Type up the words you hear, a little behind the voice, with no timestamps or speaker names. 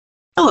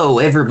Hello,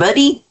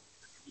 everybody.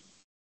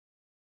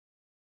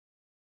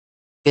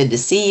 Good to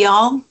see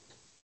y'all.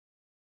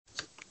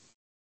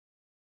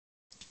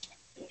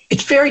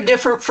 It's very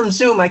different from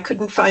Zoom. I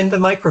couldn't find the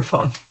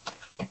microphone.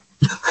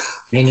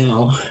 I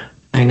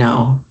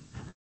know.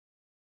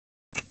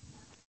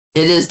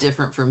 It is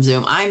different from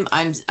Zoom.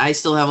 I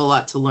still have a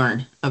lot to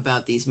learn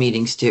about these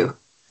meetings too.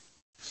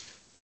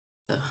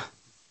 So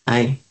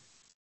I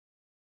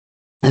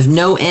have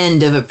no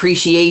end of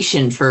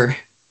appreciation for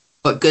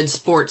what good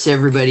sports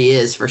everybody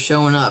is for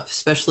showing up,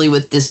 especially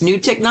with this new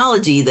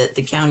technology that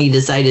the county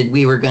decided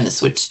we were going to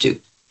switch to.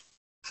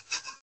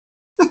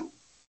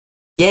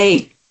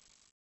 Yay.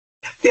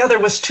 The other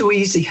was too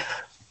easy.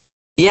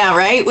 Yeah,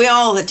 right? We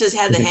all just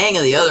had the hang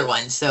of the other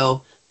one.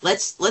 So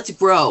let's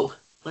grow.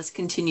 Let's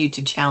continue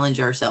to challenge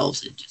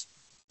ourselves.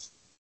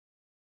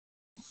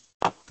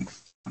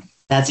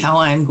 That's how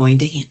I'm going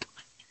to handle it.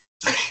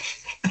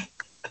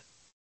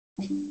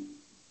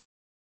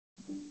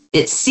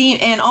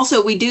 And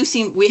also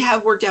we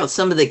have worked out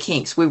some of the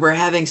kinks. We were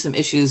having some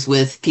issues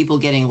with people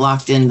getting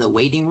locked in the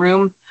waiting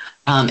room.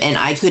 And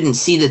I couldn't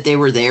see that they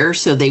were there,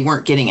 so they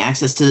weren't getting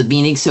access to the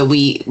meeting. So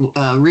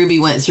Ruby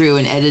went through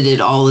and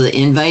edited all of the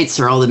invites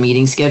or all the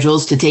meeting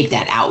schedules to take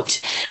that out.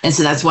 And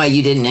so that's why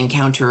you didn't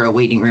encounter a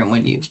waiting room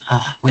when you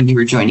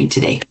were joining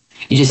today.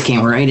 You just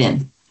came right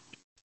in.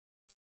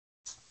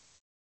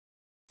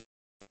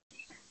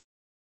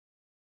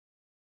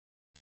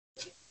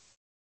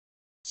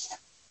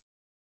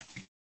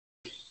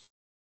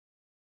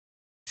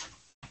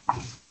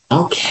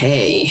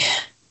 Okay.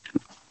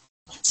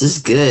 This is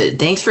good.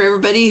 Thanks for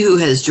everybody who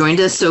has joined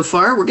us so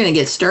far. We're going to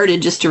get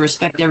started just to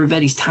respect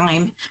everybody's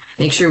time.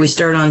 Make sure we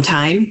start on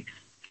time.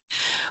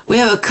 We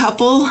have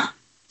a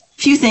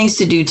few things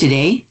to do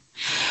today.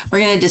 We're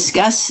going to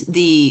discuss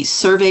the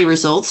survey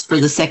results for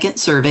the second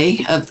survey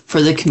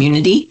for the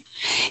community,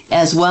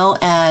 as well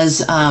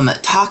as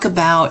talk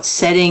about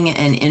setting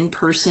an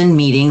in-person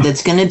meeting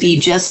that's going to be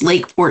just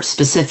Lakeport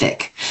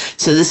specific.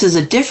 So this is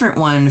a different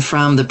one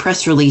from the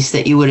press release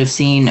that you would have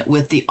seen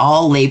with the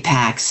all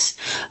LAPACs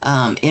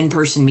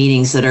in-person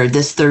meetings that are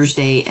this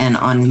Thursday and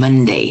on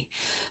Monday.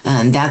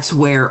 And that's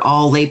where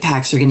all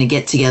LAPACs are going to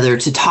get together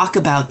to talk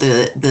about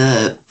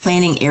the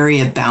planning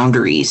area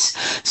boundaries.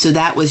 So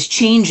that was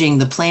changing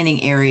the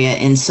planning area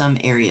in some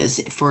areas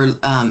for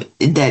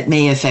that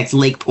may affect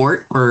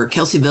Lakeport or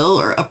Kelseyville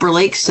or Upper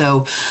Lake.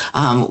 So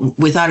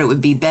we thought it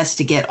would be best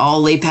to get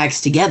all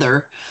LAPACs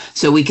together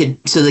so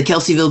the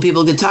Kelseyville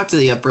people could talk to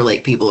the Upper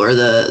Lake people or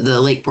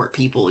the Lakeport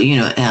people,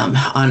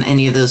 on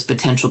any of those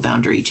potential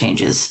boundary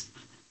changes.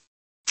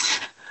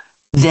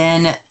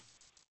 Then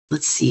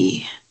let's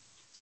see.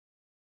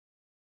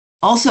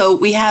 Also,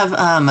 we have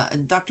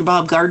Dr.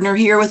 Bob Gardner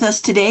here with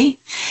us today.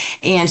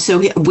 And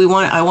so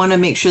I want to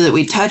make sure that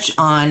we touch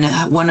on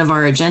one of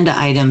our agenda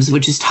items,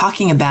 which is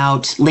talking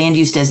about land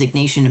use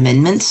designation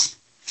amendments.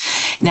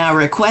 Now,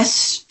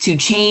 requests to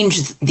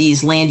change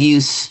these land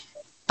use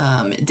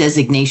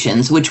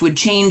designations, which would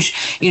change,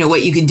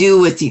 what you could do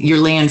with your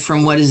land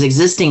from what is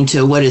existing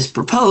to what is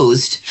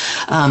proposed.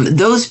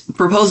 Those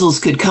proposals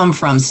could come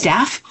from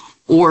staff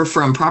or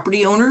from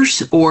property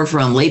owners or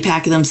from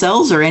LAPAC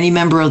themselves or any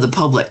member of the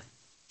public.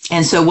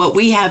 And so what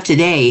we have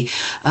today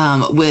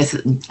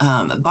with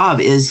Bob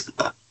is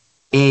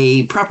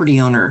a property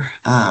owner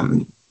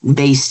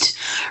based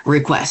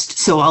request.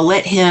 So I'll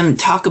let him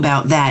talk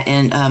about that.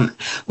 And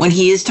when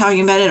he is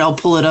talking about it, I'll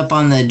pull it up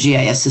on the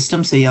GIS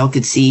system so y'all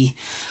could see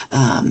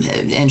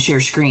and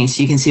share screen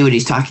so you can see what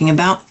he's talking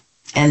about.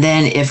 And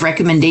then if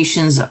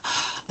recommendations, if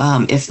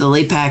the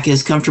LAPAC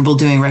is comfortable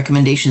doing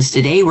recommendations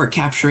today, we're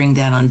capturing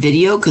that on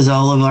video because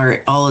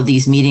all of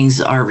these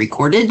meetings are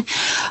recorded.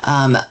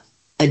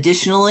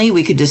 Additionally,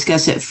 we could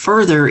discuss it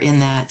further in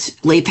that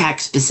LAPAC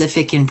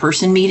specific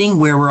in-person meeting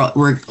where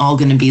we're all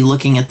going to be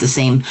looking at the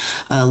same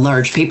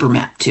large paper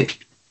map too.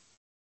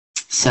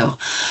 So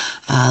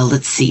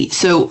let's see.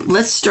 So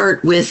let's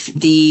start with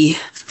the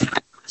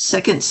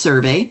second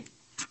survey.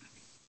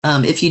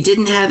 If you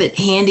didn't have it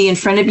handy in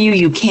front of you,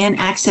 you can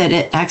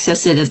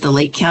access it at the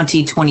Lake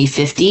County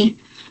 2050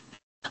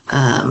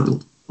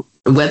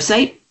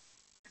 website.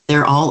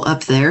 They're all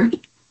up there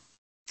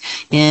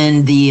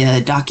in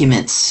the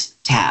documents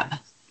tab.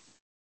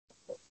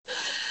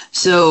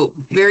 So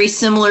very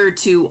similar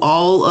to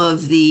all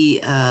of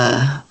the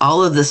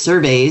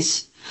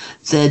surveys,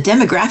 the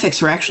demographics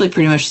were actually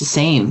pretty much the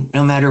same,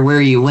 no matter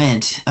where you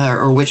went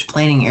or which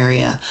planning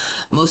area.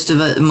 Most of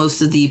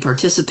the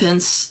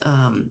participants,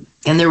 and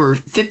there were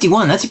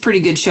 51. That's a pretty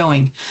good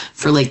showing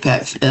for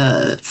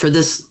LAPAC for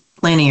this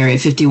planning area.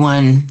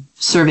 51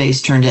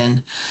 surveys turned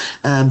in,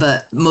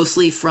 but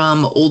mostly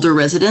from older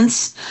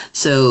residents,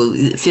 so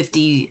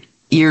 50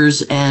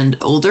 years and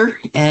older,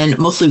 and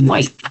mostly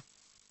white.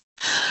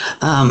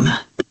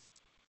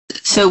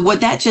 So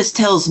what that just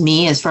tells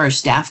me as far as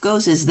staff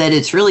goes is that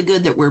it's really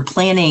good that we're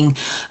planning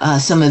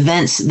some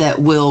events that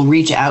will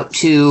reach out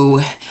to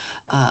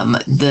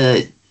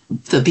the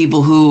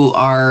people who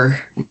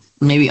are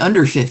maybe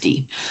under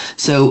 50,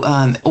 so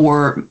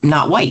or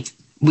not white.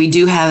 We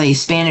do have a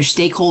Spanish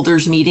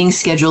stakeholders meeting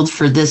scheduled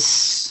for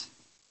this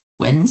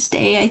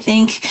Wednesday, I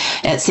think,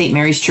 at St.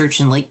 Mary's Church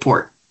in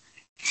Lakeport.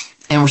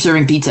 And we're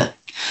serving pizza.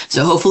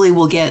 So hopefully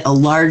we'll get a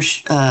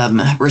large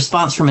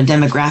response from a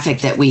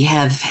demographic that we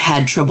have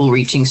had trouble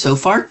reaching so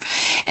far.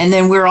 And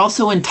then we're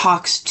also in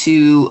talks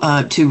to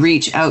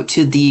reach out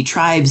to the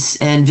tribes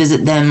and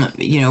visit them,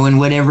 in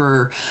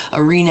whatever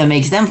arena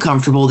makes them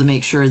comfortable, to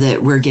make sure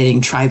that we're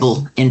getting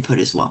tribal input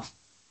as well.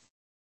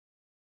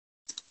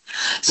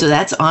 So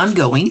that's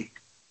ongoing.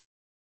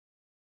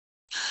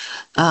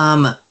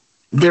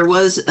 There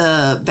was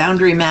a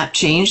boundary map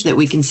change that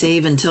we can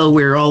save until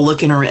we're all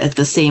looking at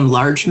the same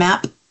large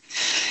map.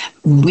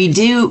 We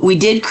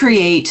did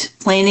create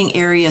planning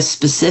area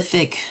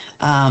specific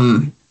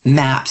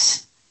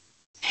maps,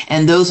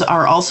 and those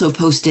are also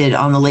posted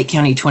on the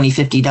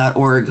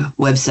lakecounty2050.org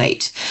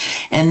website.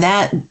 And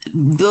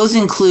those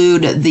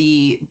include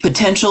the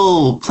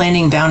potential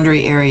planning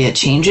boundary area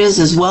changes,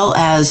 as well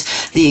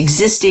as the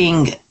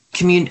existing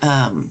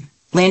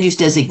land use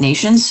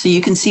designations, so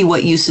you can see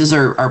what uses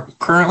are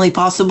currently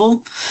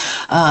possible,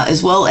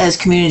 as well as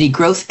community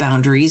growth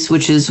boundaries,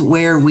 which is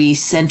where we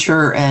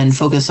center and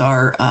focus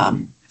our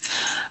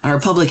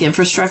public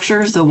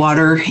infrastructure, the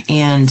water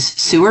and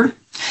sewer,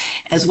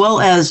 as well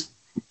as,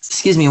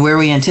 where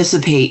we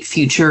anticipate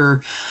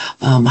future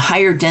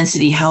higher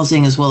density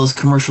housing as well as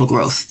commercial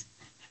growth.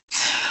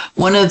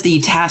 One of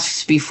the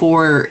tasks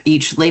before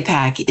each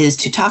LAPAC is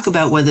to talk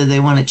about whether they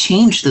want to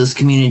change those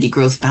community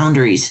growth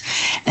boundaries,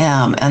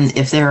 and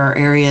if there are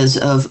areas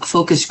of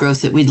focused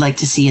growth that we'd like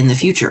to see in the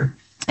future.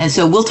 And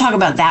so we'll talk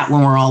about that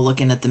when we're all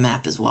looking at the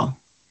map as well.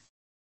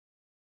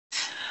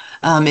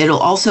 It'll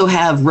also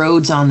have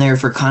roads on there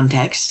for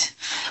context,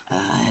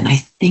 and I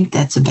think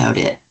that's about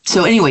it.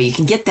 So anyway, you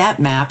can get that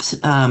map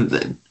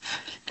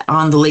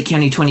on the Lake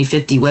County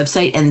 2050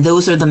 website, and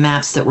those are the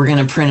maps that we're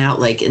going to print out,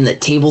 like in the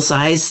table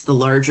size, the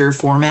larger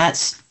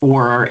formats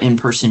for our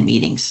in-person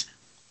meetings.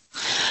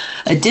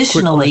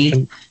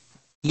 Additionally,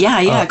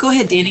 go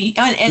ahead, Danny,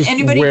 and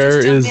anybody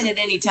just jump in at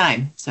any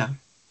time. So,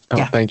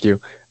 thank you.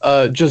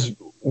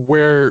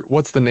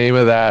 What's the name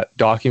of that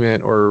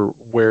document, or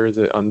where is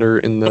it under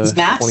in the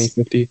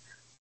 2050?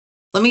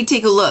 Let me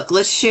take a look.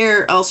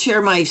 I'll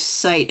share my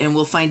site and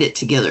we'll find it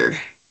together.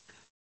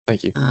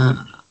 Thank you.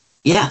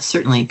 Yeah,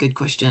 certainly. Good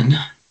question.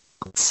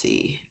 Let's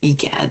see.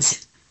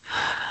 ECADS.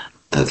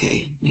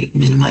 Okay,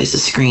 minimize the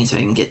screen so I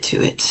can get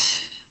to it.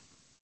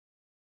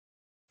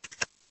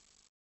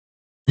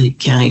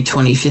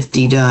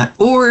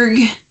 County2050.org.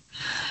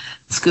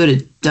 Let's go to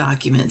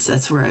documents.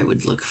 That's where I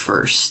would look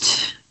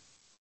first.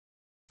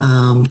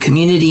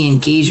 Community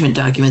engagement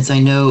documents. I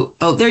know.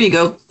 Oh, there you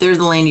go. There's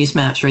the land use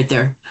maps right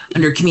there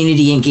under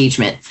community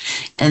engagement.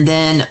 And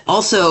then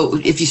also,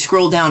 if you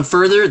scroll down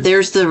further,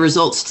 there's the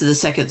results to the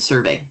second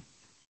survey.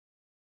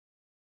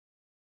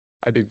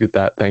 I did get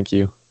that. Thank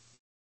you.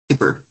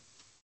 Super.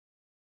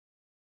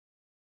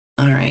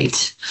 All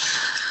right.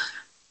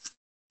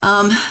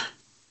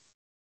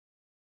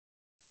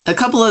 A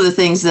couple other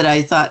things that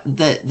I thought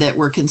that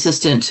were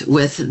consistent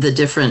with the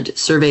different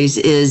surveys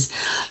is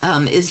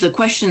the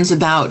questions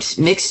about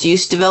mixed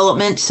use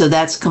development. So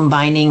that's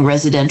combining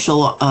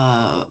residential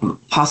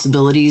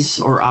possibilities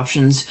or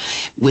options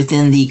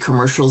within the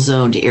commercial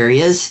zoned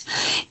areas.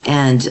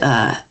 And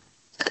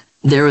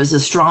there was a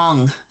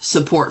strong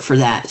support for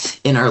that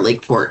in our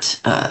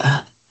Lakeport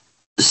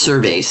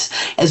surveys,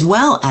 as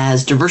well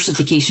as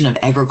diversification of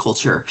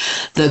agriculture.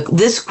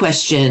 This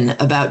question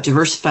about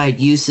diversified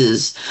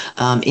uses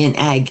in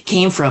ag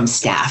came from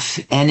staff,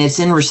 and it's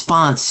in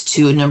response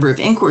to a number of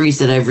inquiries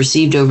that I've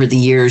received over the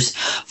years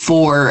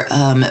for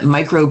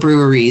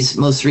microbreweries,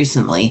 most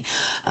recently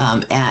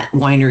at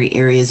winery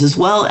areas, as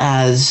well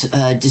as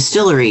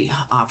distillery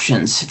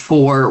options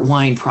for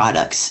wine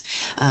products.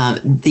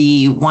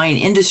 The wine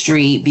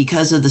industry,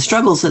 because of the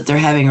struggles that they're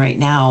having right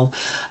now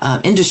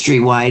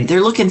industry-wide, they're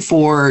looking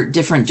for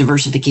different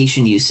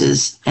diversification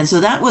uses. And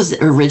so that was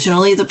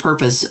originally the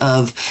purpose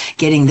of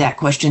getting that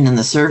question in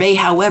the survey.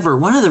 However,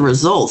 one of the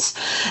results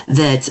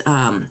that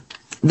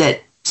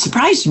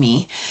surprised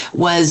me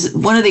was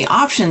one of the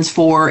options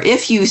for,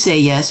 if you say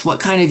yes,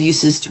 what kind of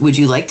uses would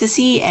you like to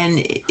see? And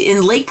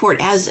in Lakeport,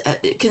 as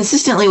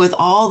consistently with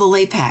all the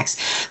LAPACs,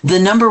 the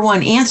number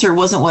one answer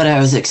wasn't what I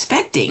was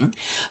expecting,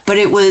 but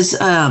it was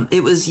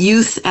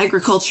youth,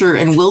 agriculture,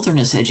 and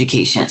wilderness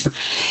education.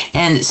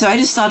 And so I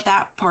just thought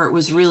that part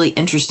was really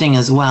interesting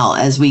as well.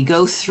 As we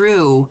go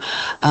through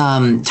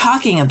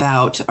talking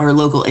about our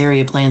local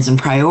area plans and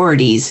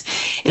priorities,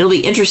 it'll be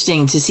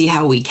interesting to see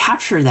how we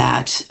capture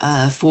that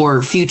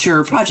for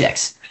future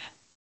projects.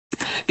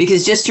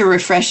 Because just to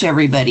refresh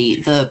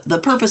everybody, the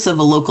purpose of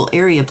a local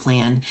area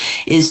plan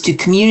is to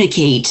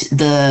communicate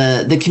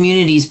the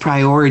community's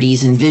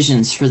priorities and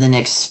visions for the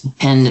next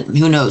 10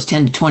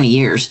 to 20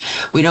 years.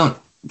 We don't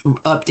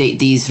update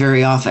these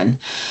very often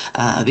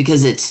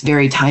because it's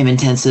very time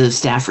intensive,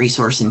 staff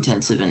resource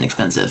intensive, and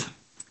expensive.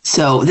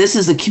 So this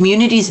is the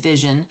community's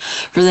vision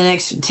for the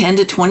next 10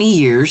 to 20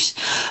 years,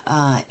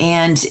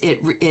 and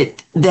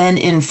it then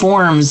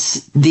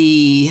informs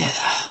the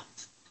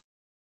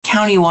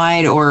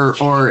countywide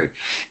or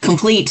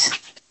complete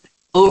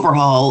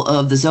overhaul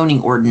of the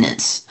zoning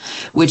ordinance,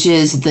 which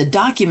is the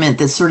document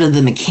that's sort of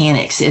the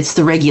mechanics. It's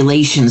the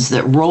regulations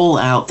that roll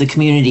out the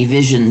community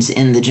visions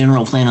in the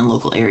general plan and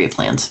local area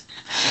plans.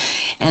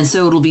 And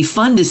so it'll be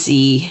fun to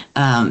see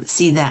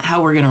that,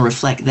 how we're going to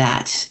reflect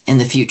that in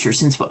the future,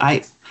 since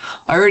I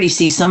already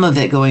see some of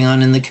it going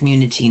on in the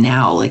community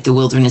now, like the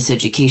wilderness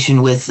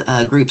education with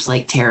groups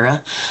like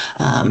Terra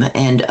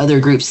and other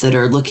groups that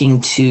are looking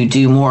to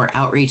do more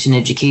outreach and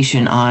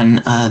education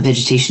on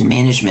vegetation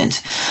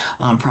management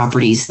on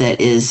properties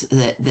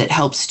that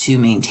helps to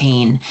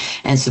maintain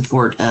and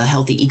support a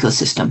healthy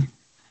ecosystem.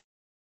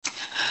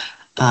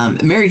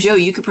 Mary Jo,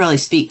 you could probably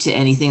speak to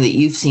anything that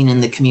you've seen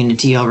in the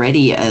community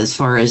already as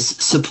far as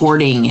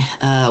supporting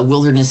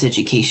wilderness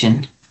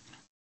education.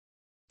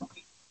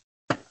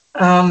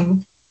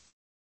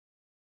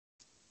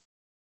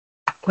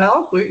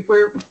 Well,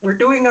 we're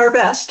doing our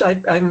best.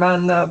 I'm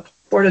on the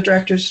board of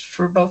directors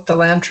for both the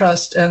Land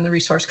Trust and the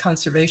Resource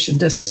Conservation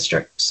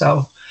District,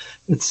 so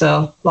it's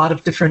a lot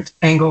of different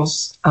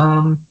angles,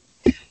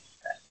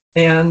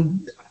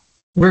 and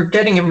we're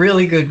getting a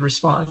really good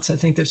response. I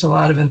think there's a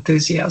lot of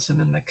enthusiasm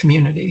in the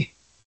community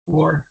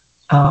for.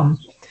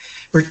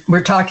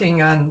 We're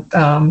talking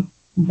on.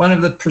 One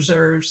of the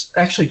preserves,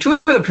 actually two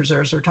of the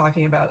preserves, are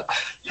talking about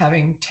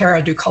having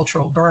Terra do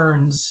cultural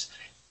burns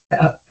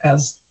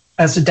as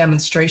a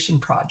demonstration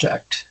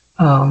project,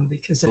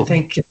 because I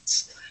think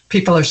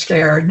people are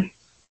scared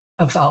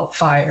about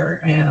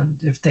fire,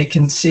 and if they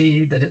can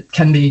see that it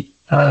can be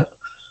a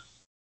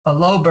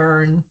low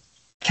burn,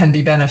 can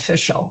be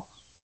beneficial,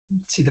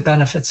 see the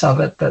benefits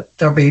of it, that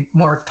there'll be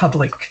more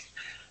public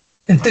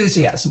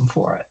enthusiasm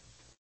for it.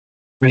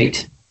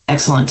 Great,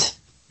 excellent.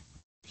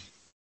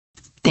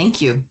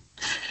 Thank you.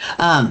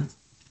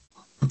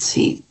 Let's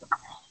see.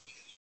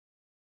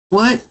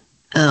 What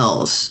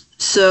else?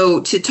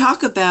 So to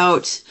talk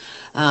about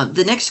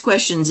the next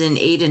questions in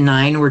 8 and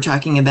 9, we're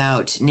talking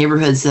about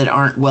neighborhoods that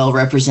aren't well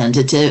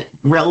represented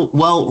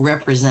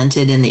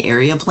in the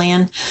area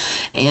plan.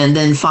 And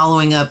then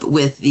following up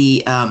with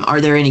the, are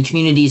there any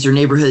communities or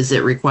neighborhoods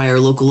that require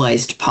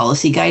localized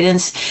policy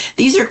guidance?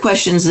 These are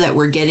questions that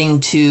we're getting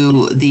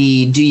to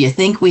the, do you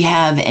think we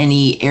have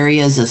any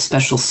areas of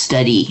special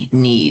study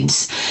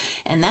needs?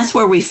 And that's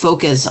where we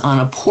focus on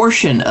a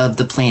portion of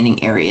the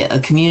planning area, a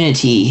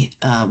community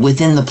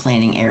within the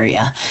planning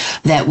area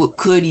that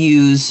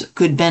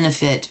could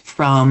benefit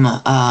from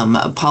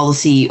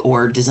policy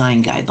or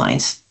design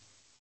guidelines.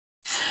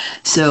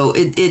 So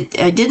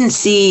I didn't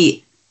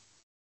see.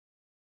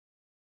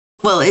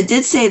 Well, it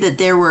did say that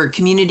there were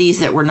communities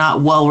that were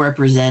not well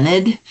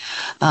represented,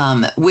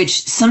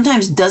 which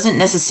sometimes doesn't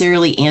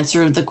necessarily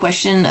answer the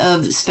question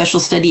of special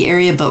study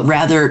area, but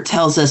rather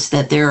tells us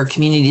that there are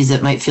communities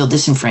that might feel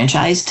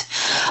disenfranchised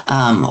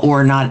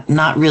or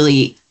not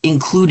really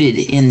included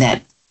in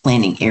that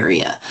planning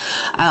area.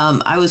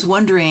 I was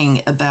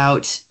wondering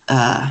about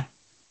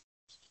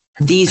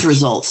these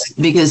results,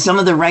 because some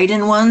of the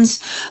write-in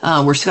ones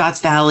were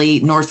Scotts Valley,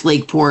 North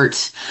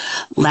Lakeport,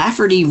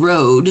 Lafferty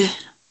Road.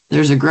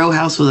 There's a grow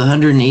house with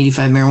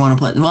 185 marijuana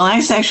plants. Well,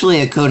 that's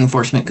actually a code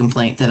enforcement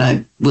complaint that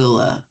I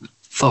will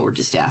forward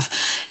to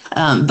staff.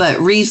 But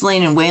Reeves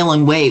Lane and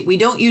Whalen Way, we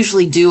don't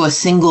usually do a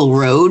single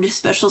road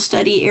special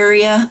study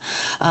area.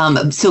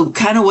 So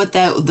kind of what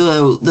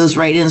those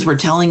write-ins were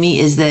telling me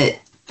is that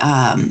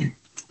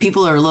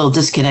people are a little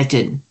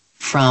disconnected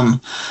from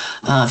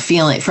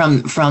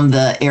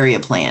the area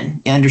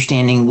plan,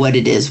 understanding what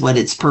it is, what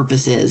its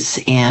purpose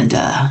is, and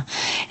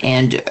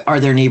are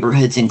there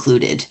neighborhoods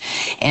included,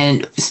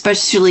 and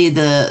especially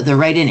the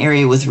write-in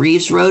area with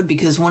Reeves Road,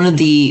 because one of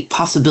the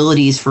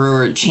possibilities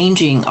for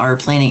changing our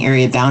planning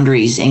area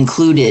boundaries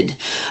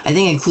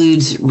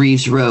includes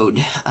Reeves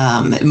Road,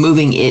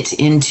 moving it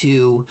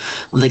into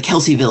the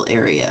Kelseyville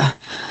area.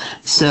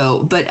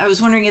 So, but I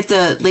was wondering if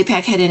the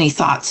LAPAC had any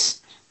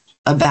thoughts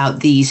about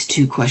these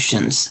two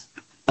questions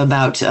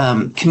about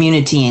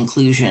community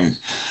inclusion,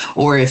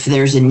 or if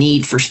there's a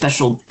need for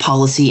special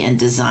policy and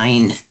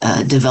design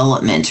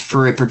development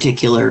for a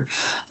particular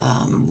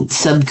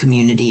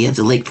sub-community of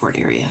the Lakeport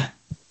area.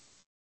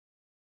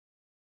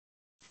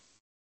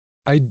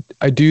 I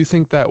do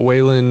think that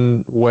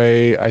Whalen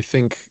Way, I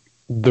think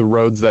the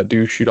roads that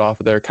do shoot off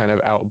of there kind of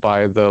out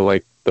by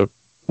the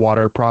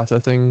water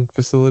processing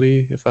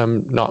facility, if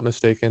I'm not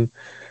mistaken.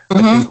 Mm-hmm.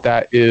 I think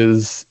that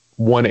is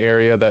one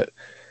area that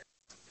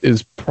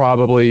is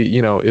probably,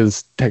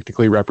 is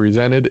technically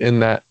represented in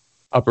that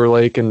Upper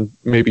Lake and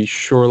maybe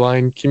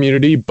shoreline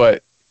community,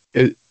 but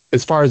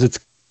as far as its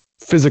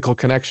physical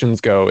connections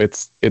go,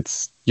 it's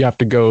you have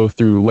to go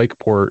through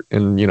Lakeport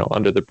and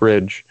under the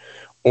bridge,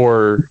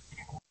 or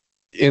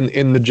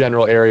in the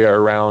general area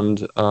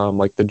around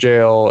like the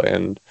jail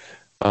and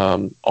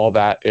all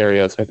that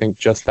area. So I think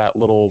just that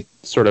little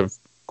sort of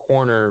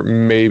corner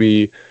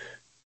maybe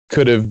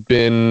could have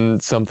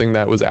been something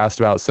that was asked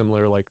about,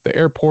 similar like the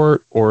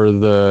airport or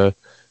the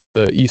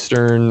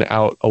eastern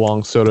out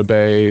along Soda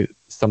Bay,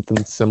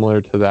 something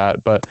similar to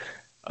that. But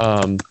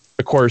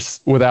of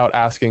course, without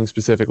asking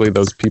specifically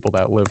those people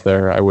that live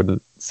there, I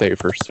wouldn't say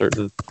for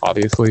certain,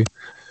 obviously.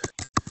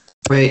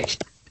 Right.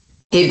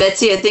 Hey,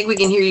 Betsy, I think we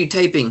can hear you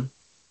typing.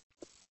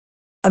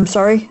 I'm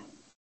sorry?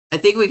 I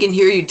think we can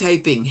hear you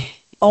typing.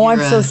 Oh, I'm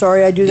so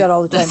sorry. I do that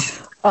all the time.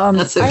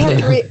 That's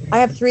okay. I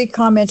have three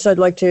comments I'd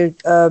like to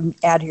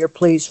add here,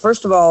 please.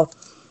 First of all,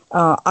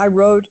 I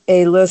wrote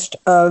a list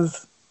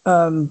of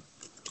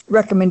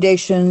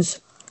recommendations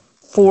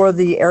for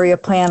the area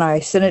plan. I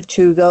sent it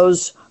to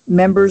those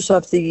members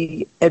of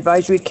the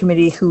advisory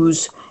committee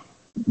whose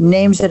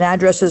names and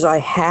addresses I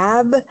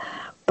have,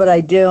 but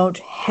I don't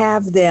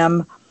have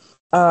them.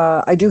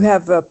 I do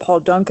have Paul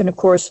Duncan, of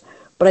course,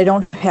 but I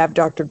don't have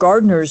Dr.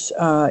 Gardner's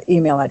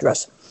email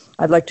address.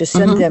 I'd like to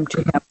send them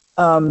to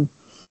him.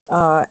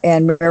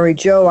 And Mary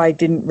Jo, I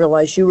didn't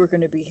realize you were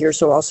going to be here,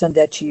 so I'll send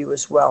that to you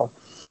as well.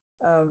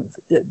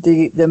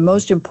 The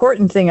most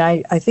important thing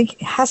I think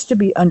has to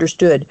be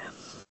understood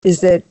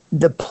is that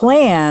the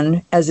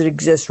plan as it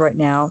exists right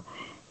now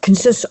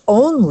consists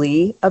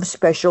only of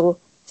special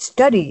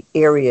study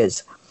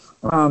areas.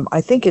 I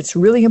think it's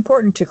really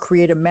important to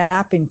create a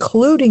map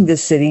including the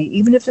city,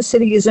 even if the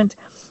city isn't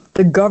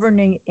the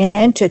governing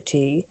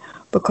entity,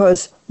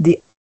 because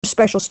the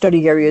special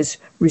study areas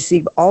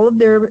receive all of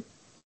their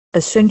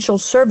essential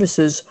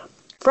services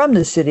from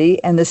the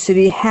city, and the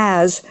city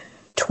has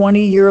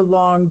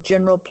 20-year-long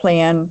general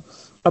plan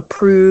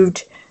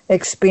approved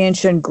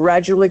expansion,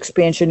 gradual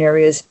expansion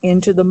areas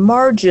into the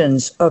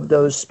margins of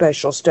those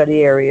special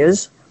study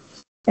areas.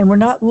 And we're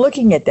not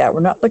looking at that.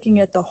 We're not looking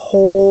at the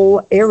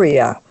whole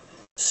area.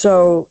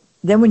 So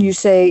then when you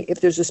say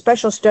if there's a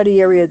special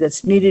study area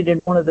that's needed in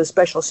one of the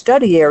special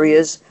study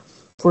areas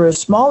for a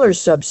smaller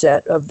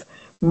subset of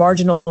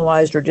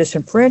marginalized or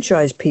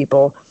disenfranchised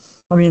people,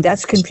 I mean,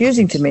 that's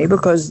confusing to me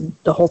because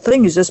the whole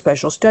thing is a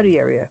special study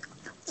area.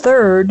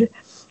 Third,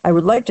 I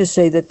would like to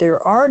say that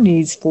there are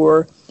needs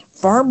for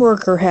farm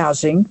worker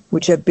housing,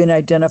 which have been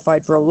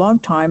identified for a long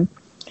time,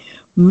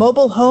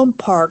 mobile home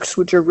parks,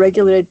 which are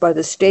regulated by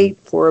the state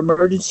for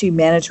emergency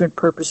management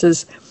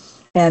purposes,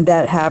 and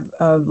that have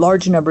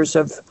large numbers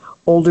of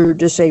older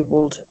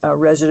disabled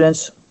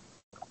residents.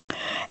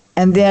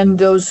 And then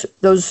those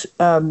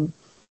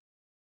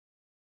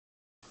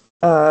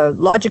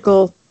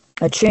logical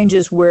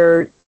changes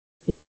where,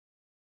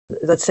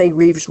 let's say,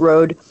 Reeves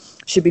Road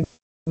should be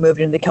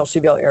moved into the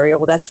Kelseyville area.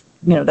 Well,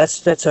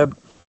 that's a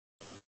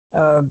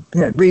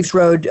Reeves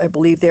Road. I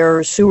believe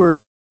their sewer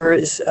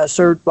is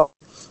served by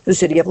the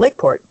city of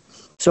Lakeport.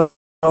 So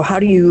how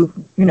do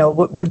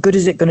what good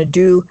is it going to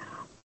do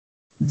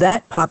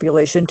that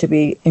population to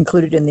be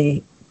included in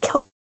the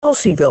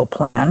Kelseyville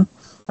plan?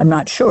 I'm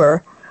not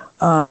sure.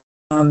 And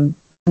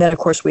then, of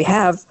course, we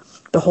have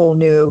the whole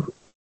new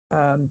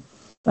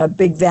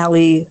Big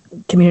Valley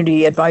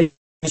Community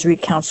Advisory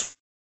Council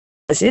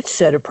as its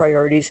set of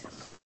priorities.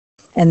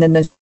 And then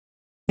the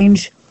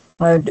change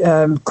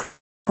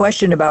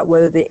question about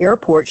whether the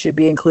airport should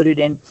be included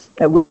in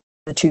the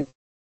two.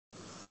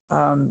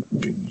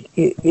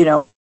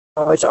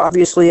 It's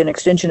obviously an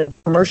extension of the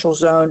commercial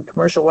zone,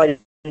 commercial light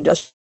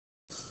industry.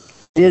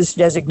 It is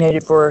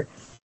designated for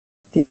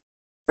the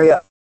area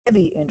of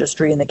heavy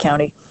industry in the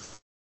county.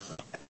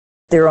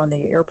 They're on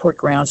the airport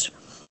grounds.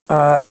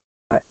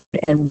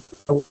 And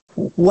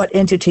what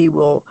entity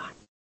will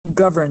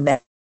govern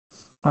that?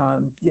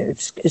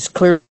 It's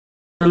clearly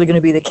going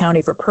to be the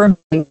county for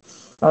permitting.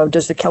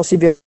 Does the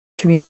Kelseyville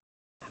community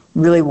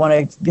really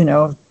want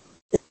to,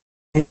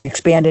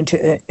 expand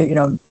into,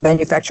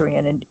 manufacturing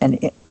and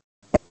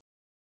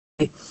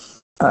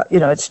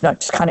it's not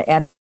just kind of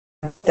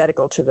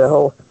antithetical to the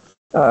whole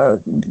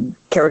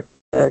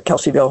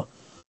Kelseyville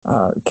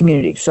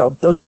community. So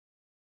those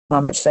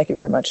comments. Thank you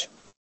very much.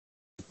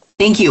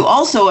 Thank you.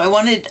 Also, I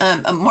wanted,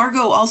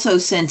 Margot also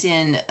sent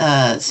in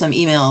some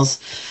emails.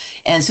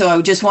 And so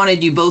I just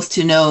wanted you both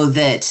to know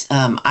that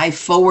I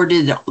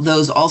forwarded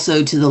those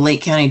also to the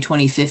Lake County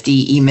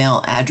 2050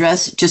 email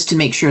address, just to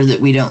make sure that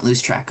we don't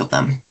lose track of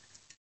them.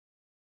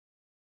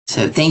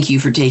 So thank you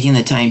for taking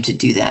the time to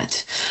do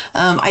that.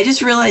 I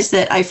just realized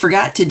that I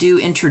forgot to do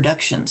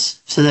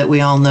introductions so that we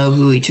all know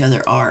who each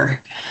other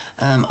are.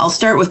 I'll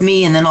start with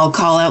me and then I'll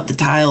call out the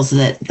tiles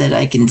that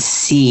I can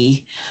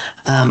see.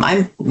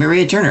 I'm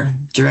Maria Turner,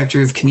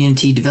 Director of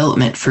Community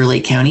Development for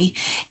Lake County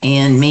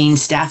and main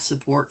staff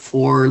support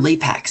for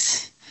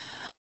LAPACs.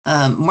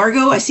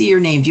 Margot, I see your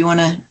name. Do you want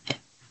to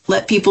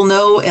let people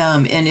know?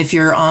 And if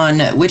you're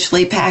on which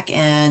LAPAC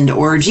and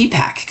or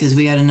GPAC, because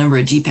we got a number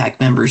of GPAC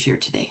members here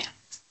today.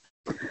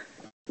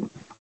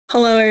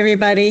 Hello,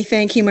 everybody.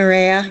 Thank you,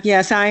 Maria.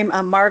 Yes, I'm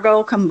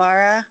Margot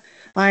Kambara.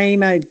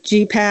 I'm a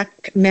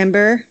GPAC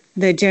member,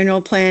 the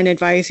General Plan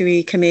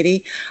Advisory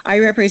Committee. I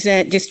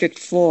represent District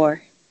 4.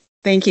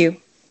 Thank you.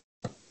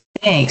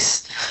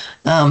 Thanks.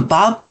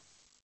 Bob?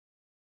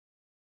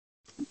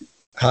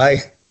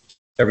 Hi,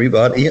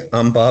 everybody.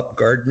 I'm Bob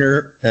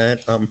Gardner,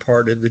 and I'm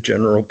part of the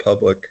general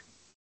public.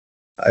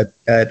 I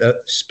had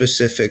a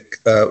specific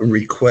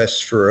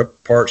request for a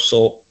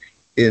parcel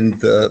in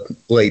the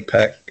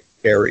LAPAC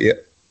area.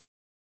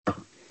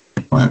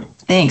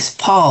 Thanks.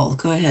 Paul,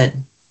 go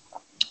ahead.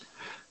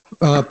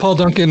 Paul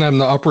Duncan. I'm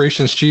the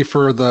operations chief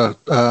for the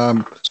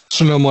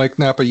Sonoma Lake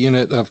Napa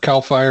unit of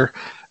CAL FIRE.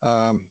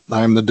 I'm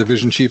the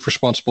division chief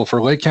responsible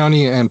for Lake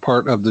County and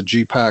part of the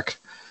GPAC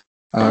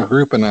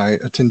group, and I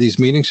attend these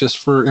meetings just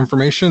for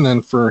information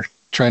and for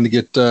trying to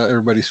get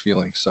everybody's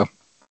feelings. So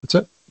that's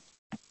it.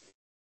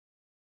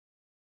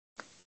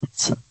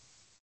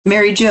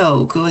 Mary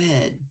Jo, go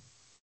ahead.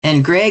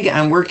 And Greg,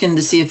 I'm working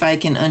to see if I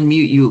can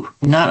unmute you,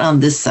 not on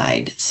this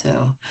side.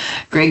 So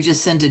Greg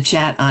just sent a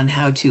chat on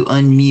how to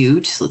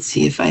unmute. So let's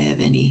see if I have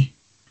any.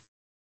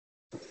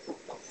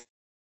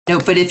 No,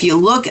 but if you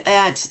look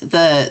at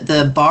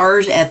the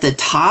bars at the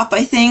top,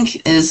 I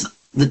think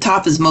the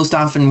top is most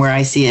often where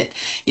I see it.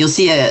 You'll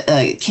see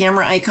a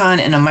camera icon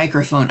and a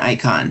microphone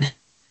icon.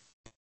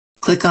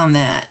 Click on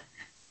that.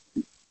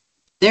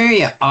 There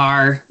you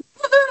are.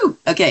 Woo-hoo!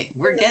 Okay,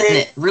 we're getting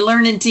it. We're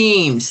learning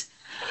Teams.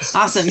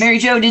 Awesome. Mary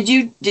Jo, did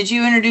you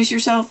introduce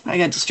yourself? I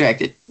got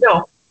distracted.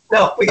 No.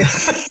 We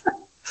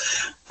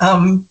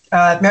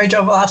Mary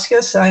Jo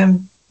Velasquez. I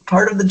am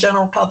part of the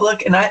general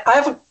public, and I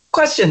have a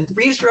question.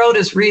 Reeves Road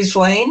is Reeves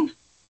Lane?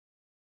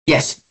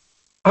 Yes.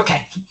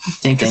 Okay.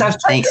 Same thing.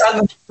 Thanks. On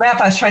the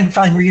map, I was trying to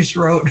find Reeves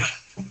Road.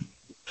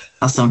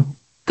 Awesome.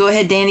 Go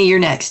ahead, Danny. You're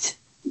next.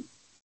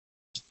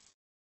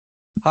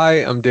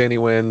 Hi, I'm Danny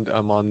Wind.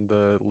 I'm on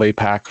the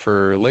LAPAC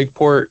for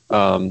Lakeport.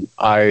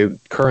 I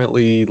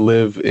currently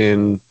live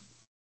in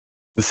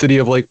the city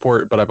of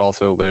Lakeport, but I've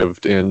also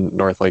lived in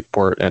North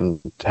Lakeport and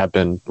have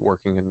been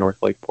working in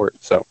North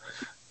Lakeport. So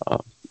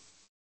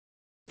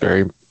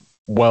very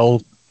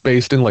well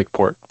based in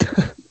Lakeport.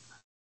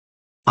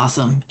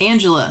 Awesome.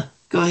 Angela,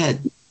 go ahead.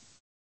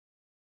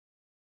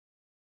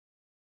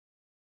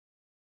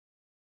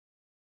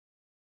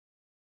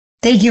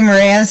 Thank you,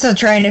 Maria. I'm still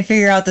trying to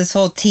figure out this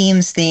whole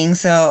Teams thing.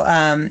 So,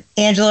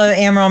 Angela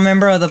Amaral,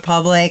 member of the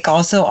public,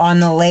 also on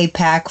the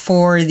LAPAC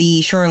for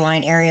the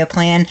Shoreline Area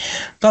Plan,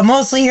 but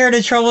mostly here to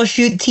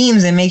troubleshoot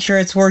Teams and make sure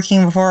it's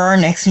working before our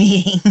next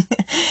meeting.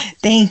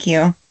 Thank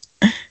you.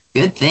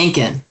 Good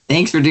thinking.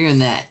 Thanks for doing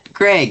that.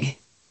 Greg.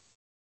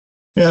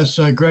 Yes,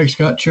 Greg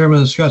Scott, chairman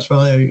of the Scotts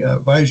Valley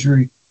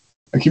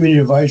Community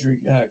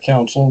Advisory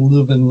Council,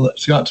 live in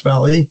Scotts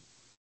Valley,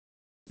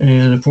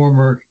 and a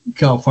former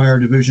CAL FIRE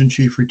division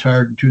chief,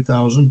 retired in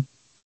 2000.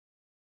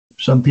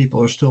 Some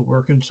people are still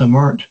working, some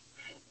aren't.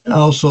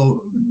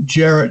 Also,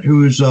 Jarrett,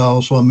 who is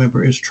also a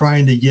member, is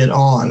trying to get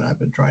on. I've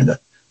been trying to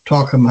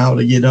talk him how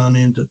to get on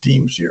into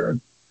Teams here.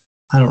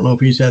 I don't know if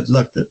he's had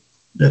luck.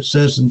 That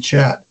says in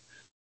chat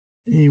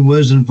he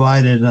was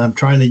invited, and I'm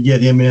trying to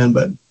get him in,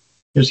 but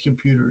his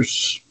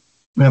computer's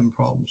having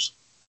problems.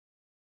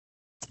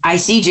 I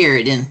see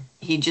Jared in.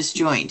 He just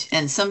joined,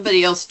 and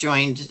somebody else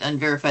joined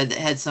unverified that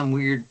had some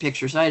weird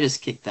picture, so I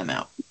just kicked them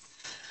out.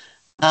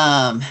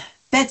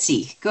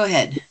 Betsy, go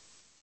ahead.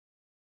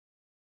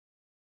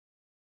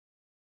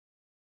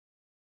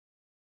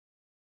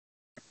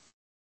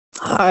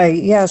 Hi,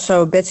 yeah,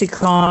 so Betsy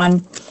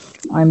Kahn.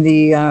 I'm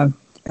the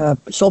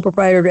sole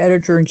proprietor,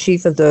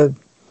 editor-in-chief of the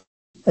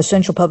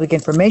Essential Public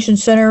Information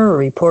Center, a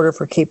reporter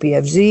for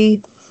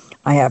KPFZ.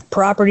 I have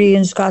property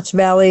in Scotts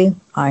Valley.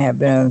 I have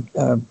been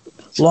a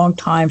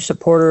longtime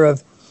supporter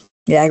of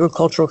the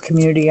agricultural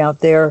community out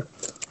there.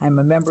 I'm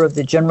a member of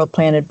the General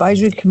Plan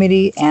Advisory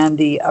Committee and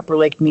the Upper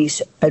Lake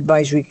Meese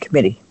Advisory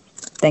Committee.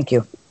 Thank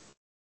you.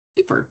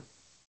 Super.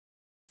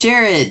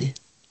 Jared,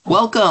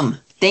 welcome.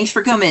 Thanks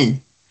for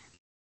coming.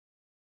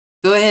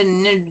 Go ahead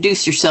and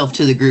introduce yourself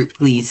to the group,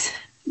 please.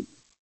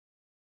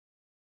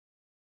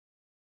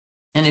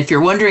 And if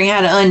you're wondering how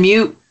to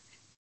unmute,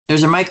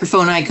 there's a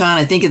microphone icon,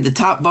 I think, at the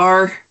top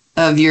bar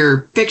of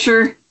your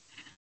picture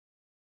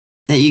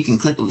that you can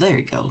click. There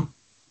you go.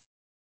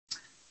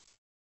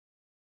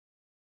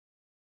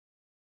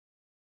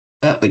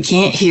 But we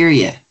can't hear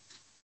you.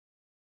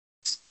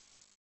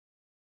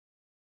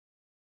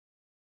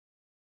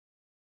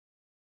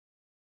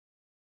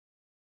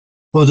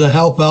 Well, to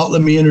help out,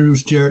 let me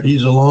introduce Jarrett.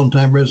 He's a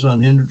longtime resident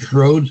on Hendricks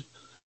Road.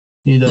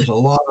 He does a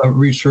lot of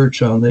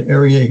research on the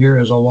area here,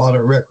 has a lot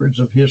of records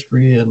of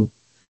history and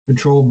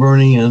control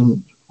burning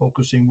and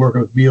focusing work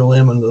with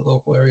BLM in the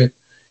local area.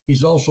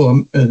 He's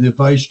also the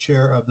vice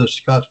chair of the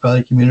Scotts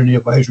Valley Community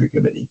Advisory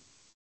Committee.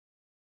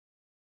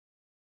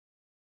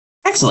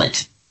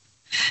 Excellent.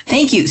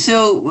 Thank you.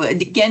 So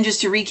again,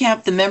 just to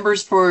recap the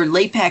members for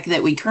LAPAC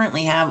that we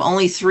currently have,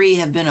 only 3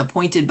 have been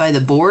appointed by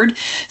the board.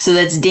 So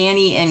that's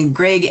Danny and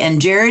Greg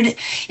and Jared.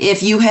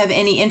 If you have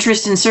any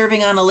interest in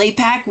serving on a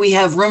LAPAC, we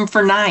have room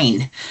for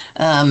 9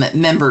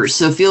 members.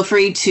 So feel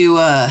free to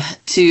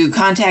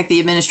contact the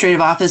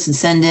administrative office and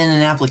send in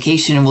an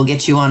application, and we'll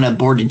get you on a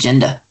board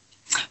agenda.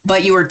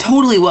 But you are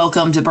totally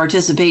welcome to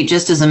participate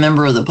just as a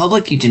member of the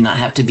public. You do not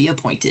have to be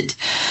appointed.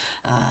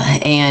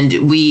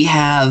 And we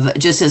have,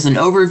 just as an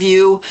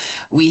overview,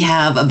 we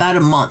have about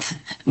a month.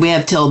 We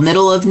have till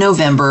middle of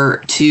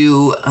November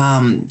to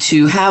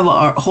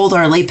hold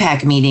our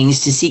LAPAC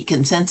meetings to seek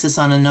consensus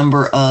on a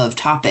number of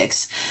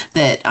topics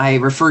that I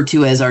refer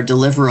to as our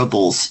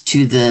deliverables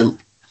to the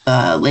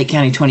Lake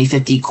County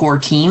 2050 core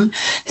team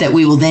that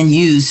we will then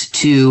use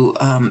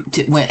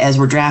as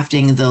we're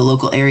drafting the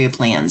local area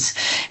plans.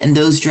 And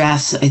those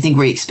drafts, I think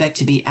we expect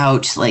to be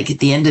out like at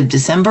the end of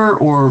December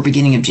or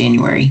beginning of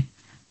January.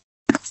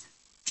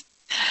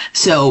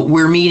 So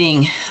we're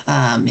meeting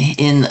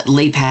in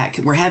LAPAC.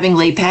 We're having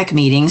LAPAC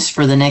meetings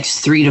for the next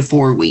 3 to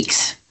 4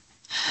 weeks.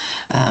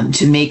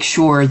 To make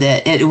sure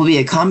that it will be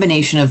a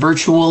combination of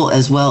virtual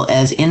as well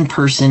as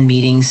in-person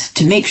meetings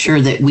to make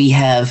sure that we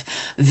have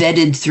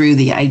vetted through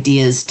the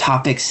ideas,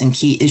 topics, and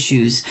key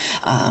issues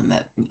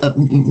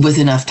with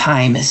enough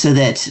time so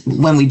that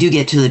when we do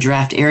get to the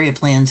draft area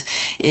plans,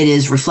 it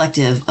is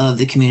reflective of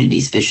the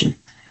community's vision.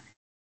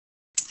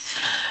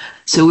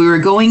 So we were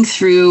going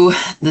through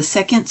the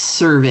second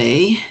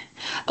survey.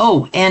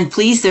 Oh, and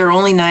please, there are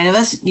only 9 of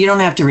us. You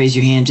don't have to raise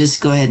your hand. Just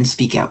go ahead and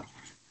speak out.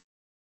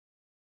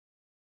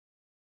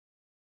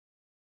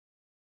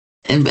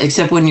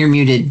 Except when you're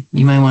muted,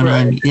 you might want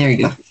to. There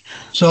you go.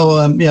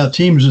 So yeah,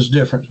 Teams is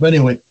different. But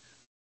anyway,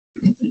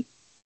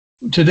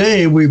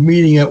 today we're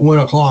meeting at 1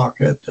 o'clock.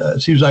 It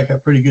seems like a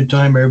pretty good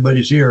time.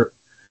 Everybody's here.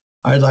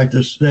 I'd like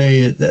to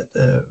say that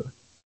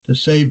to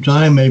save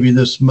time, maybe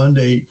this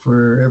Monday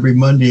for every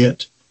Monday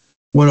at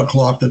 1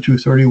 o'clock to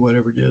 2:30,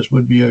 whatever it is,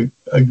 would be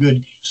a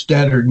good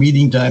standard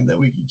meeting time that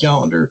we can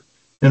calendar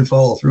and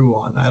follow through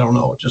on. I don't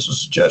know, just a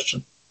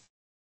suggestion.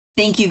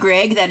 Thank you,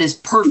 Greg. That is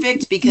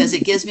perfect because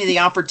it gives me the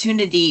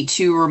opportunity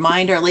to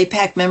remind our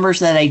LAPAC members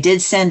that I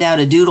did send out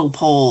a doodle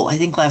poll, I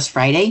think last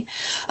Friday,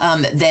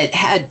 that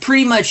had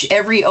pretty much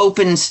every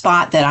open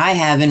spot that I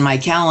have in my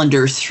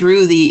calendar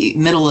through the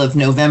middle of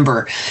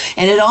November.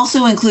 And it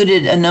also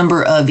included a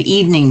number of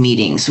evening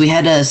meetings. We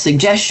had a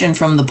suggestion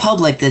from the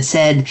public that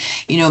said,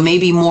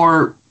 maybe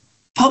more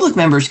public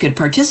members could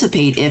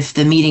participate if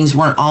the meetings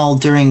weren't all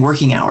during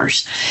working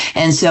hours.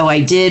 And so I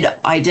did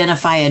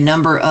identify a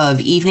number of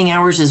evening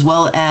hours as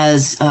well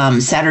as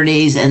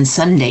Saturdays and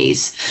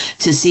Sundays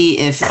to see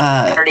if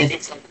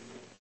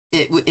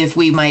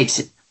we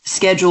might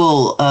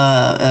schedule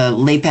a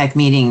LAPAC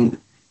meeting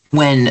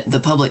when the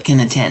public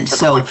can attend.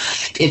 So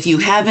if you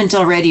haven't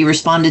already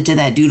responded to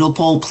that doodle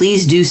poll,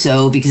 please do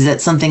so because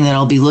that's something that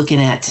I'll be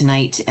looking at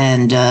tonight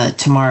and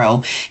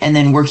tomorrow, and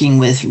then working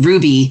with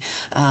Ruby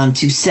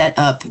to set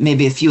up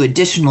maybe a few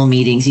additional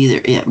meetings,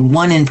 either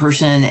one in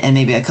person and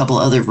maybe a couple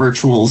other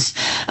virtuals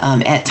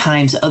at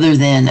times other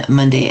than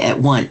Monday at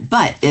 1.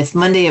 But if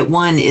Monday at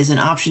 1 is an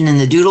option in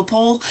the doodle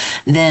poll,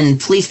 then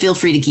please feel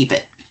free to keep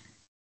it.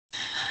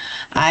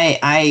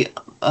 I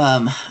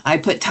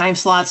put time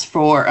slots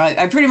for,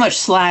 I pretty much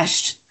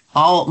slashed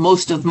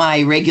most of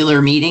my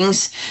regular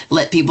meetings,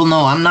 let people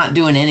know I'm not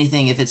doing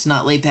anything if it's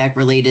not LAPAC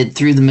related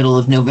through the middle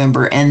of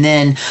November, and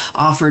then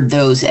offered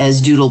those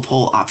as doodle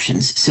poll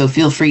options. So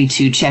feel free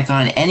to check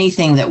on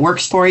anything that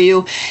works for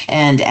you.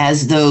 And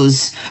as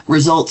those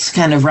results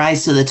kind of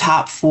rise to the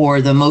top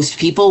for the most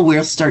people,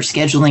 we'll start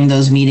scheduling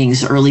those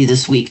meetings early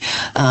this week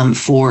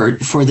for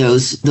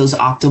those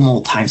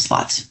optimal time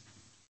slots.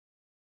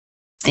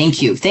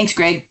 Thank you. Thanks,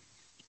 Greg.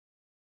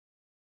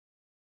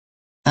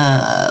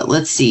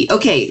 Let's see.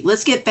 Okay,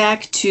 let's get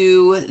back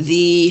to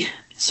the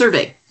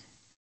survey.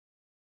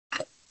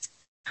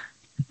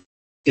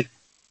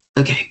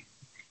 Okay.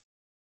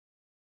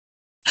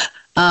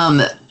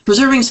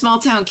 Preserving small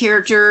town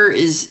character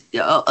is,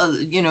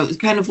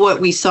 kind of what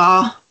we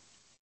saw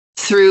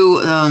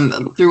through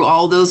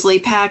all those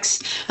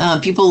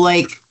LAPACs. People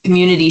like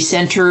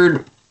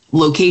community-centered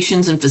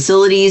locations and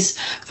facilities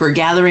for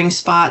gathering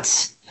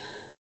spots.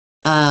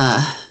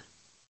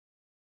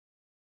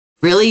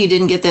 Really? You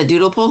didn't get that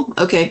doodle poll?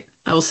 Okay,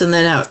 I will send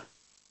that out.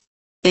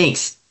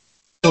 Thanks.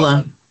 Hold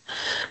on.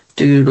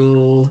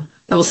 Doodle.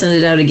 I will send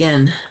it out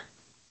again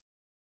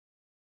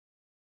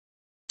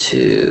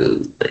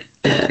to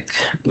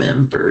LAPAC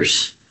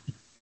members.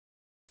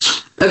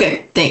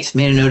 Okay, thanks.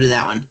 Made a note of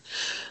that one.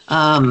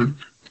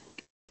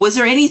 Was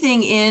there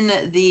anything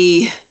in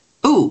the...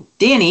 Oh,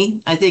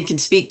 Danny, I think, can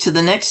speak to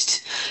the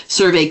next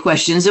survey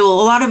questions. A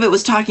lot of it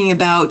was talking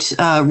about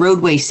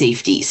roadway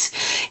safeties.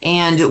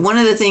 And one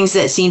of the things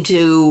that seemed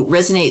to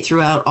resonate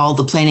throughout all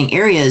the planning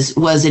areas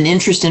was an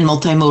interest in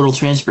multimodal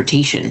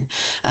transportation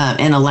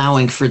and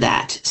allowing for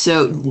that.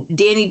 So,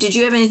 Danny, did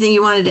you have anything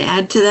you wanted to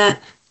add to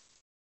that?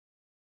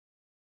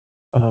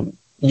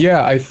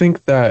 Yeah, I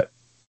think that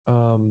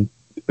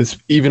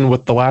even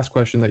with the last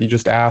question that you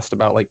just asked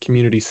about like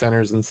community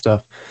centers and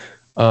stuff,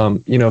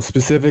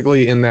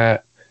 specifically in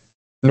that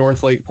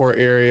North Lakeport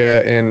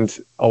area and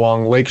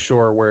along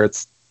Lakeshore where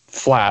it's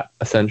flat,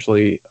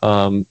 essentially,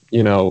 I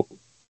know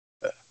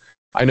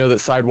that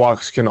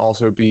sidewalks can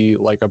also be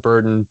like a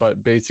burden,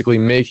 but basically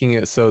making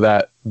it so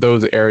that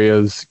those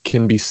areas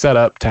can be set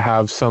up to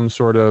have some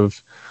sort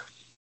of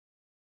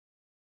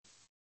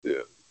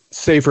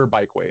safer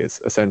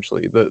bikeways,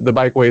 essentially. The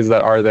bikeways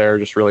that are there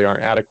just really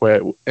aren't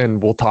adequate,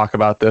 and we'll talk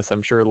about this,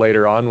 I'm sure,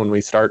 later on when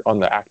we start on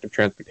the active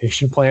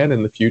transportation plan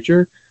in the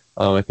future.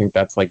 I think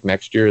that's like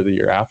next year or the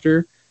year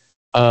after.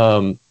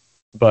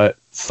 But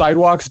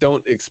sidewalks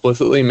don't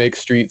explicitly make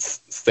streets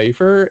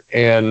safer,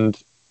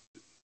 and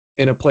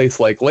in a place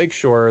like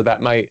Lakeshore,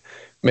 that might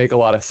make a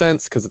lot of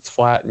sense because it's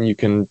flat and you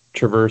can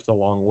traverse a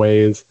long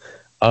ways.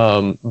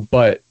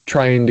 But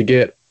trying to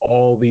get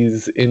all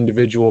these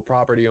individual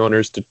property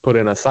owners to put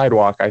in a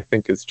sidewalk, I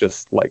think is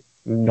just like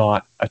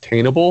not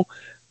attainable.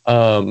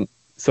 So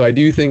I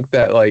do think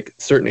that like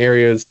certain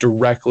areas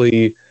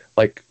directly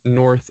like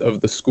north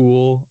of the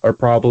school are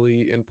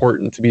probably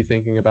important to be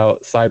thinking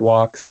about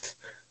sidewalks.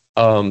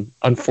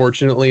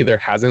 Unfortunately, there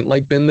hasn't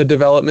like been the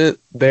development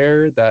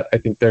there that I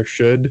think there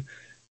should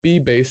be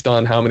based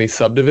on how many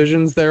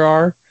subdivisions there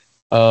are.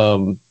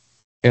 And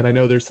I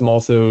know there's some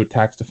also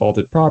tax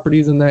defaulted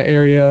properties in that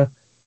area.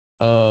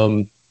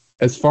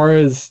 As far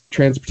as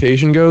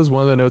transportation goes,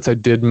 one of the notes I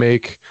did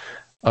make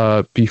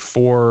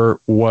before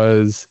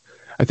was,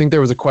 I think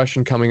there was a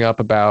question coming up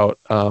about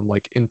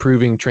like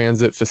improving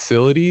transit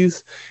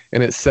facilities,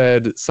 and it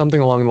said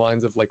something along the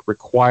lines of like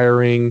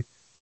requiring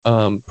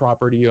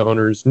property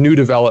owners, new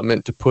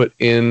development to put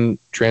in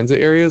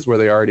transit areas where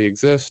they already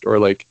exist or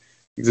like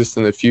exist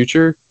in the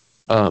future.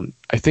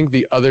 I think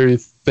the other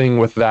thing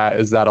with that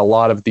is that a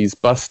lot of these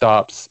bus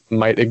stops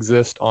might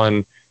exist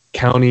on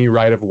county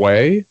right of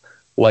way,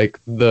 like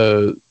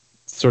the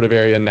sort of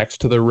area next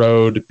to the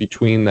road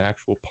between the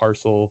actual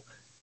parcel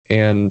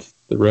and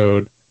the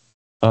road.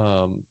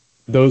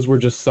 Those were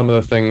just some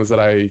of the things that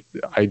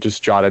I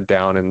just jotted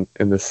down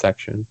in this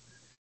section.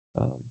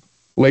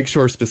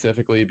 Lakeshore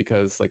specifically,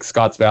 because like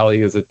Scotts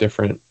Valley is a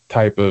different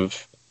type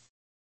of,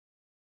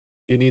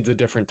 it needs a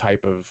different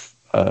type of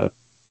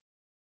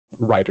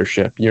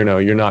ridership. You know,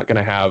 you're not going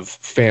to have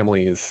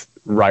families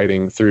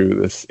riding through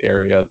this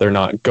area. They're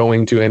not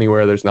going to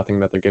anywhere. There's nothing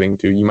that they're getting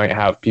to. You might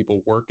have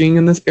people working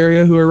in this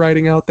area who are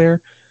riding out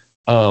there.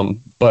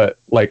 But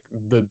like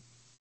the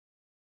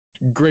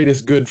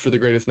greatest good for the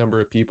greatest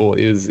number of people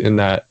is in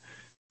that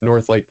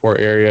North Lakeport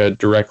area,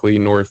 directly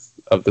north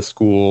of the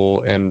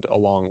school and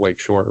along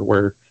Lakeshore,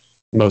 where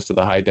most of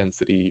the high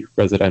density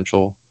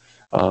residential,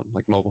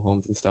 like mobile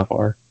homes and stuff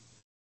are.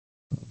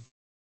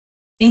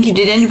 Thank you.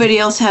 Did anybody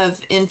else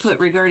have input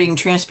regarding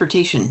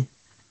transportation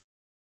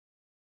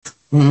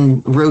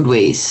and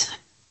roadways?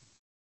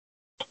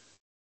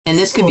 And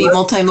this could be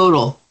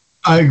multimodal.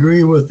 I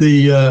agree with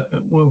the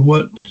with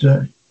what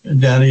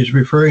Danny is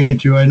referring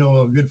to. I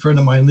know a good friend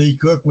of mine, Lee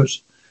Cook,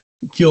 was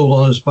killed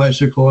on his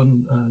bicycle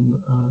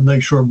on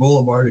Lakeshore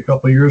Boulevard a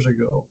couple of years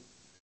ago.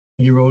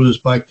 He rode his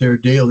bike there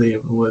daily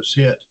and was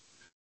hit.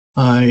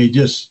 I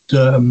just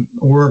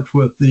worked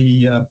with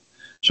the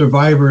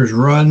Survivors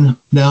Run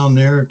down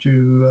there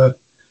to,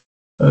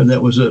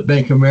 that was at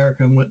Bank of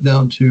America, and went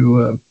down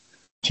to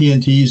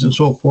TNT's and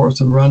so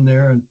forth and run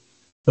there. And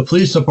the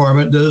police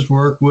department does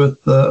work with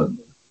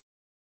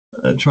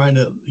trying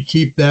to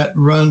keep that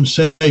run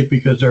safe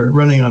because they're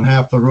running on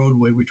half the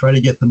roadway. We try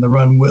to get them to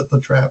run with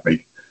the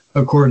traffic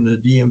according to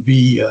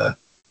DMV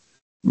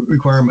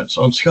requirements.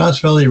 On Scotts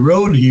Valley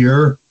Road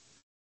here,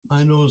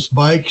 I noticed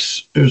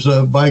bikes, there's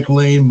a bike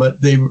lane,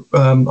 but they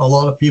a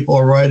lot of people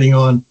are riding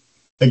on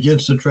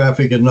against the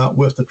traffic and not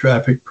with the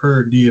traffic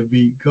per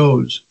DMV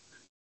codes.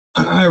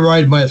 I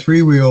ride my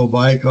three-wheel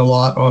bike a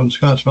lot on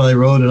Scotts Valley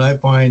Road, and I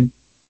find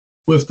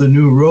with the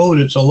new road,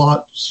 it's a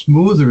lot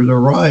smoother to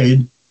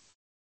ride.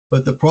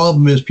 But the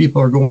problem is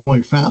people are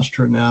going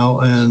faster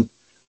now, and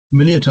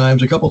many a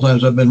times, a couple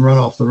times, I've been run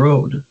off the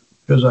road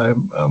because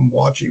I'm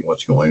watching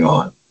what's going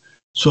on.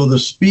 So the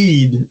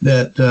speed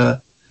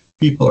that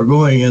people are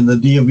going, and the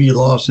DMV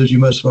law says you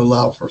must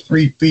allow for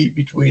 3 feet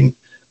between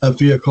a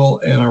vehicle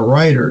and a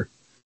rider.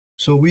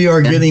 So we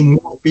are getting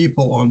more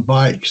people on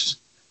bikes.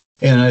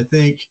 And I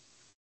think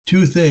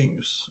two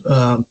things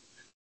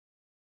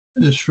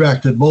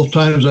distracted. Both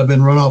times I've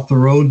been run off the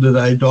road that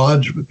I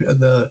dodged,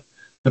 the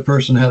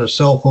person had a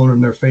cell phone in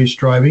their face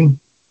driving.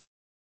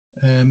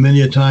 And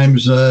many a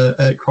times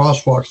at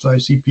crosswalks, I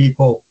see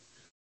people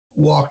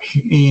walk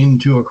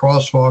into a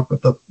crosswalk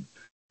with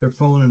their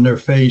phone in their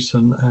face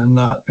and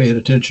not paying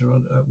attention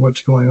to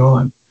what's going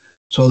on.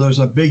 So there's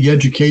a big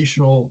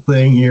educational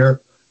thing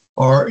here,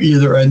 or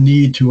either a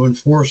need to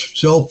enforce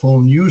cell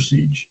phone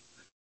usage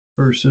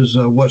versus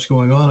what's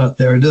going on out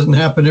there. It doesn't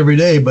happen every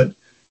day, but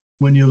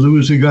when you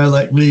lose a guy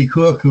like Lee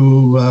Cook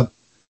who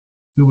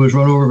was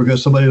run over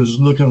because somebody was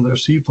looking at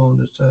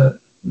their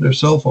their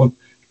cell phone,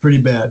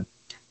 pretty bad.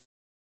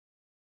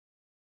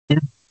 Yeah,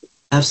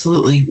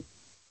 absolutely.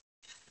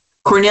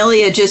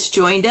 Cornelia just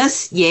joined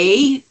us.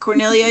 Yay.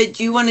 Cornelia,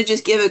 do you want to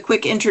just give a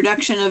quick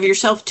introduction of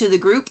yourself to the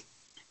group?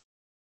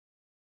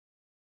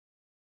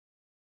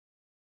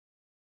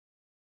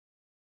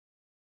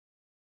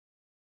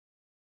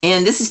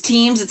 And this is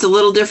Teams. It's a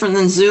little different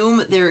than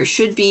Zoom. There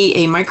should be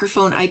a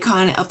microphone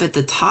icon up at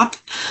the top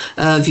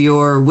of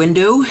your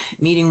window,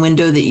 meeting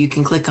window, that you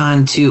can click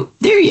on to.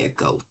 There you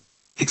go.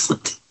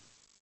 Excellent.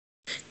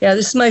 Yeah,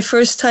 this is my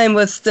first time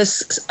with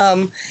this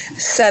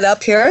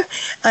setup here.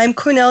 I'm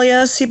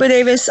Cornelia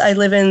Sieber-Davis. I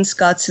live in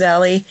Scotts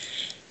Valley,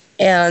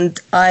 and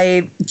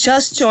I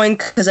just joined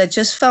because I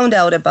just found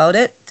out about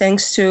it,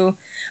 thanks to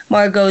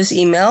Margot's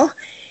email.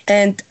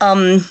 And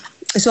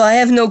so I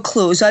have no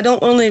clues. I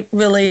don't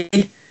really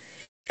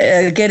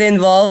get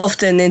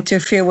involved and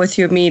interfere with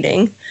your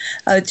meeting.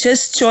 I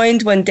just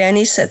joined when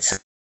Danny said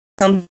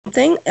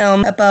something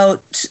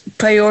about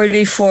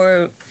priority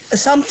for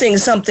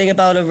something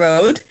about a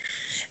road.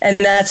 And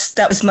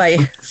that was my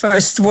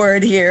first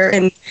word here.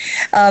 And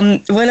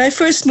when I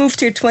first moved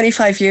here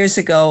 25 years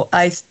ago,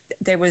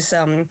 there was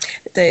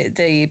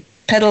the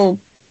pedal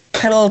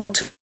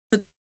to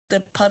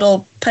the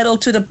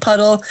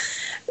puddle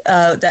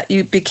that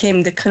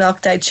became the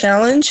Canocti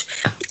Challenge,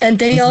 and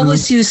they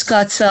always use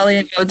Scotts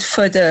Valley Road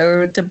for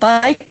the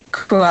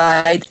bike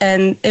ride,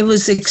 and it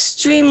was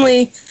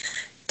extremely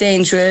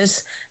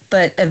dangerous,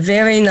 but a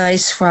very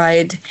nice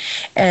ride.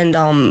 And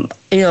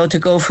to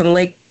go from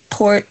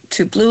Lakeport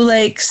to Blue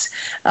Lakes,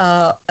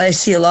 I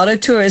see a lot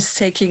of tourists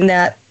taking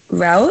that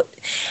route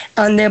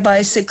on their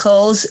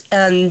bicycles.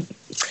 And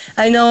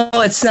I know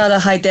it's not a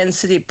high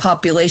density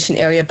population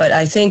area, but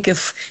I think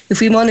if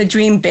we want to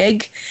dream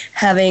big,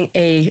 having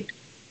a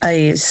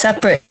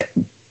separate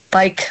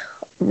bike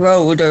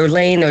road or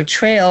lane or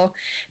trail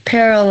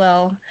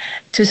parallel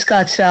to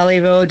Scotts Valley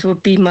Road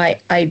would be my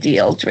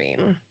ideal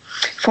dream.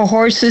 For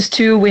horses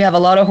too, we have a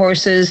lot of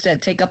horses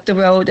that take up the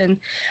road,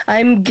 and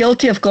I'm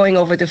guilty of going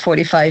over the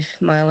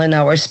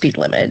 45-mile-an-hour speed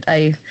limit.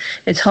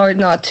 It's hard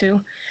not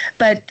to,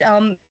 but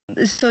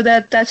so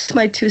that's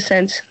my 2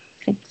 cents.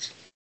 Thanks.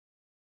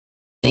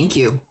 Thank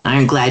you.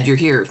 I'm glad you're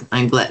here.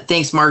 I'm glad.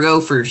 Thanks,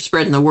 Margot, for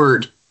spreading the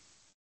word.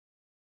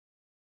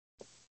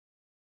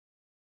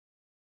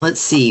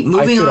 Let's see.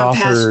 Moving on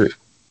past.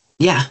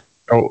 Yeah.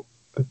 Oh,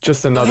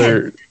 just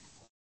another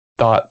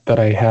thought that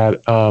I had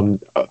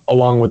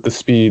along with the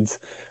speeds.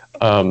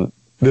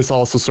 This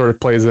also sort of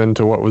plays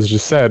into what was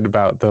just said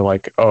about the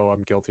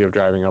I'm guilty of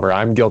driving over.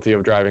 I'm guilty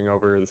of driving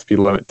over the speed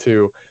limit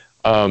too.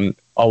 A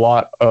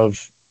lot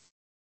of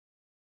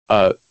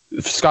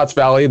Scotts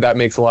Valley, that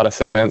makes a lot of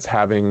sense,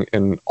 having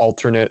an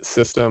alternate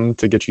system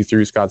to get you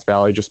through Scotts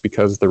Valley, just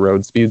because the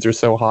road speeds are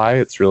so high.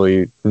 It's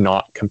really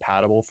not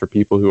compatible for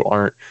people who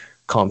aren't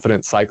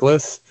confident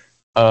cyclists.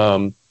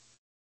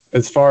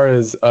 As far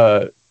as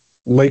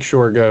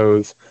Lakeshore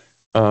goes,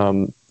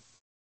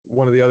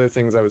 one of the other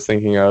things I was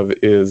thinking of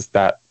is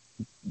that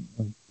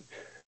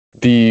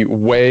the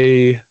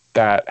way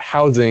that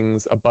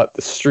housings abut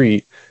the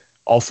street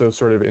also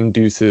sort of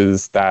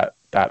induces that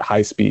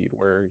high speed,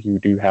 where you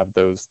do have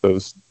those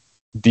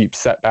deep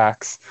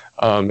setbacks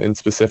in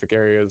specific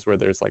areas where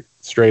there's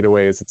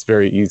straightaways. It's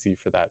very easy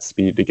for that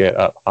speed to get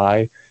up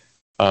high.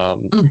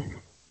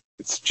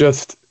 It's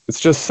just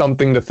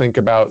something to think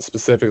about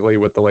specifically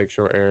with the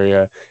Lakeshore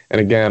area.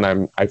 And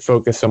again, I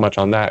focus so much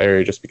on that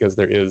area just because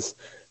there is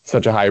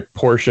such a high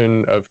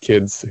portion of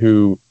kids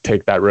who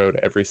take that road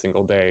every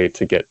single day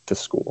to get to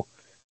school.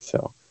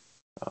 So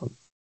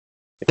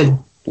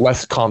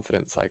less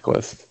confident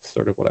cyclists,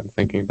 sort of what I'm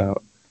thinking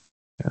about.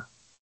 Yeah.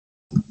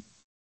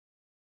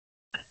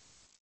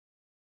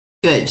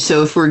 Good.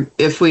 So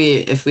if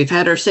we've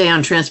had our say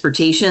on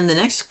transportation, the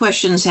next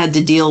questions had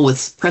to deal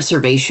with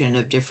preservation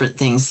of different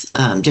things,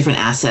 different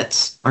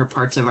assets or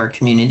parts of our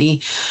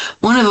community.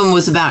 One of them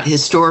was about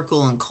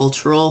historical and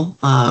cultural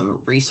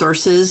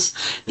resources,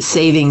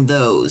 saving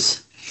those.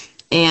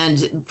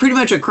 And pretty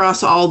much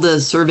across all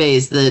the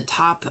surveys, the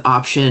top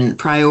option,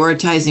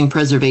 prioritizing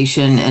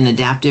preservation and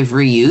adaptive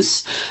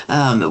reuse,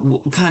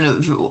 kind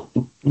of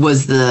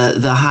was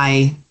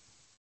the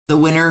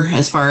winner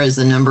as far as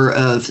the number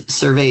of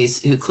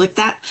surveys who clicked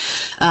that.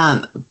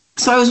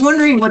 So I was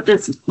wondering what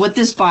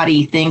this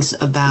body thinks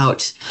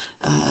about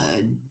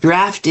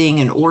drafting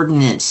an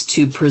ordinance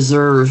to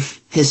preserve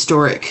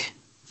historic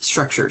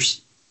structures.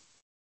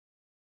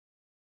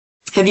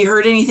 Have you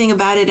heard anything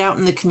about it out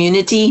in the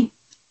community?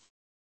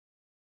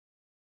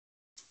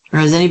 Or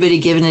has anybody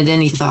given it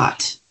any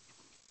thought?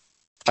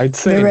 I'd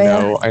say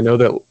no. I know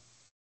that.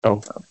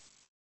 Oh,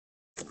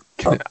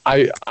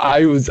 I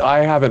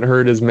haven't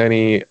heard as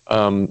many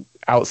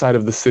outside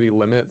of the city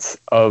limits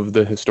of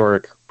the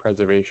historic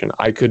preservation.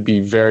 I could be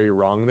very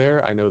wrong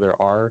there. I know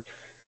there are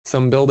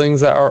some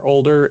buildings that are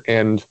older,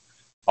 and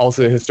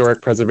also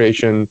historic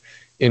preservation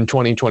in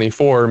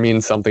 2024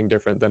 means something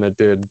different than it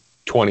did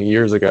 20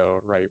 years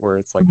ago, right? Where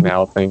it's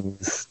now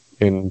things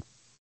in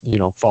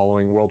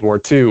following World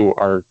War II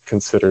are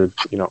considered,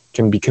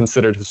 can be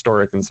considered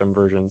historic in some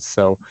versions.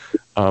 So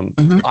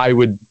I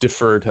would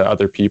defer to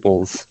other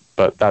people's,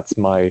 but that's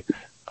my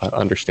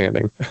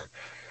understanding.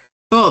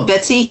 Oh,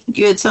 Betsy,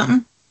 you had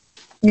something?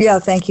 Yeah,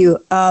 thank you.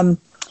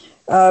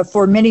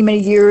 For many, many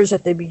years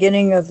at the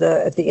end of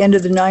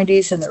the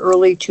 90s and the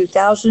early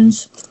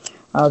 2000s,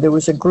 there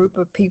was a group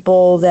of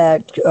people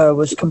that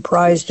was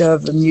comprised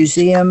of the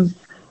museum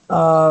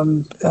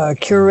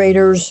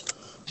curators,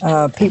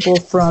 people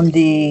from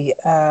the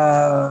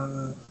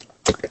a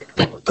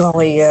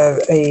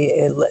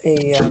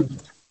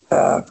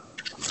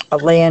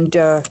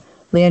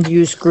land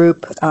use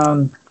group,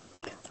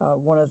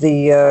 one of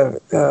the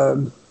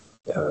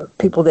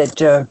people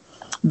that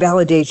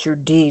validates your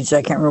deeds.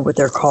 I can't remember what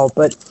they're called,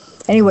 but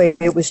anyway,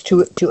 it was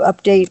to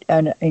update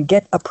and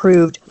get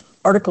approved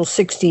Article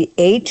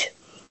 68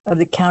 of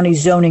the county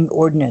zoning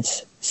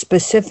ordinance,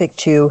 specific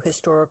to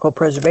historical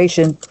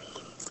preservation,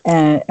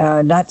 and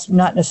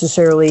not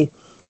necessarily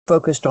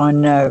focused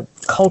on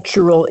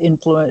cultural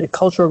influence,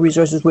 cultural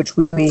resources, which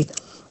we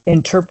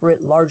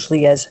interpret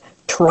largely as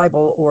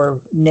tribal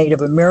or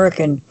Native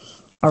American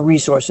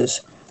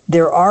resources.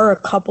 There are a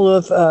couple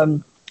of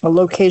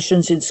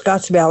locations in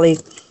Scotts Valley,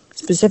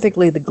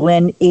 specifically the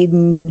Glen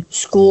Eden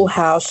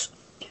Schoolhouse,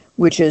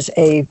 which is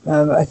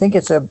I think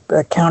it's a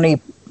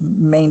county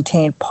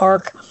maintained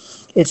park.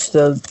 It's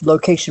the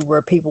location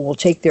where people will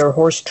take their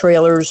horse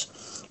trailers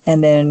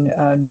and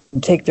then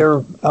take their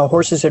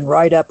horses and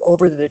ride up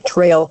over the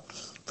trail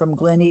from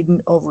Glen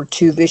Eden over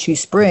to Vichy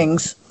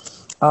Springs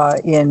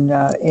in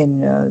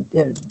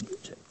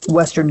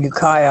western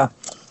Ukiah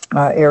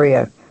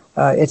area.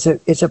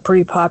 It's a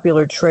pretty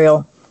popular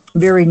trail,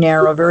 very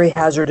narrow, very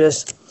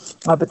hazardous,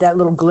 but that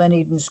little Glen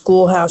Eden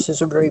Schoolhouse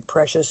is a very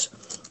precious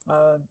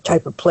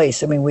type of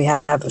place. I mean, we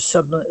have a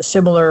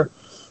similar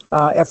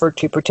effort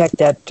to protect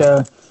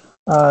that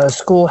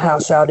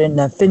schoolhouse out in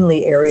the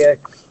Findlay area,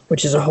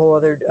 which is a whole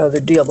other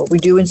deal. But we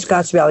do in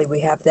Scotts Valley, we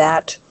have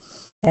that.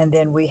 And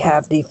then we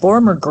have the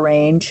former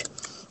Grange,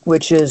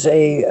 which is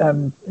a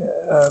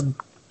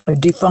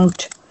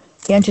defunct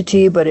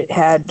entity, but it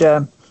had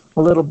a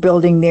little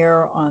building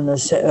there on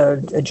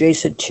the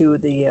adjacent to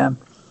the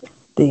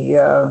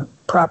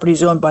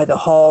properties owned by the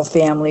Hall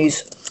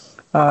families.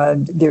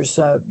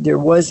 There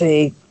was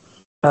a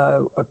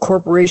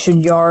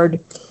corporation yard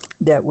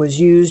that was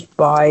used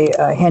by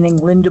Henning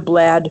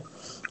Lindeblad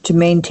to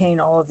maintain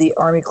all of the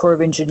Army Corps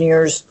of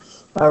Engineers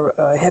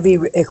heavy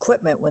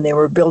equipment when they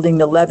were building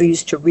the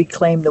levees to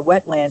reclaim the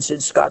wetlands in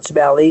Scotts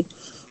Valley.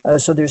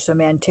 So there's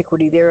some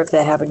antiquity there if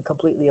they haven't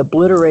completely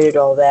obliterated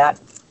all that.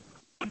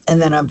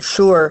 And then I'm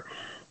sure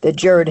that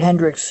Jared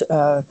Hendricks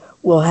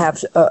will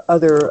have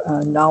other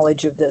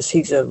knowledge of this.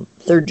 He's a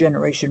third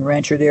generation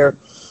rancher there.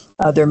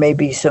 There may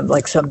be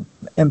some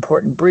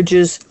important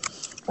bridges.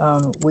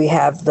 We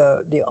have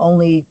the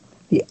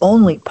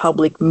only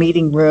public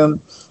meeting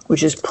room,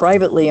 which is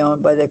privately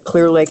owned by the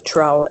Clear Lake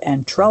Trowel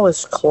and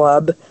Trellis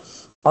Club,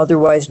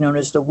 otherwise known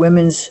as the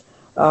Women's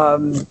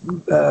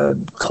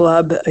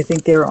Club. I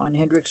think they're on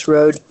Hendricks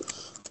Road.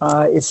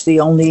 It's the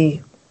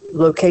only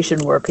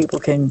location where people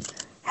can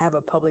have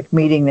a public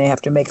meeting. They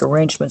have to make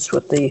arrangements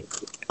with the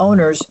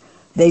owners.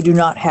 They do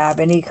not have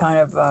any kind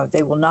of,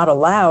 they will not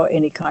allow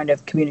any kind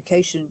of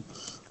communication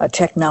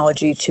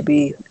technology to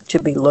be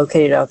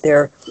located out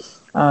there.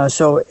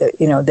 So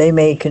they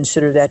may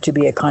consider that to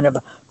be a kind of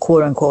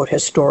quote unquote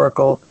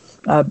historical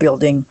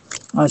building.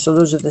 So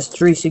those are the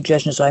three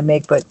suggestions I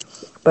make. But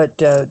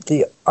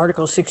the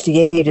Article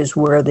 68 is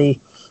where the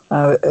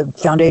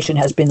foundation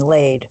has been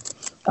laid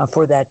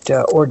for that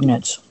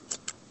ordinance.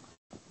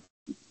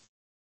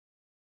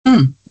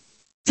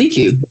 Thank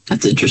you.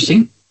 That's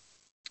interesting.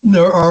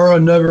 There are a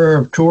number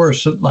of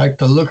tourists that like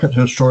to look at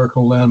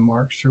historical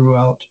landmarks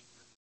throughout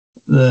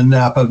the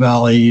Napa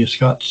Valley,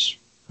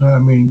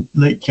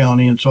 Lake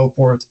County, and so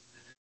forth.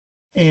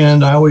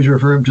 And I always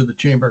refer them to the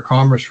Chamber of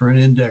Commerce for an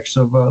index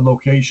of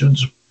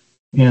locations,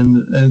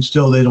 and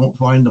still they don't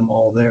find them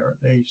all there.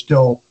 They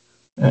still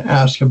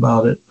ask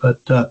about it.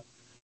 But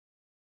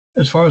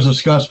as far as the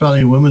Scotts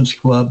Valley Women's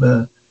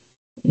Club,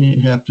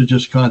 you have to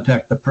just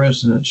contact the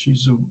president.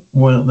 She's the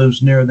one that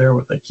lives near there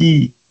with a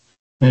key,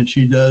 and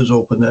she does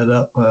open that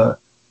up,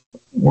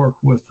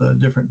 work with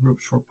different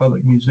groups for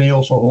public meetings. They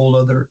also hold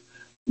other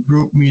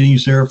group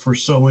meetings there for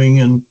sewing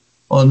and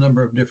a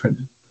number of different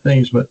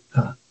things, but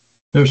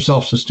they're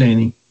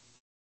self-sustaining.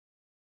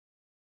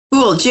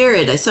 Cool.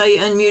 Jared, I saw you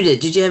unmuted.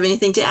 Did you have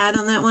anything to add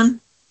on that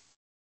one?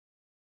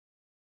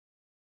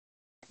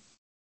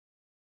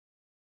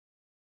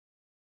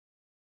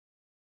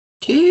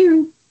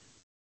 Jared?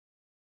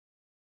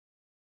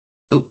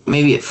 Oh,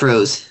 maybe it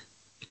froze.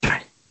 All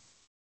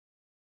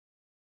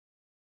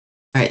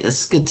right,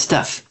 that's good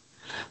stuff.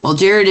 Well,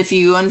 Jared, if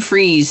you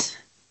unfreeze,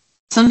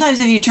 sometimes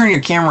if you turn your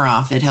camera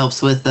off, it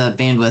helps with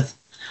bandwidth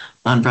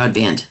on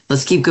broadband.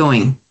 Let's keep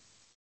going.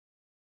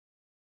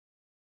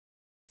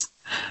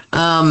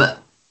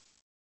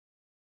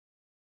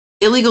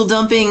 Illegal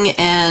dumping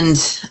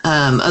and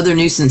other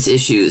nuisance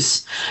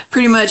issues.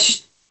 Pretty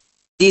much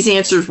these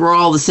answers were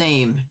all the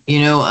same.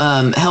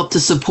 Help to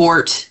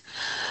support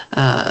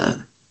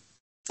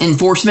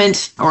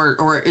enforcement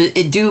or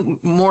do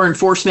more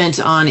enforcement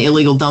on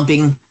illegal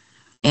dumping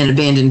and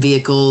abandoned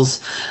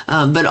vehicles,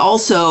 but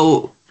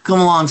also come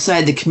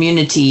alongside the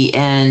community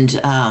and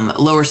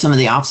lower some of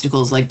the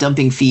obstacles like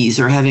dumping fees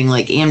or having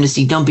like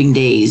amnesty dumping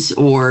days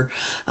or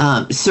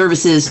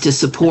services to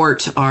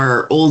support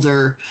our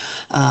older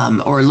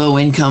or low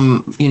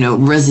income,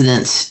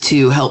 residents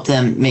to help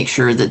them make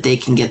sure that they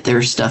can get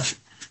their stuff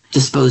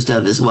disposed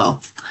of as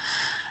well.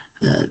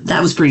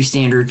 That was pretty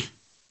standard.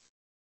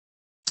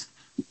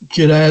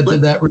 Could I add to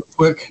that real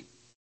quick?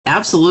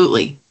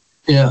 Absolutely.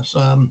 Yes.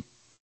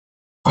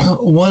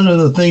 One of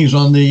the things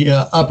on the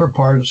upper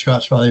part of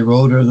Scotts Valley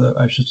Road, or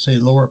I should say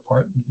lower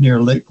part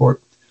near Lakeport,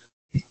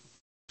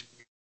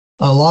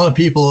 a lot of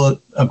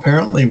people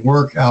apparently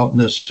work out in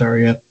this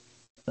area.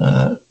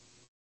 I'm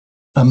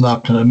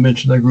not going to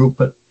mention the group,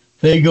 but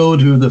they go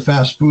to the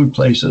fast food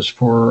places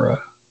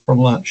for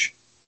lunch.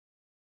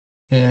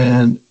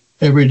 And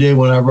every day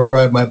when I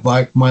ride my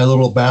bike, my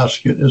little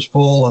basket is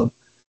full of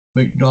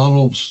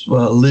McDonald's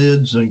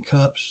lids and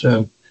cups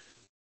and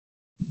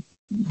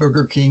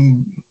Burger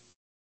King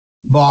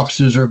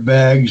boxes or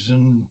bags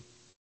and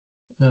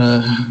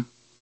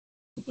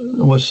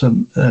with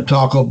some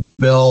Taco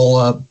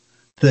Bell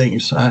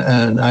things,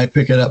 and I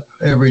pick it up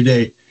every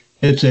day.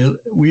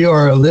 We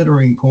are a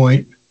littering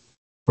point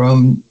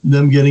from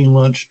them getting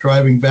lunch,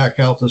 driving back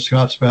out to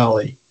Scotts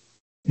Valley,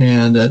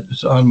 and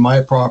it's on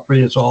my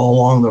property. It's all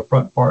along the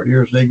front part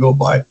here as they go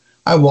by.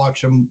 I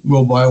watch them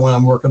go by when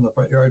I'm working the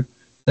front yard.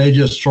 They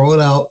just throw it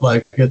out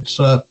like it's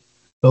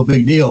no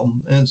big deal,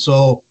 and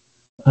so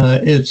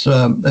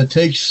it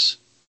takes.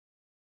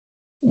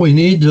 We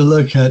need to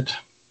look at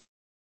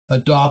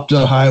adopt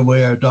a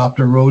highway, adopt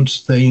a roads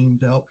thing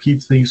to help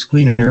keep things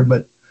cleaner.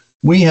 But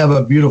we have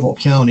a beautiful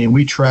county and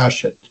we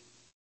trash it.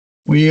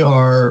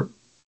 A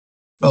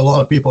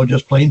lot of people are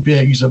just plain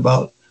pigs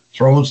about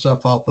throwing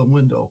stuff out the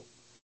window.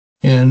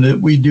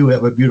 And we do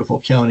have a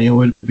beautiful county. It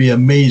would be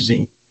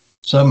amazing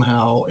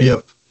somehow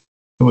if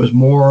there was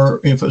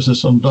more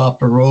emphasis on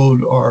adopt a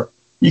road, or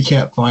you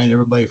can't find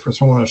everybody for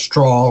throwing a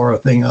straw or a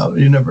thing out.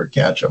 You never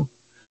catch them.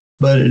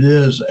 But it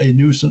is a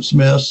nuisance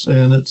mess,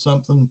 and it's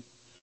something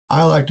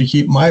I like to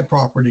keep my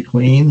property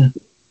clean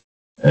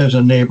as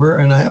a neighbor,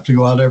 and I have to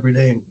go out every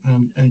day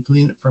and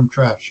clean it from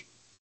trash.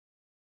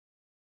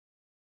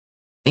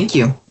 Thank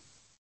you.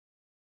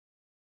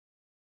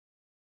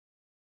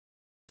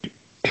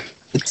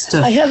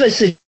 I have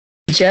a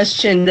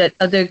suggestion that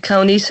other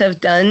counties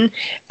have done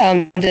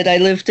that I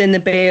lived in the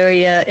Bay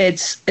Area.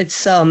 It's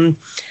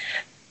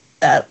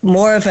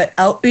more of an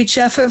outreach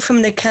effort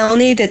from the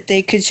county that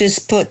they could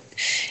just put,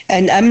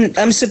 and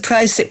I'm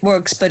surprised it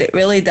works, but it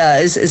really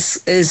does.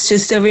 Is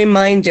just a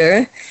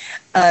reminder,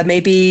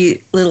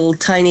 maybe little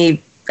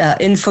tiny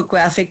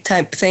infographic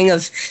type thing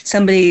of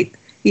somebody,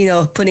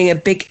 putting a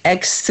big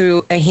X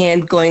through a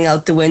hand going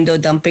out the window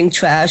dumping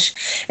trash.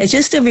 It's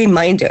just a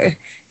reminder,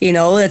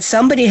 that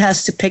somebody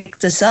has to pick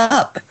this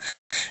up,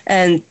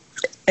 and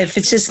if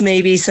it's just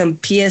maybe some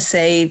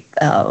PSA,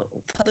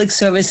 public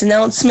service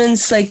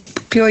announcements,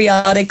 like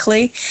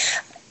periodically,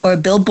 or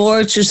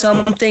billboards or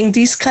something,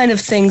 these kind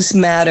of things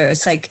matter.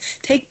 It's like,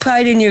 take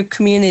pride in your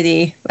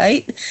community,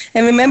 right?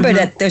 And remember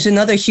that there's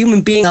another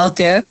human being out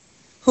there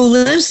who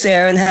lives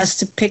there and has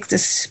to pick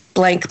this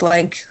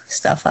blank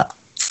stuff up.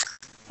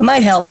 It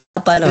might help,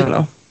 I don't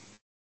know.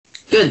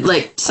 Good,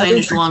 like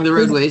signage along the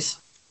roadways.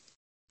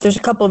 There's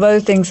a couple of other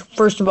things.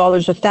 First of all,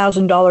 there's a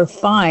 $1,000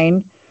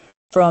 fine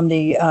from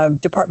the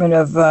Department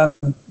of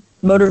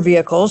Motor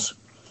Vehicles.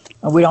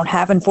 We don't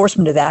have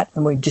enforcement of that,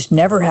 and we just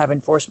never have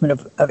enforcement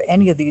of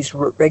any of these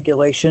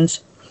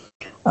regulations.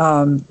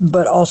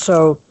 But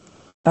also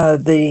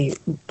the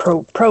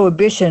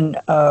prohibition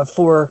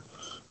for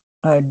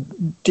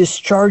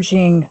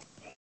discharging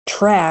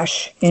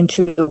trash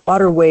into the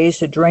waterways,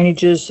 the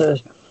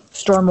drainages,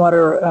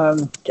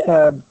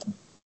 stormwater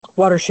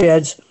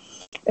watersheds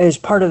as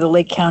part of the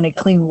Lake County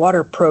Clean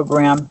Water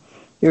Program.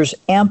 There's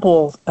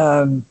ample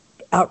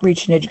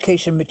outreach and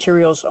education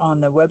materials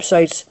on the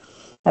websites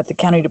at the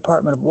County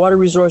Department of Water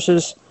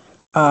Resources.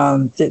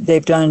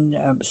 They've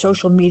done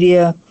social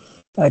media,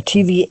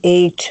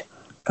 TV8,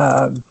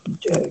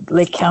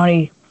 Lake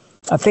County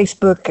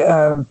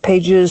Facebook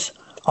pages,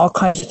 all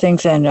kinds of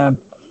things,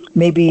 and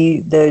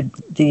maybe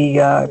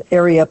the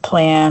area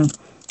plan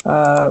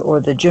or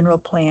the general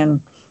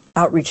plan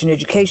outreach and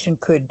education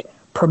could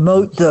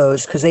promote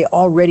those because they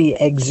already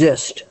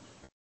exist.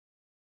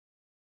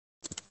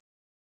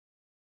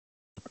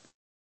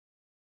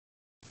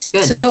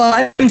 Good. So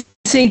I'm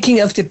thinking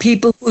of the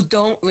people who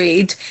don't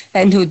read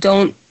and who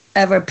don't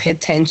ever pay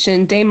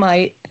attention. They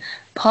might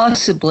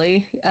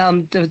possibly,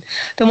 the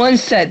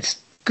ones that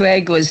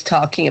Greg was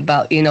talking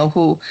about,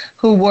 who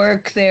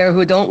work there,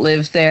 who don't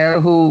live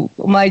there, who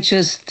might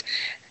just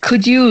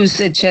could use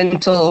a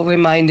gentle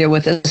reminder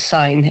with a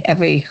sign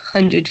every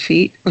 100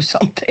 feet or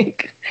something.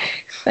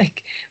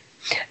 Like,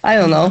 I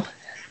don't know,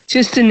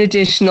 just an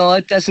additional,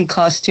 it doesn't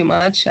cost too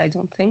much, I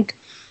don't think.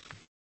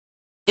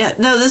 Yeah,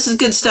 no, this is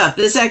good stuff.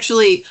 This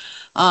actually,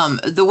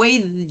 the way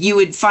you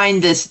would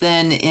find this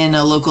then in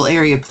a local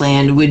area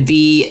plan would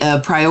be a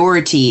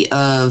priority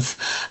of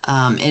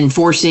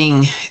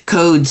enforcing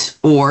codes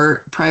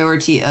or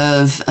priority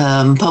of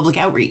public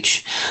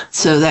outreach.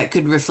 So that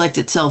could reflect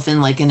itself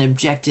in like an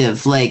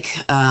objective,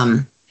 like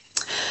county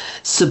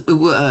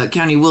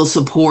will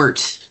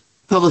support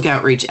public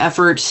outreach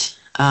efforts,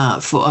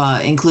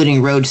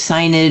 including road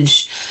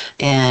signage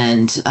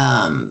and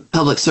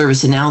public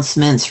service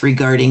announcements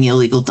regarding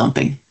illegal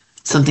dumping,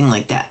 something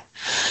like that.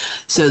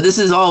 So this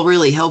is all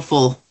really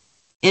helpful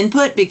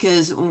input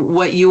because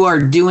what you are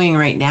doing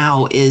right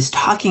now is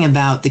talking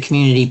about the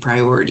community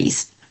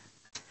priorities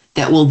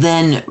that will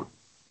then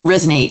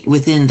resonate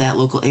within that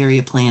local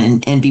area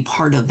plan and be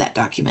part of that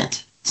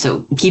document.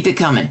 So keep it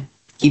coming.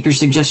 Keep your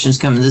suggestions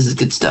coming. This is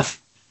good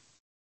stuff.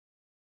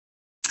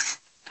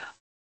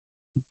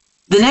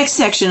 The next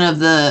section of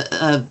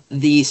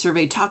the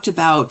survey talked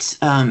about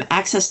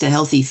access to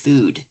healthy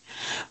food.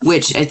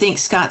 which I think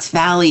Scotts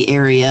Valley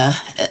area,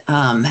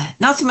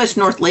 not so much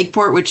North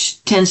Lakeport,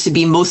 which tends to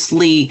be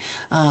mostly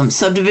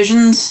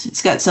subdivisions.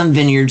 It's got some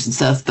vineyards and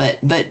stuff, but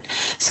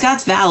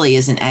Scotts Valley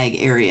is an ag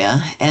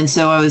area. And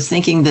so I was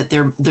thinking that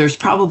there's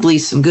probably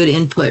some good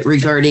input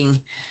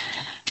regarding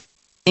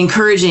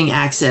encouraging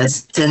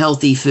access to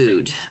healthy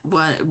food.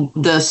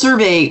 The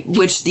survey,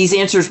 which these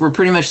answers were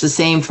pretty much the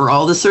same for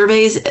all the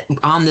surveys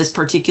on this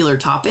particular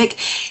topic,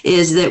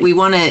 is that we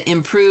want to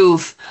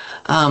improve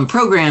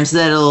programs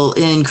that'll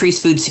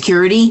increase food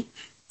security,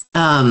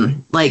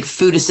 like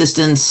food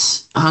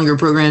assistance, hunger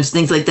programs,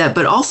 things like that,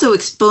 but also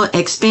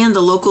expand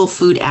the local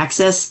food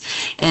access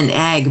and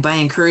ag by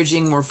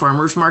encouraging more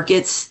farmers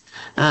markets,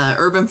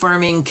 urban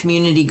farming,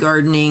 community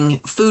gardening,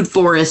 food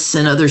forests,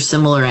 and other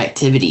similar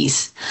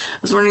activities. I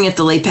was wondering if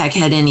the LAPAC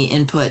had any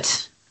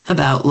input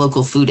about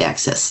local food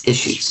access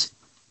issues.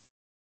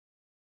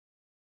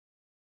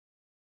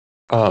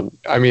 I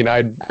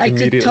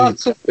immediately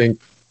think.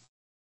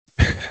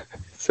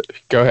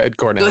 Go ahead,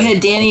 Cornelia. Go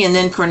ahead, Danny, and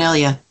then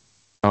Cornelia.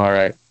 All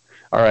right.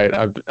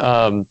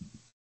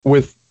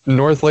 With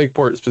North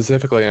Lakeport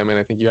specifically,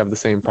 I think you have the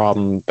same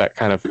problem that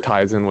kind of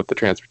ties in with the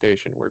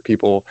transportation, where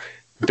people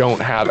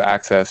don't have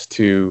access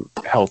to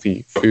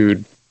healthy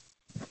food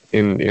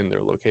in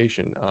their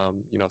location.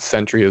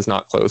 Century is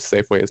not close.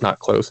 Safeway is not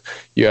close.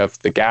 You have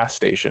the gas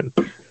station,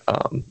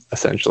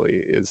 essentially,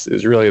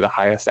 is really the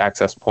highest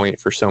access point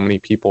for so many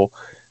people.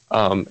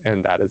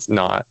 And that is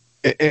not,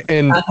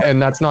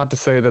 and that's not to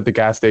say that the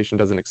gas station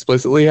doesn't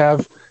explicitly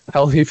have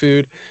healthy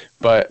food,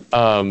 but,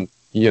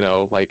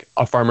 like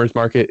a farmer's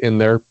market in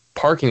their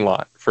parking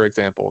lot, for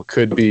example,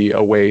 could be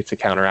a way to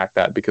counteract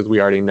that, because we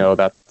already know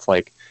that's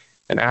like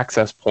an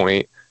access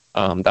point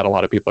that a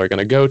lot of people are going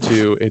to go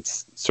to.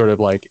 It's sort of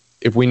like,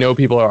 if we know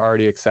people are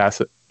already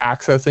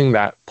accessing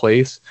that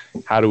place,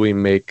 how do we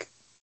make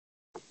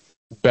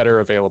better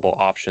available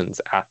options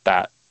at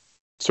that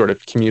sort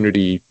of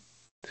community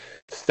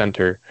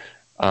center?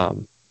 I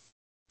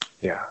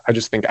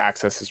just think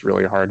access is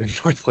really hard in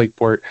North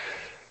Lakeport.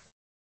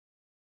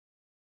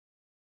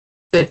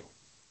 Good.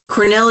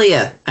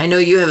 Cornelia, I know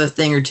you have a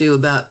thing or two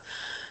about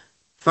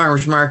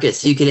farmers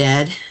markets you could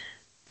add.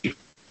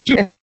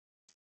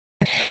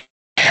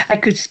 I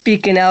could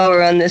speak an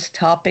hour on this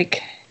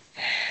topic.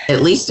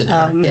 At least an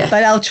hour, yeah.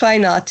 But I'll try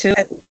not to.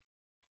 At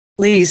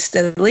least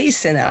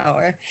an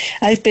hour.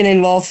 I've been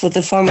involved with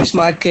the farmers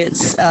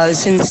markets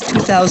since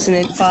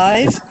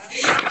 2005,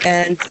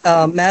 and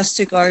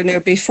Master Gardener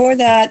before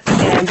that,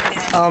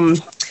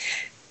 and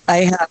I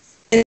have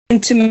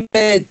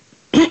intimate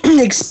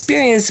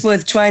experience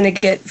with trying to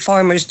get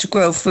farmers to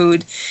grow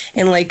food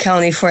in Lake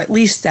County for at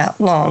least that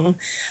long,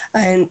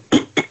 and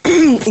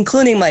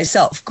including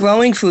myself.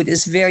 Growing food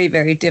is very,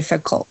 very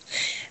difficult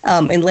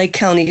in Lake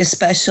County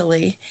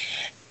especially,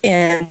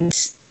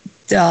 and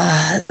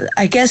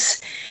I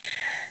guess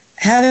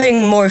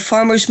having more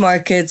farmers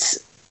markets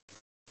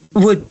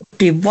would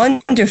be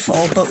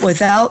wonderful, but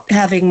without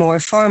having more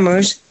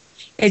farmers,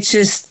 it's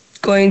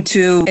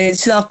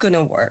not going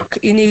to work.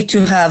 You need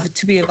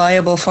to be a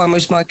viable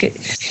farmers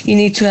market, you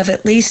need to have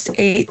at least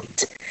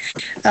 8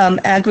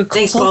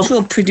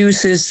 agricultural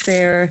producers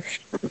there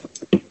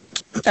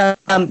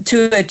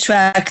to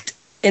attract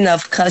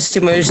enough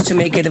customers to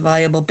make it a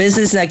viable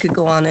business. And I could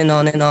go on and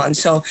on and on.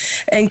 So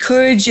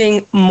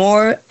encouraging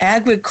more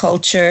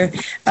agriculture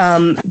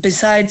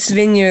besides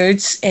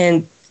vineyards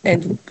and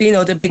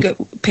the bigger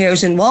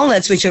pears and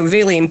walnuts, which are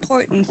really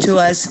important to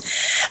us,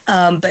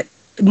 but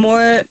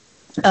more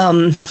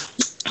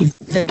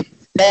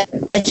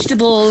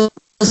vegetables,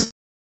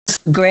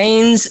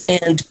 grains,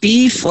 and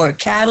beef or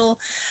cattle,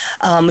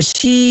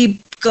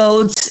 sheep,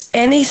 goats,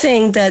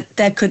 anything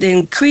that could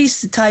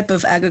increase the type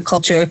of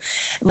agriculture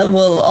that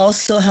will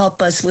also help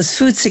us with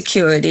food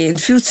security.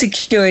 And food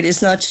security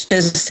is not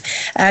just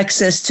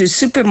access to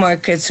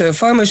supermarkets or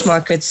farmers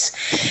markets.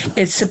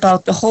 It's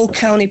about the whole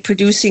county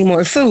producing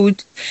more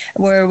food,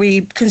 where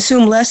we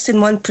consume less than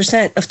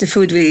 1% of the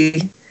food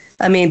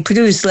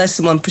produce less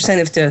than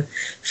 1% of the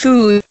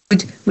food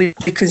we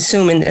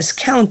consume in this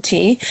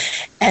county,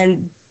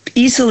 and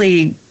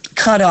easily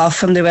cut off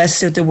from the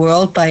rest of the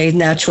world by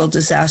natural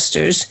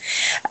disasters.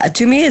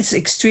 To me, it's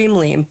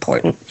extremely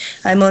important.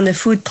 I'm on the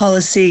Food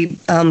Policy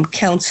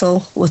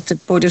Council with the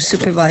Board of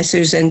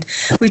Supervisors, and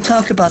we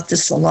talk about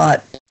this a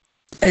lot.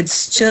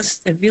 It's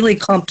just a really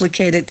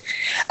complicated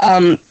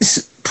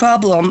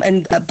problem,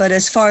 but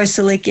as far as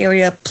the Lake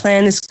Area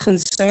Plan is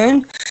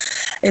concerned,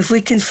 if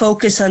we can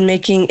focus on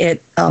making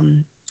it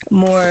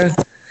more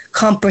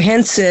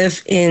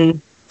comprehensive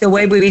in the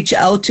way we reach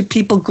out to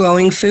people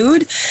growing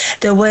food,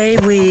 the way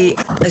we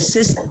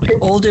assist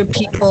older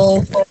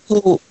people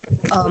who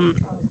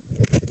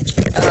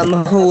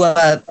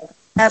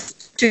have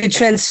to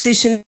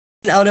transition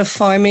out of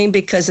farming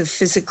because of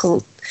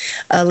physical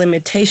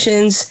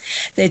limitations.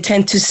 They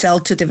tend to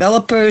sell to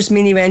developers.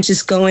 Mini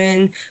ranches go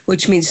in,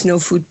 which means no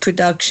food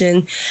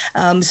production.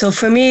 So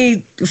for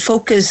me,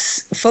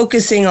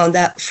 focusing on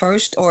that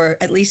first, or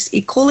at least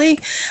equally,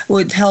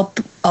 would help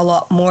a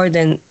lot more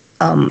than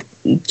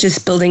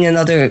just building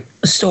another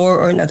store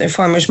or another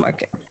farmer's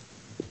market.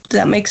 Does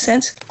that make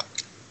sense?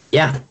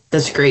 Yeah,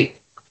 that's great.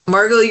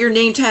 Margot, your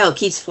name tile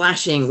keeps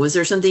flashing. Was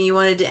there something you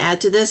wanted to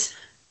add to this?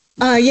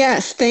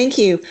 Yes, thank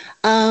you.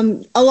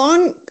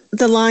 Along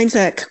the lines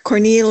that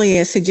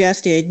Cornelia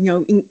suggested,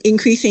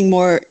 increasing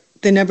more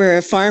the number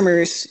of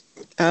farmers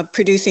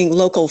producing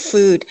local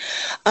food.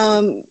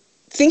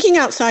 Thinking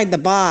outside the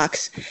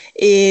box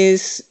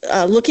is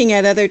looking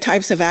at other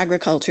types of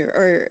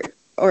agriculture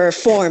or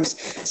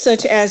forms,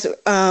 such as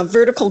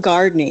vertical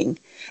gardening,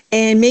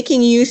 and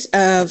making use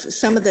of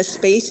some of the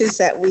spaces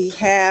that we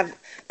have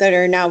that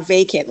are now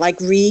vacant, like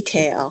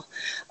retail,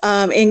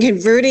 and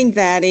converting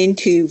that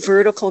into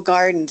vertical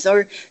gardens,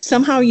 or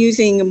somehow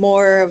using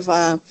more of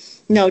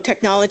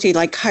technology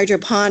like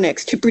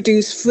hydroponics to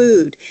produce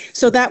food.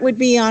 So that would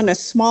be on a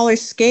smaller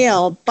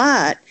scale,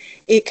 but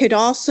it could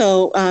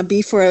also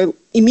be for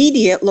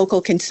immediate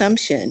local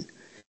consumption.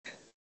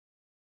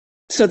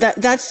 So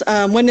that's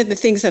one of the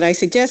things that I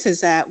suggest,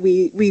 is that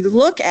we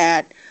look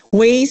at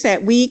ways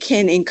that we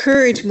can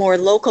encourage more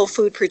local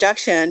food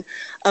production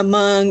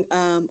among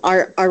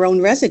our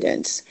own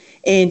residents,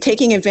 and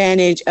taking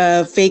advantage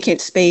of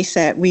vacant space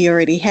that we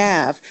already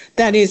have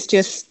that is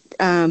just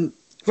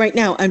right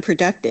now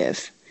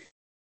unproductive.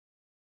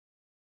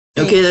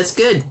 Okay, that's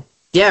good.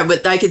 Yeah,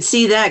 but I could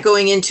see that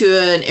going into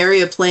an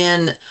area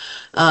plan,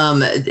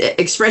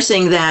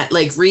 expressing that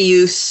like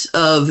reuse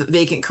of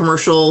vacant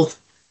commercial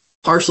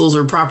parcels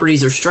or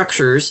properties or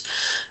structures,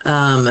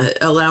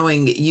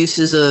 allowing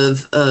uses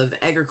of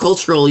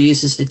agricultural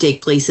uses to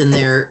take place in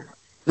there,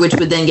 which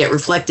would then get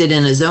reflected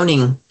in a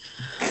zoning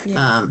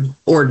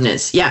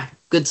ordinance. Yeah,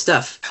 good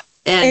stuff.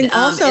 And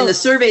also, in the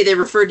survey, they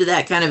referred to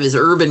that kind of as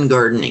urban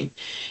gardening.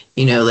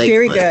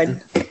 Very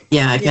good.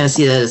 Yeah, I kind of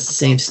see that as the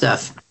same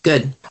stuff.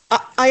 Good.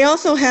 I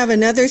also have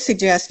another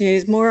suggestion,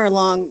 is more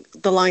along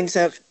the lines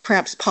of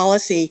perhaps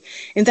policy,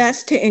 and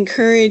that's to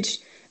encourage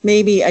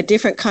maybe a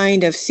different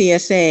kind of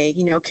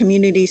CSA,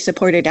 community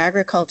supported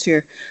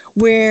agriculture,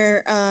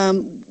 where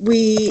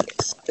we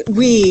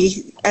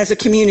as a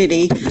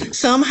community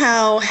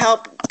somehow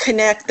help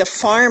connect the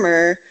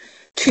farmer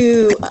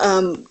to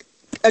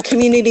a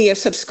community of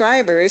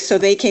subscribers so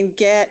they can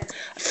get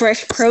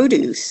fresh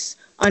produce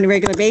on a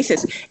regular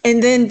basis.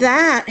 And then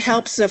that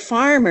helps the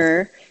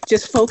farmer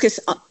just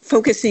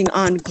focusing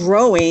on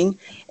growing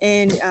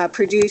and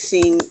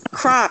producing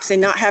crops,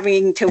 and not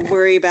having to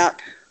worry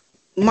about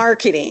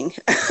marketing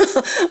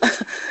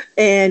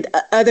and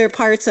other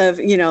parts of,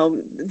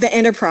 the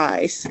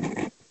enterprise.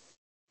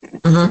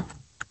 Mm-hmm.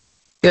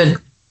 Good.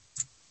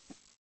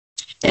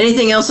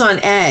 Anything else on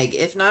ag?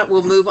 If not,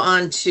 we'll move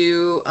on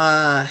to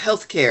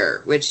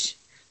healthcare, which,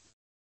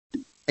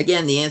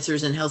 again, the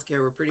answers in healthcare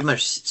were pretty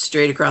much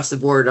straight across the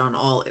board on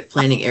all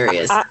planning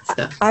areas.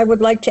 I would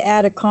like to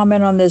add a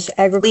comment on this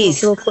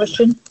agricultural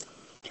question.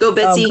 Go,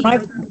 Betsy.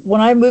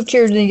 When I moved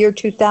here in the year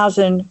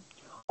 2000,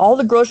 all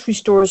the grocery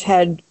stores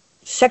had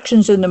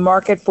sections in the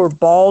market for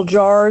ball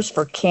jars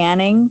for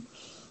canning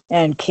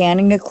and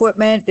canning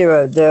equipment.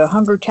 The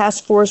Hunger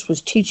Task Force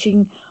was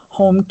teaching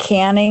home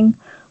canning.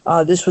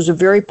 This was a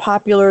very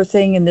popular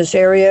thing in this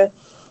area.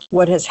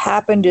 What has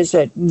happened is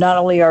that not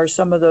only are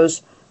some of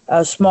those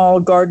small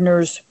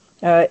gardeners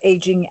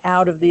aging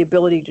out of the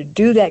ability to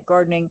do that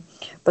gardening,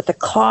 but the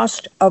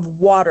cost of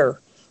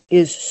water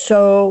is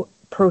so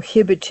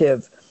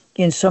prohibitive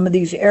in some of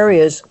these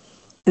areas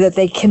that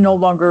they can no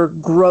longer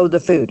grow the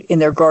food in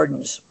their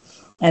gardens.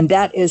 And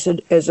that is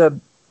a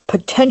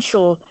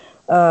potential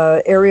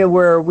area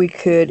where we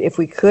could, if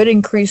we could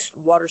increase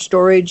water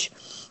storage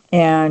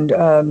and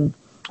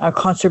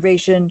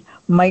conservation,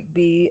 might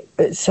be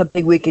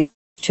something we could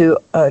to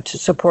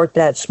support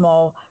that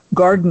small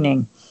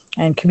gardening.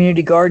 And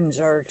community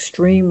gardens are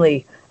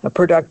extremely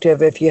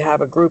productive if you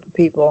have a group of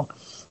people,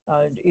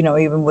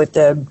 even with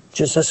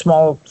just a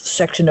small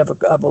section of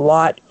a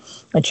lot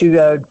that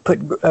you put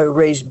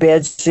raised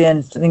beds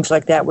in, things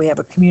like that. We have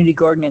a community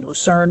garden in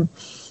Lucerne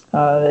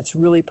that's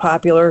really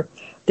popular.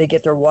 They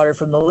get their water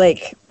from the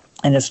lake,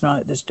 and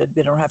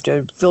they don't have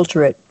to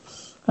filter it.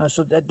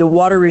 So that the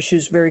water issue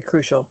is very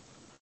crucial.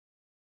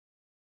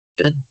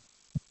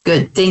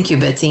 Good. Thank you,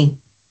 Betsy.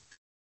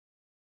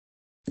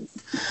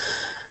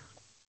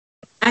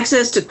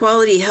 Access to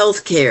quality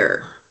health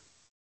care.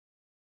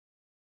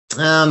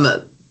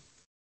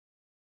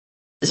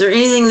 Is there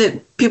anything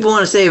that people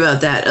want to say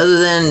about that other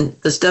than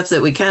the stuff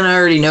that we kind of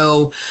already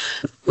know?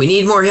 We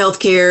need more health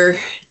care.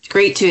 It's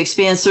great to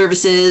expand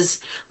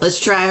services. Let's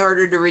try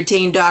harder to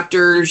retain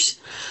doctors.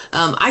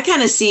 I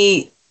kind of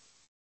see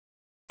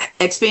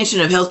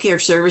expansion of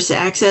healthcare service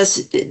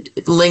access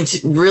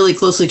linked really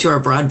closely to our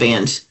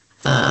broadband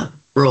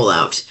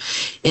rollout,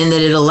 in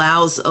that it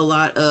allows a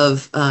lot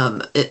of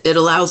it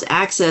allows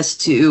access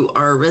to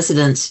our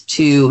residents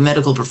to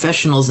medical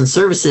professionals and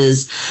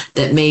services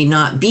that may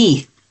not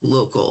be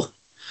local.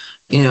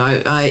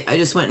 I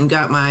just went and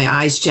got my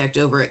eyes checked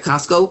over at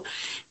Costco,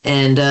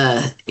 and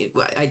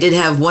I did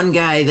have one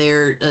guy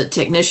there, a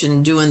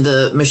technician, doing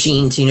the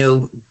machines,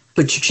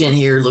 put your chin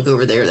here, look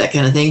over there, that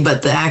kind of thing.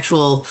 But the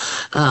actual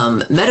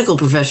medical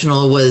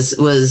professional was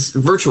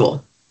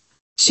virtual.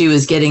 She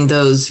was getting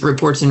those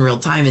reports in real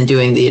time and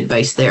doing the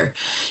advice there.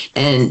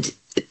 And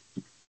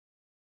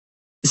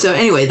so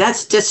anyway,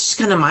 that's just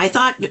kind of my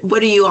thought.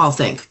 What do you all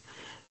think?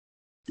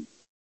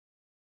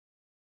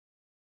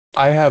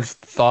 I have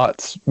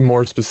thoughts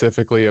more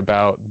specifically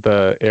about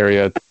the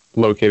area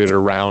located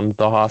around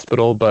the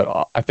hospital,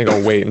 but I think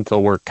I'll wait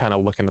until we're kind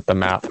of looking at the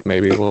map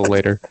maybe a little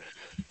later.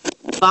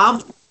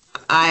 Bob,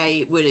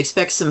 I would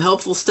expect some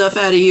helpful stuff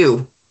out of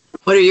you.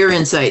 What are your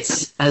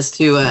insights as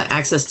to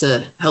access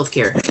to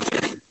healthcare?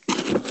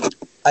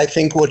 I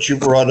think what you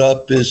brought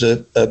up is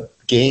a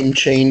game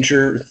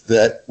changer,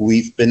 that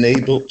we've been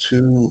able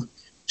to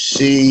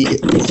see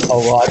a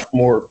lot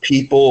more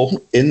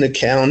people in the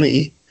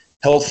county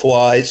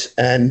health-wise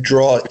and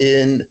draw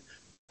in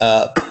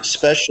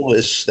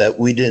specialists that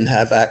we didn't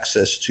have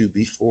access to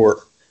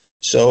before.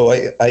 So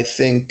I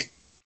think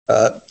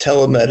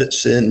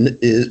telemedicine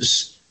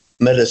is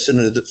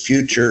medicine of the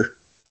future.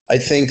 I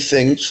think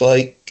things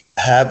like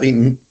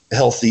having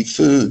healthy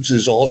foods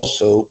is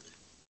also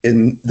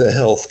in the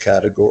health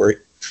category.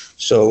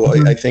 So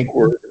I think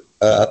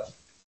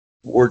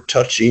we're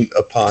touching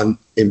upon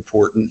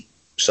important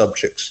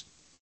subjects.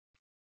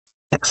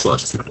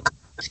 Excellent.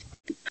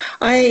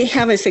 I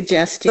have a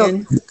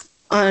suggestion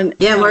on.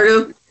 Yeah,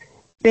 Margo.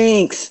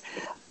 Thanks.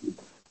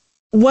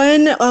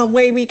 One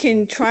way we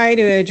can try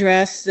to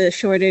address the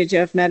shortage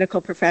of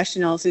medical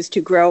professionals is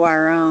to grow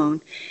our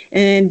own.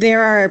 And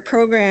there are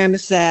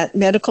programs that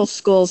medical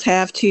schools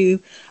have to,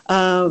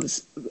 for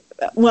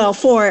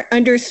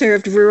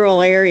underserved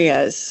rural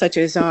areas such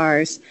as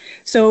ours.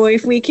 So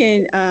if we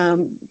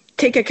can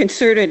take a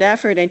concerted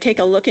effort and take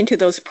a look into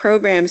those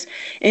programs,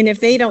 and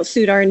if they don't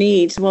suit our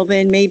needs, well,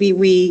 then maybe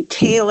we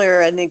tailor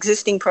an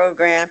existing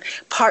program,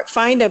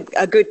 find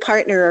a good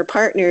partner or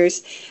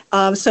partners,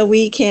 so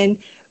we can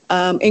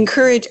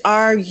encourage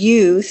our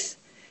youth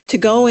to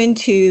go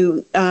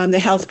into the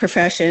health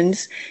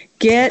professions,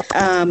 get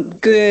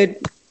good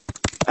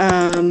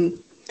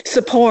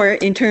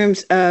support in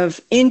terms of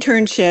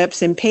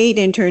internships and paid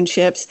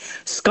internships,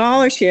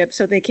 scholarships,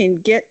 so they can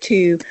get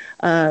to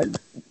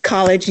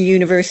college,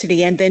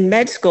 university, and then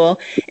med school.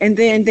 And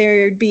then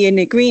there'd be an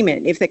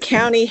agreement. If the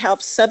county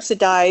helps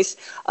subsidize,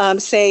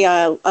 say,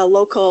 a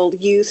local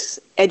youth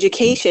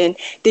education,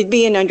 there'd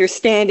be an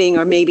understanding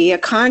or maybe a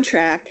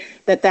contract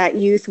that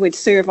youth would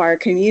serve our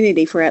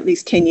community for at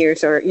least 10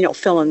 years, or,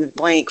 fill in the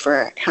blank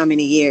for how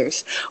many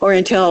years, or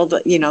until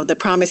the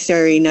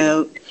promissory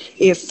note,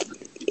 if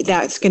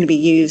that's going to be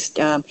used,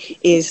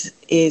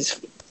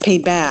 is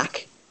paid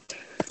back.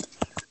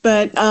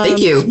 But thank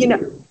you.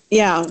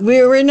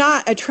 We're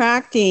not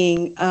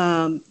attracting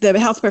the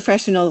health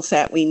professionals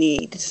that we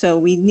need, so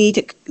we need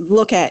to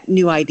look at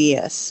new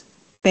ideas.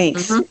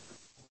 Thanks. Mm-hmm.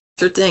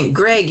 Sure thing.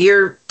 Greg,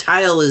 your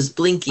tile is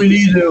blinking. We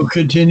need to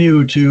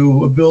continue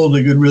to build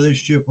a good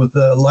relationship with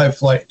the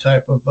Lifeline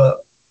type of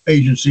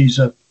agencies.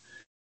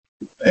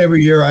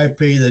 Every year I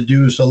pay the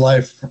dues to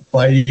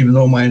Lifeline, even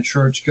though my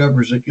insurance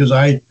covers it, because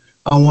I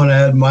want to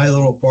add my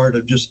little part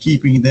of just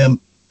keeping them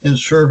in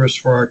service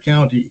for our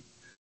county.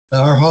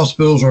 Our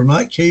hospitals are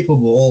not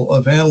capable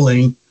of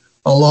handling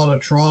a lot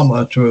of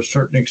trauma to a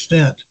certain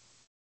extent.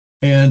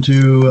 And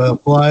to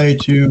apply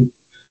to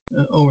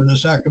over the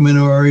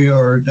Sacramento area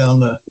or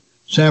down to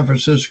San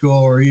Francisco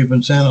or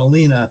even Santa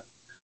Elena,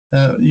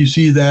 you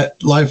see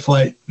that life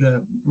flight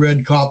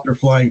red copter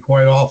flying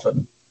quite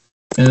often.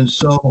 And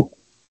so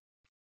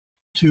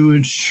to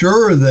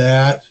ensure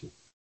that,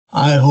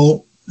 I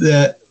hope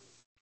that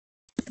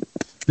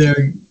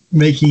they're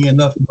making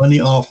enough money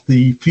off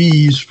the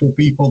fees for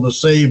people to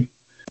save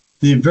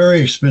the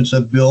very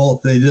expensive bill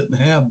if they didn't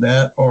have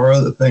that, or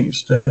other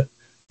things to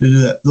do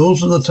that.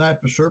 Those are the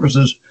type of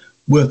services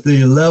with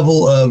the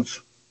level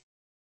of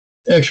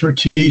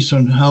expertise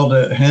on how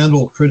to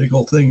handle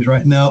critical things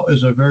right now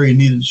is a very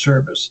needed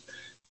service.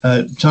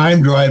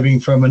 Time driving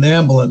from an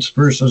ambulance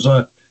versus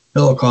a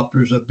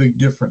helicopter is a big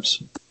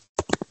difference.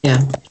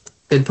 Yeah,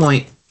 good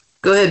point.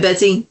 Go ahead,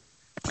 Betsy.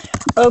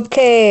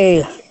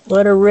 Okay,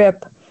 let her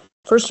rip.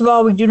 First of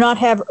all, we do not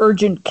have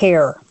urgent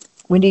care.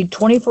 We need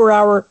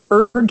 24-hour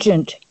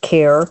urgent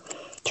care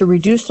to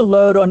reduce the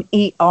load on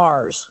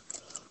ERs.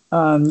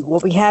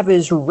 What we have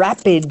is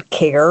rapid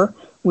care,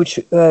 which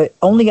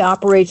only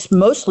operates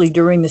mostly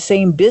during the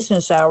same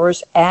business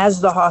hours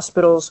as the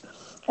hospitals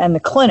and the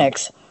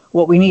clinics.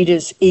 What we need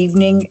is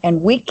evening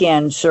and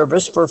weekend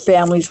service for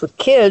families with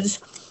kids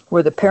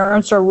where the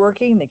parents are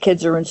working, the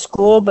kids are in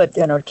school, but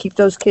keep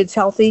those kids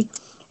healthy.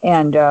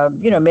 And,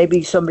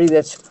 maybe somebody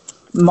that's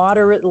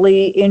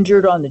moderately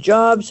injured on the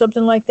job,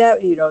 something like that.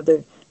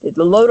 The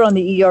load on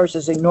the ERs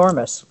is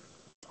enormous.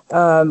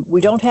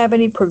 We don't have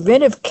any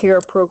preventive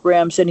care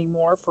programs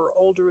anymore for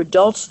older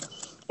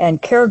adults and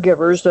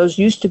caregivers. Those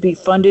used to be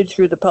funded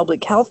through the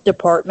public health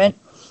department.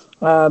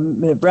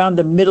 Around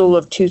the middle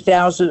of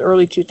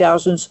early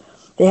 2000s,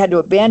 they had to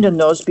abandon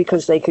those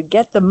because they could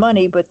get the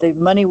money, but the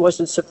money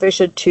wasn't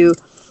sufficient to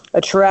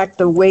attract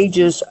the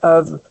wages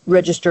of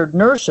registered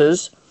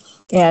nurses.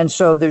 And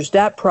so there's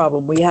that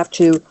problem. We have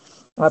to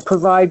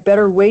provide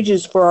better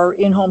wages for our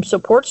in-home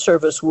support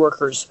service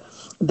workers.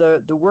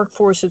 The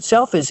workforce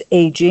itself is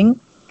aging.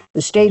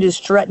 The state is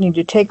threatening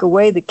to take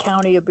away the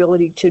county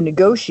ability to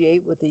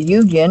negotiate with the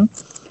union.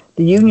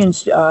 The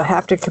unions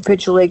have to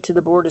capitulate to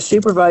the Board of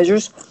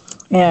Supervisors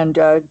and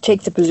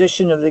take the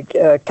position of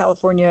the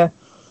California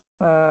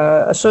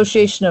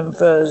Association of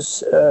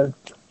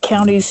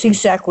Counties,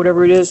 CSAC,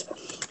 whatever it is,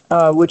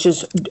 which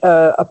is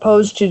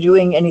opposed to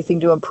doing anything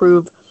to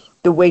improve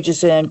the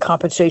wages and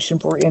compensation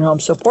for in-home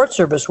support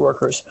service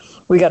workers.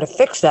 We got to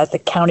fix that. The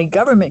county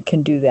government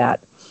can do that.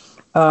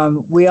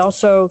 We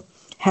also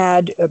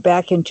had,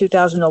 back in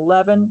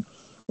 2011,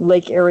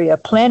 Lake Area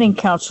Planning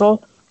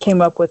Council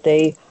came up with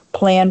a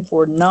plan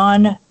for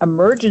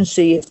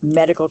non-emergency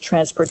medical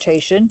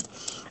transportation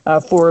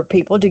for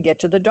people to get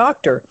to the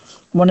doctor.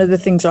 One of the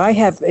things I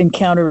have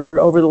encountered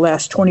over the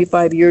last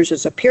 25 years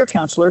as a peer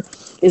counselor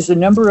is the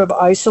number of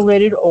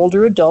isolated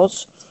older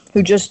adults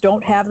who just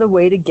don't have the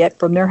way to get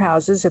from their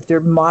houses, if they're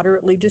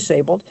moderately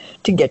disabled,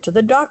 to get to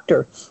the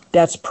doctor.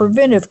 That's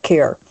preventive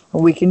care.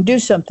 We can do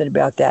something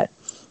about that.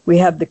 We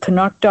have the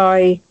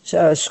Canocti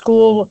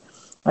School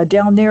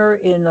down there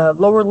in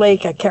Lower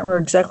Lake. I can't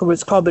remember exactly what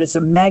it's called, but it's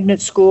a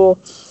magnet school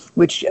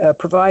which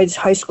provides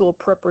high school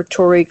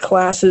preparatory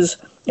classes,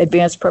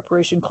 advanced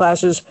preparation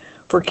classes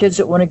for kids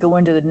that want to go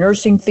into the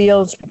nursing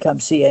fields, become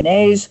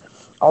CNAs,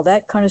 all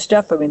that kind of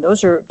stuff. I mean,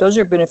 those are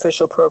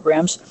beneficial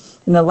programs.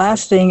 And the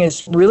last thing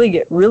is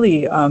really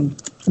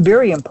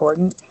very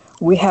important.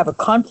 We have a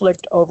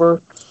conflict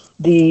over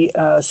the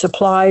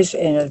supplies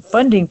and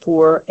funding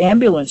for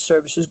ambulance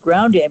services,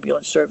 ground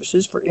ambulance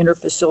services for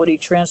interfacility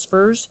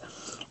transfers,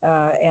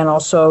 and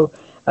also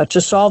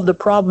to solve the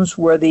problems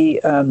where the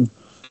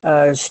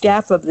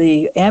staff of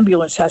the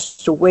ambulance has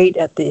to wait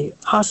at the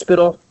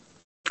hospital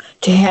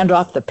to hand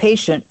off the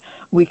patient.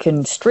 We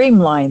can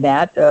streamline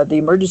that. The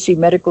Emergency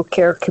Medical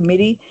Care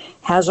Committee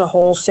has a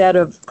whole set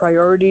of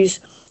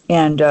priorities,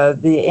 and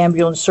the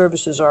ambulance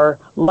services are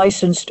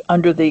licensed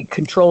under the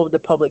control of the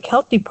Public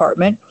Health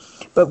Department,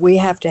 but we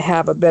have to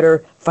have a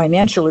better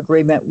financial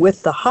agreement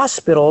with the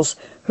hospitals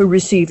who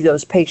receive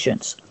those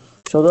patients.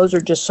 So those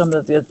are just some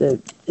of the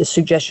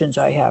suggestions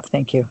I have.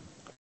 Thank you.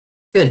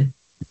 Good.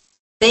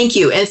 Thank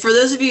you. And for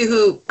those of you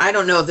who, I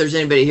don't know if there's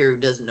anybody here who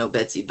doesn't know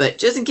Betsy, but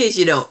just in case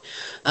you don't,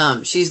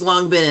 she's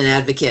long been an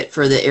advocate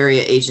for the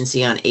Area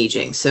Agency on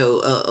Aging.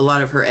 So a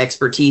lot of her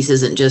expertise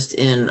isn't just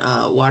in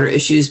water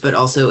issues, but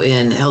also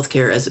in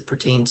healthcare as it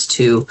pertains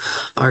to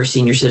our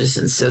senior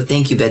citizens. So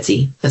thank you,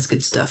 Betsy. That's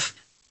good stuff.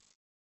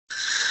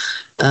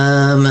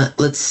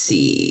 Let's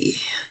see.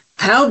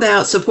 How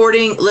about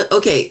supporting,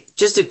 okay,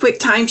 just a quick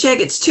time check.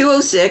 It's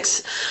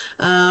 2:06.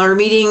 Our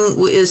meeting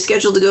is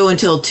scheduled to go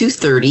until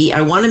 2:30.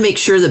 I want to make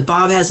sure that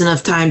Bob has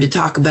enough time to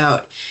talk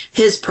about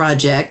his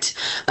project.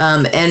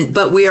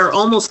 But we are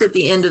almost at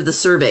the end of the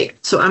survey.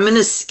 So I'm going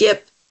to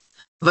skip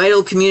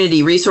vital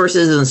community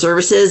resources and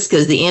services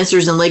because the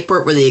answers in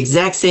Lakeport were the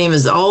exact same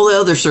as all the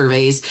other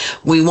surveys.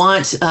 We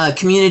want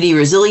community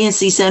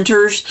resiliency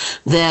centers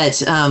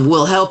that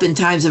will help in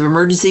times of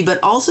emergency,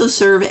 but also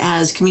serve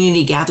as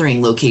community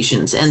gathering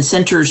locations and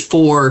centers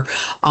for,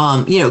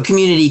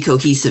 community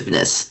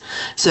cohesiveness.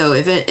 So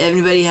if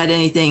anybody had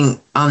anything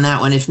on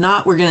that one, if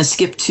not, we're going to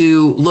skip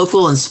to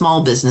local and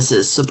small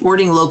businesses,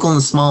 supporting local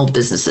and small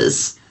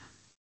businesses.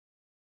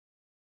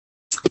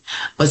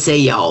 What say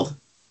y'all?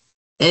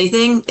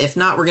 Anything? If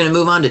not, we're going to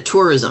move on to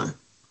tourism.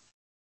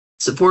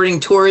 Supporting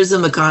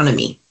tourism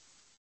economy.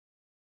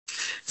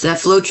 Does that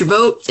float your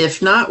boat?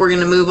 If not, we're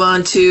going to move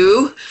on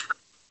to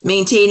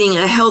maintaining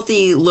a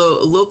healthy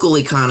local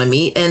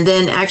economy. And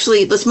then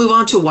actually, let's move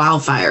on to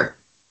wildfire.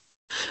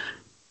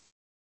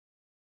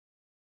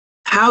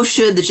 How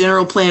should the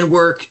general plan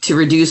work to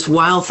reduce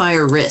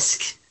wildfire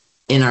risk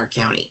in our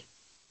county?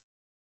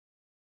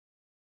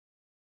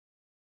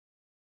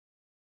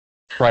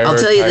 I'll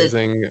tell you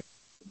that.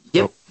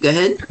 Yep, go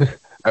ahead.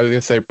 I was going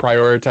to say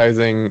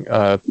prioritizing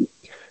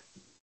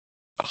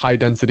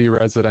high-density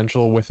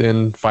residential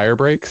within fire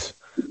breaks.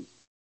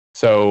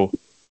 So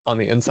on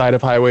the inside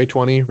of Highway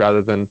 20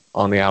 rather than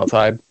on the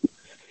outside.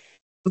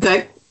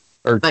 Okay.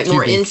 Or like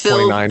more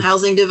infill 29.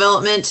 Housing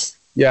development?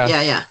 Yeah.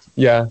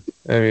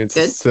 I mean, it's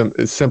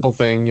a simple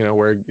thing,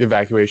 where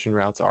evacuation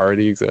routes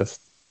already exist.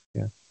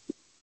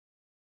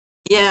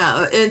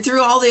 Yeah, and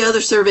through all the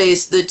other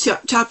surveys, the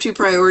top two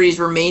priorities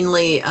were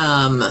mainly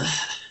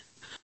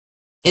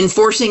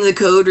enforcing the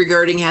code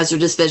regarding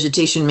hazardous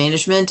vegetation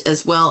management,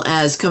 as well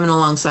as coming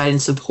alongside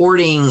and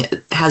supporting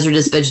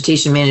hazardous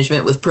vegetation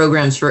management with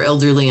programs for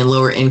elderly and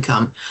lower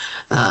income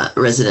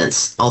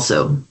residents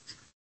also.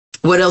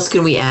 What else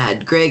can we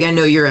add? Greg, I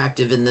know you're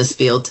active in this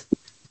field.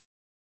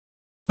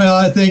 Well,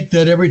 I think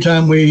that every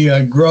time we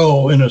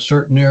grow in a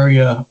certain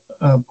area,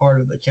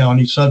 part of the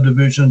county,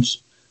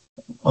 subdivisions,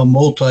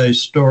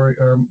 multi-story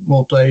or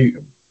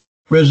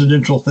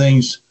multi-residential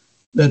things,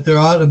 that there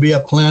ought to be a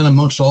plan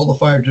amongst all the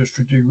fire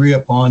districts to agree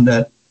upon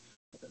that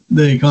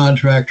the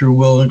contractor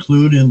will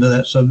include into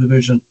that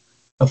subdivision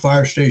a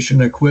fire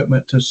station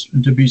equipment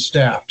to be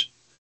staffed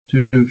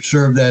to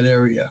serve that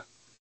area.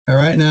 And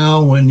right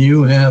now, when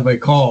you have a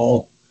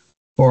call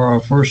for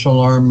a first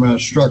alarm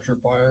structure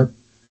fire,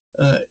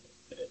 in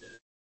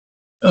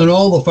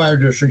all the fire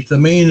districts, the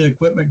main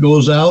equipment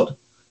goes out,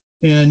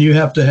 and you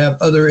have to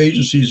have other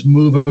agencies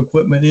move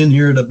equipment in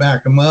here to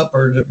back them up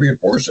or to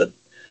reinforce it.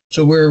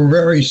 So we're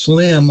very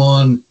slim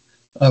on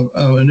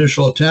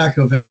initial attack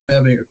of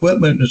having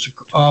equipment. It's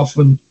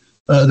often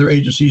other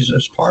agencies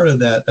as part of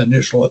that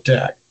initial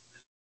attack.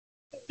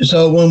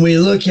 So when we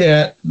look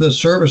at the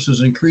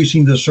services,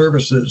 increasing the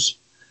services,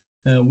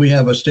 we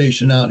have a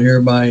station out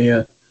here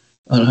by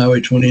on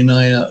Highway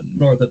 29 out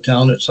north of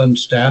town. It's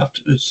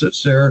unstaffed. It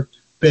sits there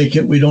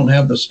vacant. We don't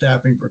have the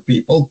staffing for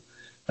people.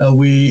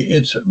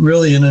 It's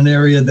really in an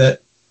area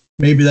that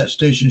maybe that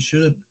station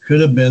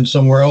could have been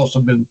somewhere else,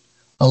 have been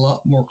a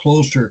lot more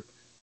closer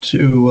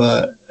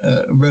to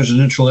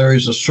residential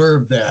areas to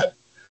serve that.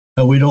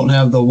 We don't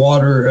have the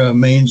water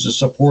mains to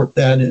support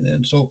that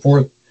and so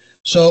forth.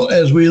 So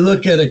as we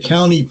look at a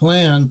county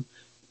plan,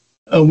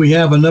 we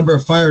have a number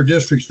of fire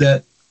districts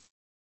that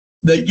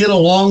get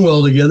along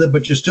well together,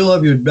 but you still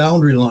have your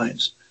boundary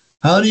lines.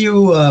 How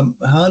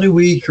do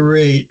we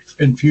create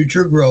in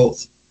future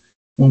growth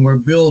when we're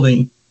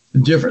building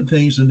different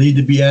things that need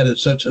to be added,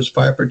 such as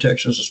fire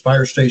protections, as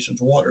fire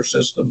stations, water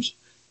systems,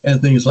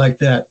 and things like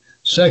that?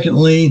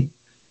 Secondly,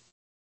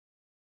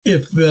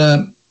 if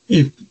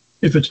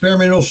it's bare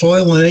mineral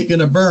soil, it ain't going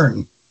to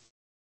burn.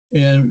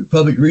 And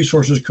Public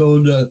Resources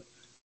Code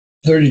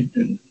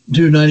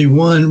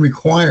 3291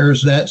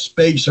 requires that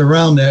space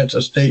around that. It's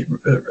a state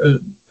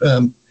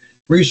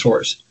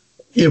resource.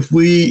 If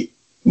we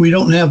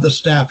don't have the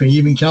staffing,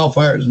 even CAL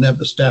FIRE doesn't have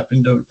the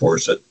staffing to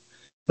enforce it.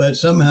 But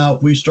somehow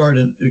if we start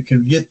and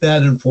can get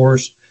that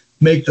enforced,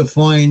 make the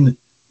fine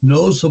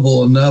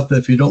noticeable enough that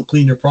if you don't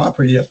clean your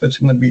property up, it's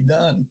going to be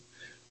done.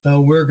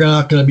 We're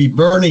not going to be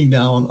burning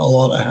down a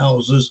lot of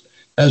houses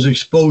as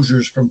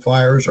exposures from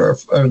fires or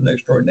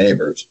next door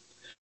neighbors.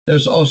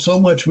 There's so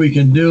much we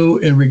can do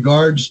in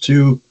regards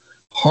to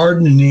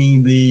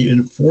hardening the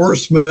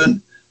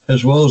enforcement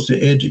as well as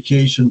the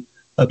education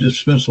of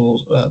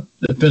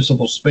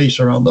defensible space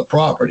around the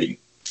property.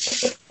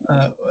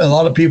 A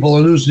lot of people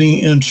are losing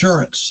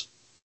insurance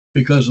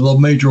because of the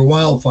major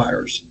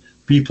wildfires.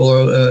 People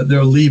are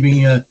they're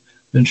leaving. The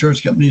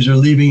insurance companies are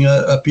leaving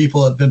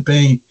people have been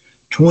paying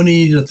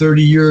 20 to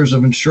 30 years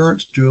of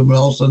insurance to them, and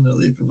all of a sudden they're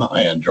leaving them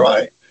high and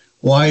dry.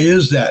 Why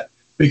is that?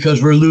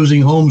 Because we're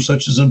losing homes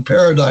such as in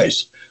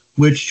Paradise,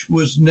 which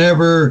was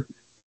never,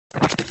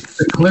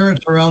 the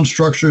clearance around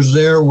structures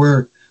there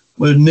were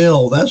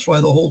nil. That's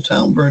why the whole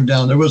town burned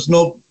down. There was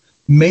no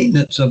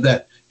maintenance of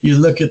that. You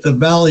look at the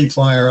Valley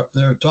Fire up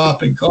there,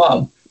 top in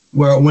Cobb,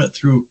 where it went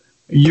through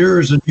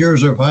years and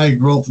years of high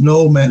growth,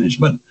 no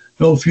management,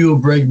 no fuel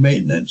break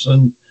maintenance,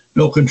 and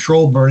no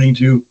control burning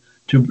to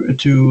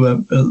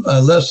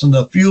lessen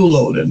the fuel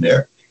load in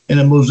there in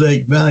a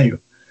mosaic value.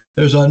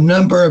 There's a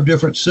number of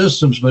different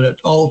systems, but it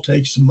all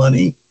takes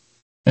money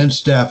and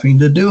staffing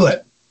to do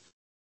it.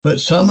 But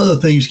some of the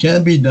things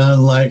can be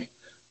done, like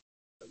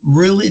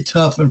really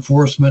tough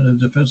enforcement in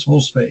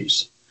defensible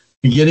space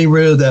and getting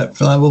rid of that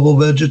flammable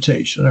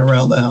vegetation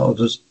around the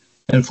houses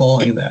and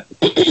following that.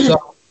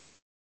 So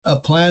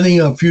planning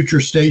of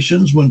future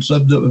stations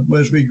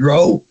as we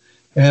grow,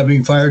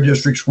 having fire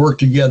districts work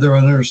together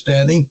on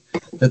understanding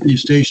that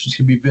these stations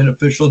can be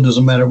beneficial. It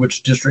doesn't matter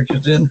which district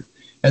it's in.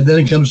 And then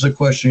it comes to the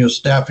question of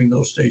staffing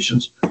those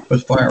stations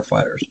with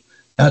firefighters.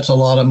 That's a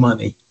lot of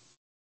money.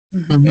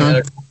 Mm-hmm.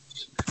 And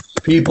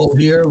people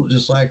here,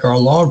 just like our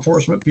law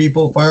enforcement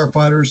people,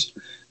 firefighters,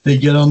 they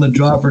get on the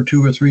job for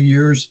 2 or 3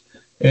 years,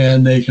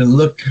 and they can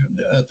look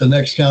at the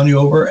next county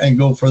over and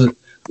go for,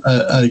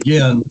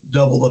 again,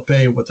 double the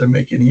pay of what they're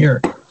making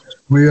here.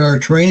 We are a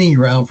training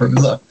ground for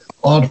law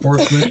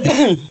enforcement.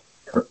 And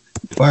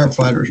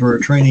firefighters are a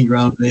training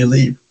ground, and they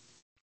leave.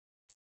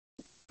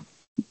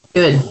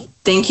 Good.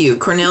 Thank you.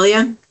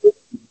 Cornelia?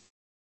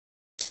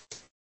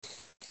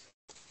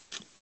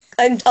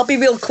 I'll be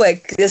real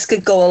quick. This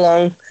could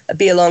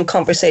be a long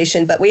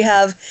conversation, but we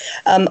have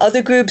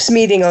other groups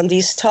meeting on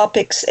these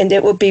topics, and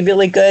it would be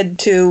really good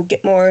to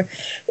get more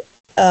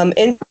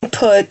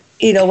input,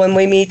 when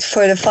we meet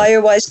for the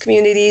Firewise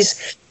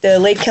communities. The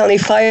Lake County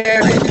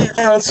Fire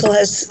Council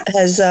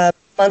has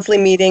monthly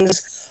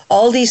meetings.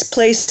 All these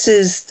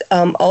places,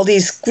 all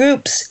these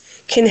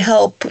groups can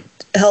help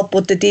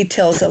with the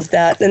details of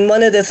that. And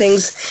one of the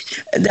things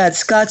that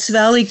Scotts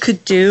Valley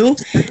could do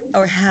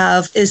or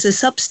have is a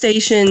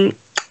substation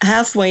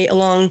halfway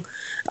along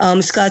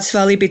Scotts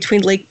Valley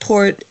between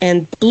Lakeport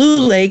and Blue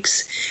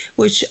Lakes,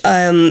 which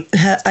I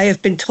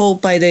have been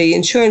told by the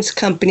insurance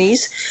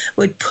companies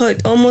would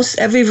put almost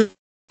every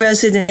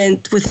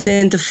resident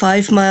within the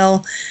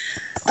 5-mile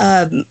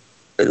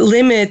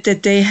limit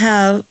that they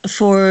have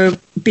for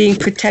being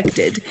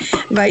protected.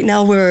 Right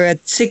now we're at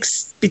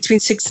between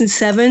 6 and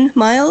 7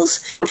 miles.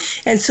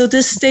 And so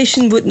this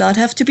station would not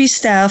have to be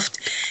staffed.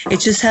 It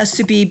just has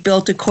to be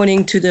built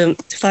according to the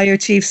fire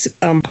chief's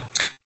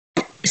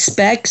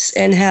specs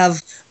and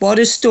have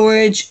water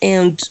storage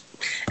and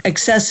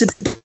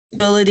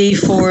accessibility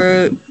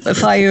for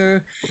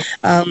fire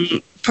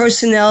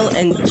personnel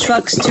and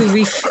trucks to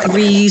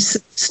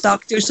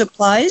restock their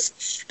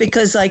supplies,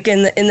 because like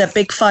in the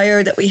big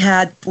fire that we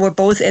had where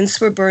both ends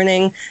were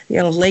burning,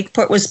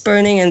 Lakeport was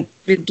burning and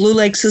Blue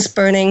Lakes was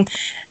burning,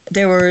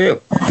 there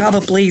were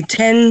probably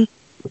 10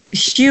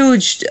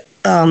 huge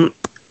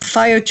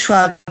fire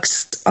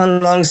trucks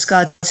along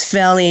Scotts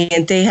Valley,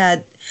 and they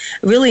had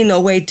really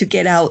no way to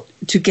get out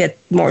to get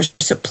more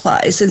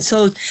supplies. And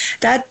so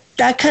that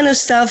kind of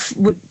stuff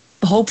would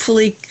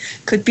hopefully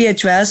could be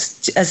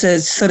addressed as a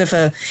sort of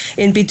a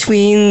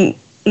in-between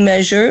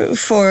measure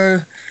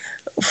for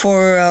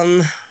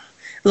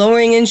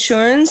lowering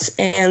insurance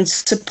and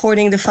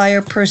supporting the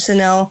fire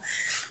personnel,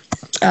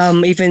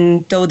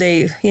 even though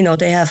they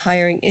have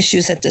hiring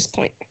issues at this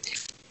point.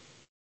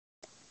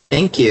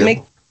 Thank you.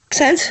 Make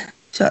sense?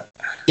 So.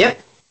 Yep.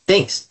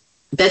 Thanks.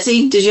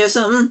 Betsy, did you have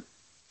something?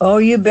 Oh,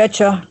 you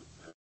betcha.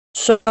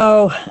 So,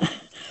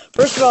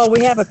 first of all,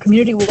 we have a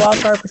community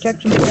wildfire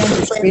protection plan that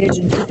was created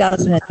in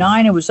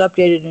 2009 and was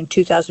updated in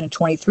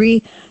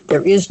 2023.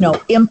 There is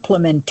no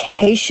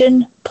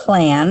implementation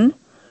plan.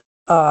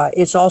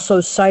 It's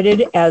also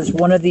cited as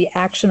one of the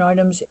action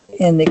items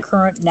in the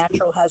current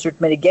natural hazard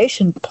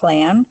mitigation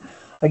plan.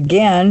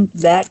 Again,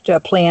 that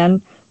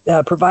plan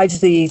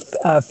provides the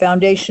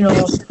foundational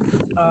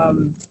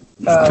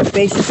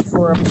basis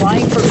for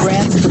applying for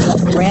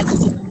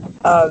grants.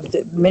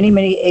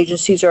 Many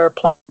agencies are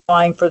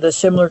applying for the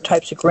similar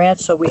types of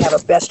grants. So we have a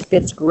best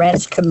fits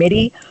grants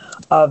committee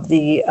of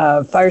the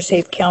Fire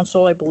Safe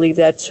Council. I believe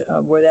that's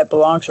where that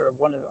belongs, or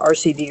one of the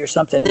RCD or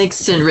something.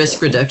 Thanks and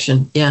risk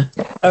reduction. Yeah.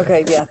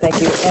 Okay. Yeah.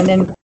 Thank you. And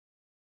then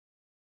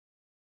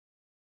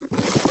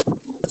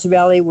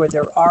Valley, where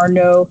there are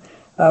no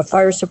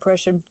fire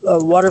suppression,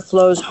 water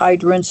flows,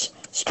 hydrants,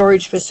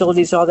 storage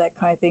facilities, all that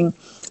kind of thing.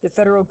 The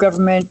federal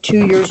government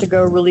 2 years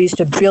ago released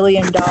 $1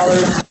 billion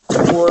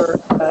for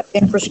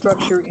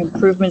infrastructure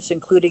improvements,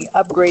 including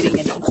upgrading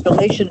and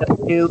installation of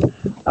new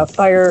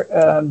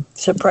fire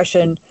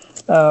suppression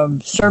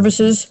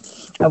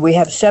services. We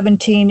have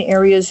 17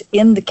 areas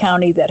in the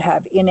county that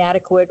have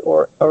inadequate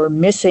or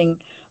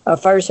missing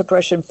fire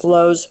suppression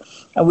flows.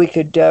 We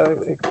could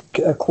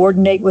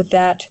coordinate with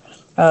that.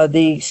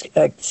 The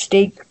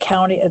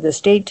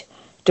state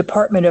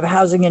Department of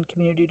Housing and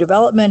Community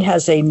Development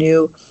has a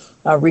new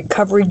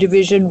recovery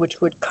division,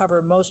 which would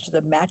cover most of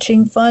the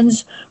matching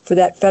funds for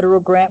that federal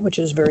grant, which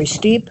is very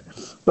steep.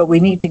 But we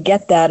need to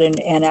get that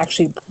and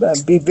actually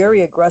be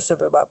very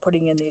aggressive about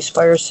putting in these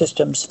fire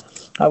systems,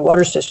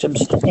 water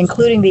systems,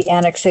 including the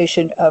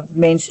annexation of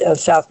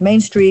South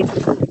Main Street,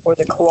 or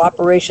the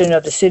cooperation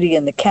of the city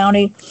and the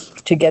county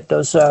to get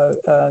those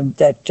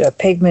that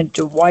pavement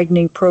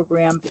widening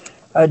program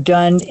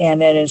done,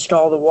 and then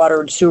install the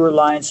water and sewer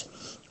lines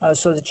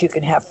so that you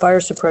can have fire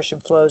suppression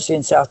flows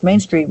in South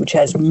Main Street, which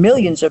has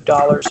millions of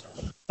dollars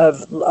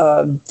of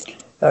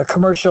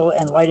commercial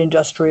and light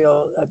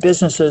industrial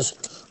businesses,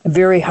 a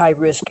very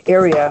high-risk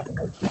area.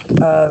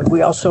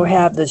 We also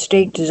have the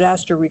State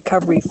Disaster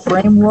Recovery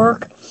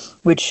Framework,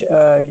 which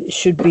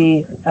should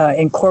be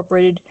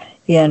incorporated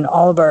in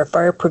all of our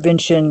fire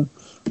prevention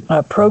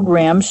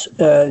programs.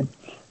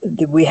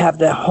 We have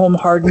the home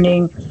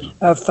hardening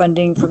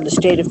funding from the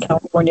state of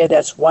California.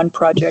 That's one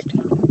project.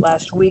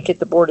 Last week at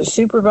the Board of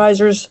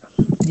Supervisors,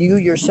 you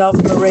yourself,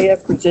 Maria,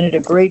 presented a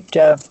great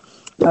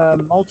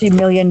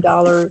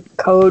multi-million-dollar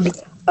code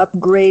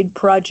upgrade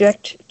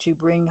project to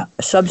bring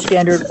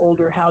substandard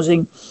older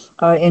housing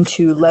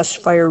into less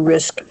fire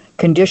risk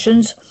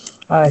conditions.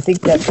 I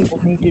think that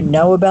people need to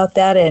know about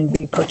that and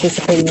be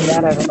participating in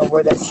that. I don't know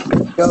where that's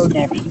going to go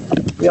next.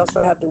 We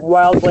also have the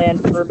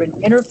wildland urban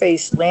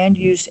interface land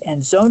use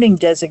and zoning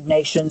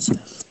designations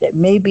that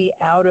may be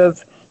out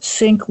of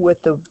sync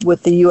with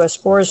the U.S.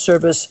 Forest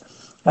Service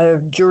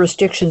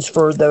jurisdictions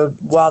for the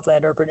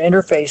wildland urban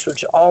interface,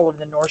 which all of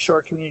the North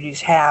Shore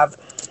communities have.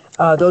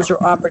 Those are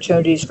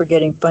opportunities for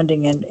getting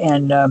funding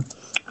and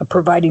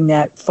providing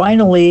that.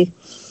 Finally,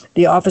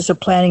 the Office of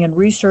Planning and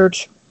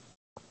Research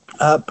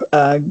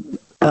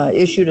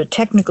issued a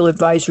technical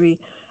advisory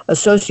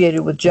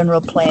associated with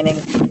general planning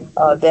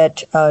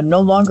that no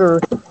longer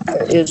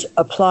is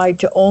applied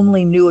to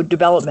only new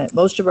development.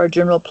 Most of our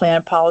general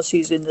plan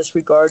policies in this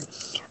regard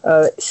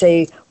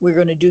say we're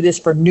going to do this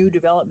for new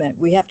development.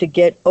 We have to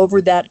get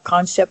over that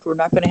concept. We're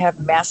not going to have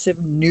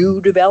massive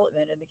new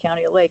development in the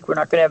County of Lake. We're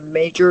not going to have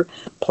major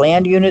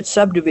planned unit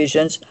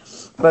subdivisions,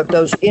 but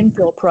those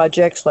infill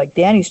projects like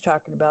Danny's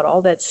talking about,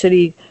 all that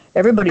city,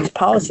 everybody's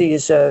policy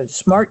is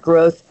smart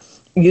growth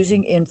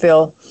using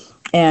infill,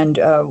 and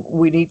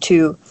we need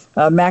to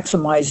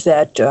maximize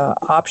that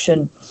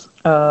option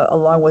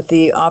along with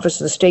the Office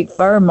of the State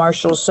Fire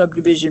Marshal's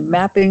subdivision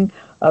mapping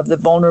of the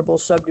vulnerable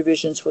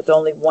subdivisions with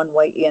only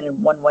one-way in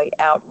and one-way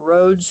out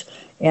roads,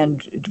 and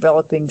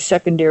developing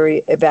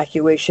secondary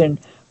evacuation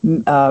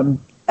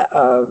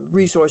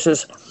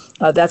resources.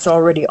 That's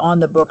already on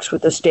the books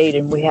with the state,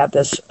 and we have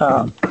this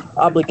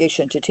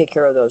obligation to take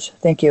care of those.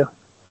 Thank you.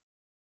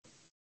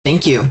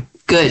 Thank you.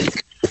 Good.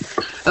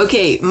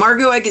 Okay,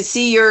 Margot, I could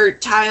see your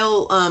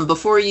tile.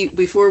 Before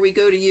we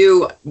go to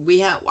you,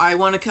 I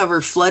want to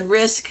cover flood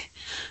risk.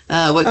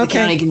 what the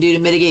county can do to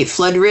mitigate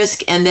flood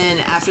risk. And then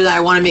after that,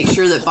 I want to make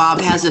sure that Bob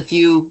has a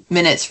few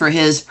minutes for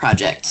his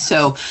project.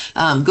 So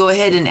go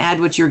ahead and add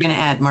what you're going to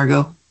add,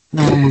 Margot.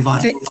 Then we'll move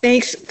on.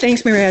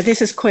 Thanks, Maria.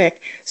 This is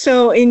quick.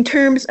 So in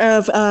terms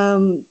of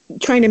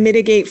trying to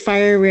mitigate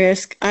fire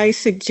risk, I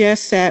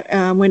suggest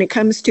that when it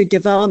comes to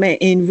development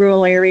in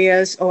rural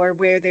areas or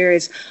where there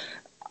is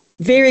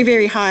very,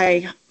 very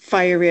high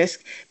fire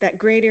risk, that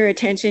greater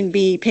attention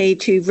be paid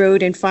to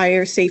road and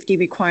fire safety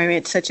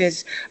requirements, such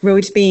as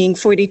roads being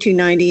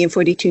 4290 and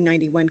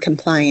 4291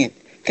 compliant.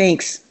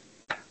 Thanks.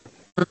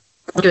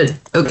 Good.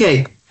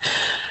 Okay.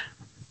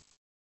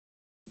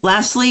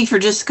 Lastly, for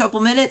just a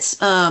couple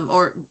minutes,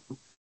 or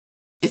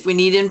if we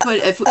need input,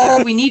 if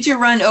we need to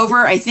run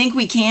over, I think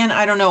we can.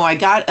 I don't know.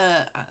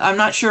 I'm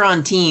not sure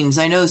on Teams.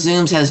 I know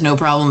Zooms has no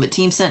problem, but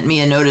Teams sent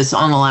me a notice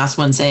on the last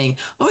one saying,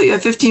 oh, you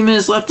have 15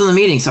 minutes left in the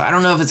meeting. So I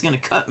don't know if it's going to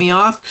cut me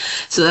off.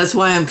 So that's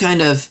why I'm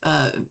kind of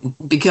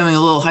becoming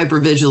a little hyper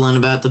vigilant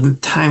about the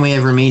time we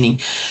have remaining.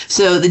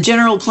 So the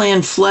general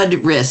plan flood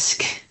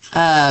risk.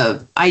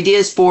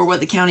 Ideas for what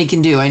the county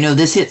can do. I know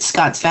this hits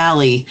Scotts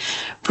Valley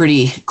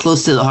pretty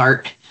close to the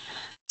heart.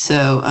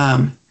 So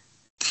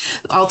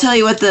I'll tell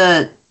you what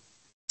the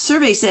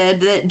survey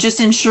said, that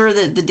just ensure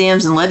that the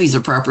dams and levees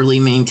are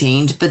properly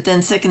maintained, but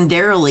then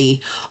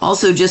secondarily,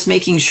 also just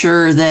making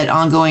sure that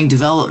ongoing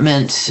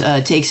development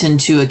takes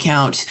into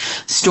account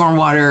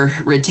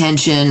stormwater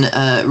retention,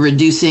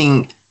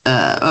 reducing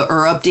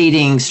or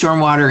updating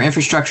stormwater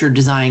infrastructure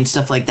design,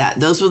 stuff like that.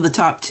 Those were the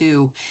top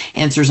two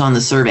answers on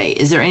the survey.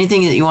 Is there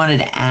anything that you wanted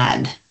to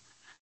add?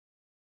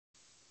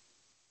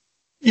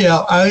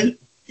 Yeah,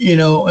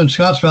 in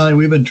Scotts Valley,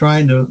 we've been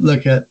trying to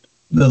look at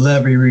the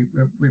levee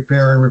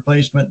repair and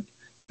replacement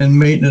and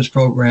maintenance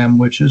program,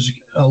 which is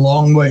a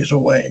long ways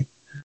away.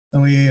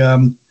 And we,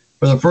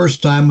 for the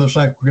first time, looks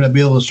like we're going to be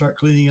able to start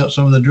cleaning up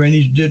some of the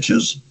drainage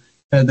ditches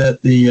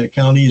that the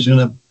county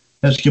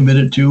has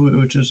committed to,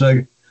 which is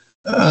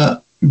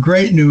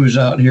great news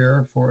out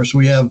here for us.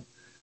 We have,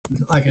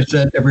 like I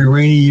said, every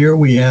rainy year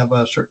we have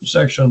a certain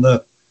section of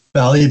the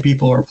valley.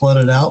 People are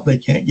flooded out; they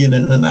can't get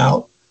in and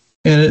out,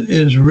 and it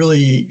is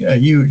really a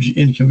huge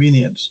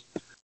inconvenience.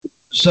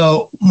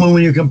 So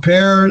when you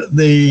compare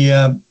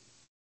the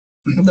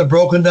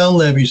broken down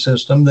levee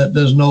system that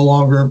does no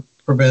longer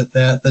prevent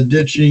that, the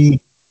ditching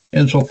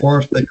and so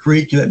forth, the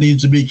creek that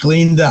needs to be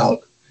cleaned out,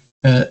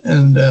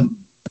 and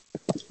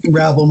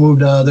gravel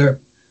moved out of there,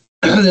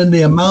 then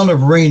the amount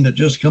of rain that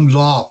just comes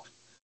off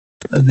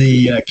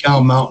the Cow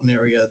Mountain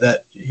area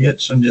that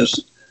hits and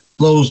just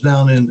flows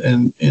down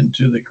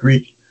into the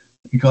creek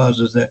and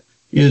causes that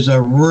is a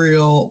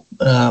real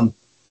a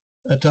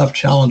tough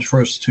challenge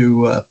for us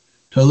to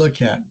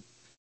look at.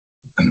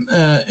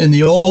 In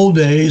the old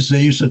days,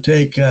 they used to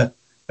take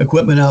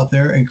equipment out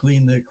there and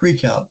clean the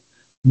creek out.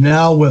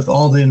 Now, with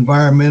all the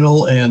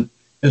environmental and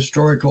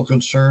historical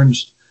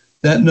concerns,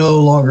 that no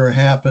longer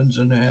happens,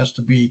 and there has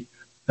to be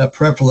a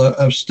plethora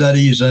of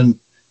studies and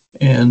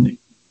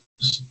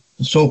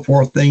so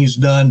forth, things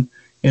done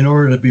in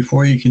order to,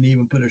 before you can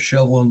even put a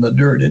shovel in the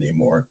dirt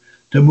anymore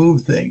to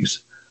move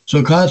things.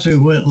 So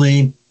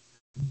consequently,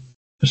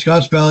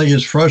 Scotts Valley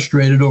is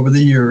frustrated over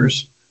the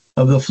years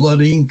of the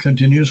flooding,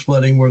 continuous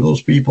flooding, where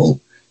those people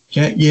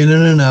can't get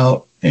in and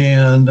out.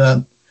 And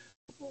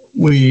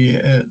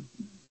the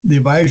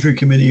advisory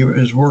committee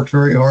has worked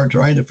very hard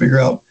trying to figure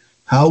out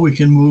how we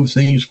can move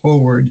things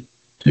forward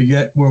to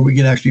get where we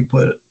can actually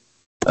put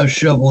a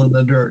shovel in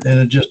the dirt. And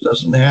it just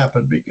doesn't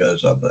happen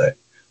because of the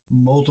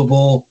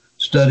multiple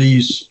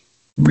studies,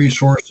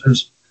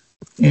 resources,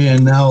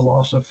 and now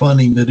loss of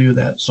funding to do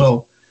that.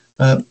 So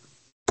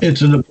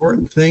it's an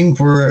important thing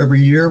for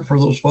every year for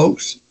those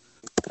folks.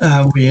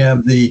 We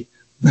have the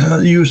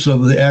use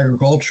of the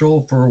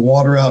agricultural for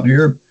water out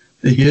here,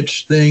 the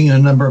hitch thing, and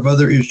a number of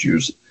other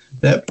issues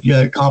that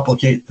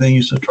complicate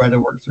things to try to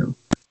work through.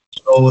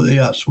 So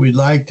yes, we'd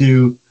like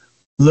to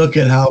look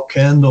at how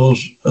can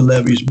those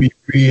levees be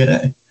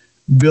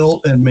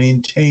built and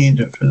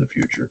maintained for the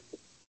future.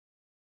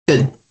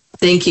 Good.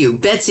 Thank you.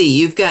 Betsy,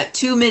 you've got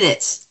 2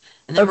 minutes.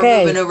 And then we're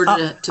moving over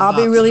to I'll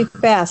be really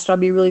fast.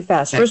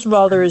 Okay. First of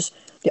all,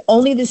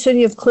 only the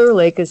city of Clear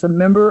Lake is a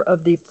member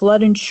of the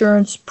flood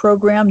insurance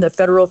program, the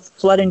federal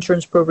flood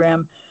insurance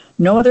program.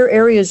 No other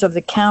areas of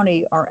the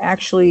county are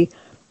actually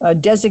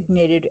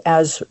designated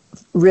as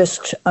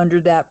risks under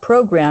that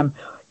program.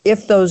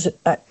 If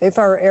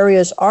our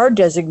areas are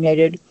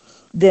designated,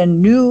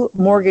 then new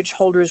mortgage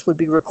holders would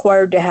be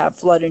required to have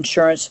flood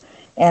insurance,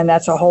 and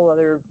that's a whole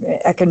other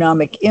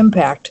economic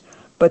impact.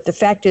 But the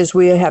fact is,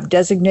 we have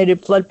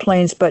designated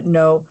floodplains, but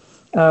no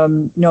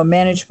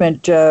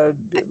management.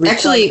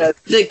 Actually,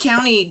 the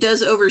county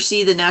does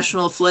oversee the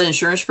National Flood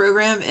Insurance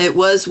Program. It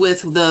was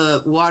with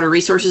the Water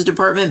Resources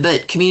Department,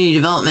 but Community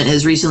Development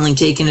has recently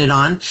taken it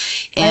on.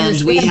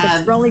 And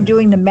we're only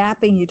doing the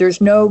mapping. There's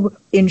no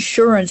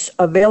insurance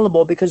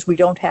available because we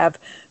don't have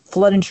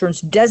flood insurance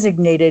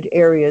designated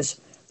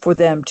areas for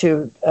them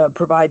to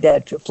provide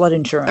that flood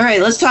insurance. All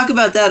right, let's talk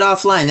about that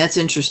offline. That's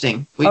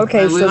interesting. We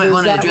might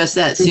want to address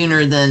that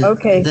sooner than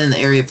the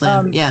area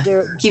plan.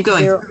 Keep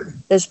going.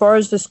 as far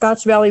as the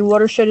Scotts Valley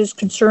watershed is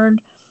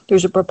concerned,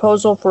 there's a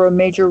proposal for a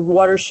major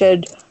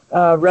watershed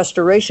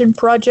restoration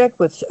project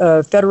with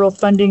federal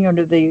funding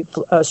under the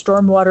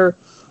stormwater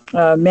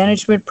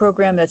management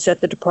program that's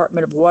at the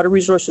Department of Water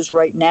Resources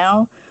right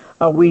now.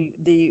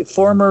 The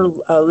former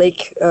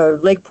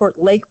Lakeport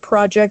Lake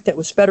project that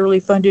was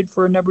federally funded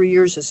for a number of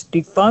years is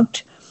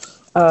defunct,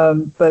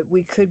 but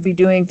we could be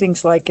doing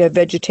things like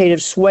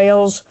vegetative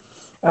swales,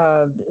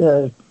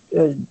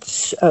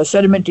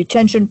 sediment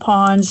detention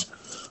ponds,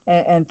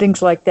 and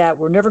things like that.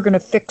 We're never going to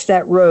fix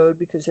that road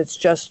because it's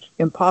just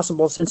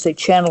impossible since they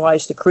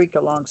channelized the creek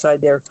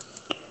alongside there.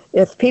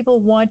 If people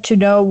want to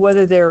know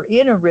whether they're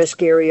in a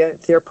risk area,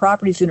 if their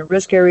property's in a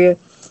risk area,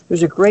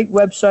 there's a great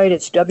website.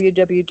 It's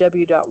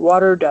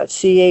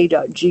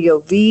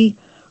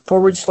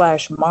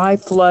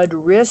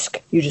www.water.ca.gov/myfloodrisk.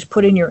 You just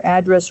put in your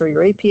address or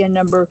your APN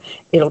number.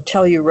 It'll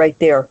tell you right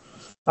there.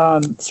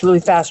 It's really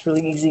fast,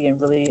 really easy,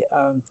 and really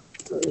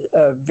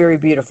very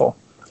beautiful.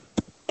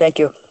 Thank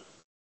you.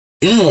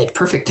 Good.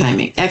 Perfect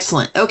timing.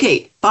 Excellent.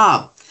 Okay,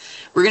 Bob,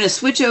 we're going to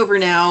switch over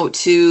now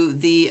to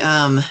the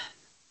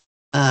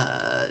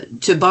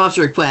to Bob's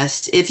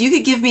request. If you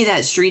could give me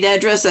that street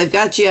address, I've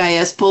got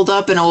GIS pulled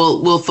up, and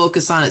we'll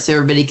focus on it so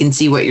everybody can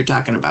see what you're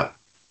talking about.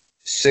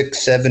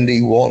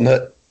 670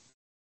 Walnut.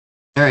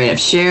 All right, I'm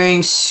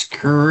sharing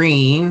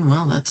screen.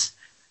 Well, that's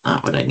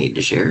not what I need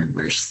to share.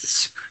 Where's the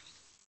screen?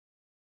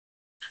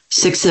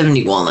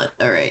 670 Walnut.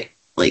 All right,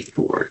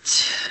 Lakeport.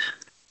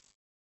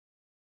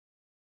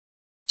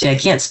 See, I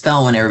can't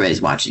spell when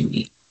everybody's watching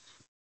me.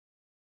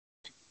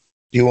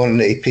 Do you want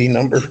an AP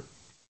number?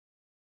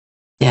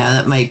 Yeah,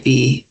 that might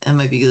be good.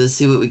 Let's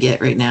see what we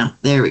get right now.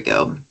 There we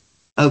go.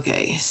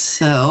 Okay,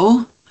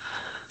 so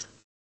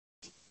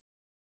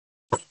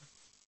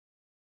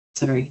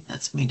sorry,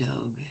 that's my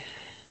dog.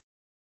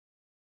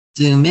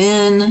 Zoom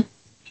in.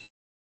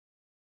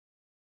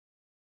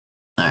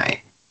 All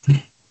right.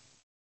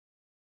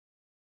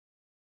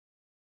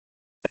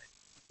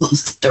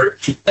 Close the door.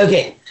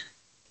 Okay.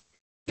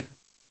 Does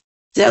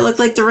that look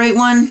like the right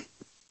one?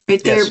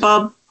 Right there, yes.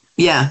 Bob?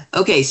 Yeah.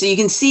 Okay. So you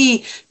can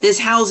see this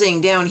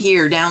housing down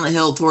here, down the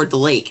hill toward the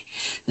lake.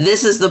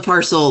 This is the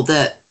parcel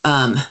that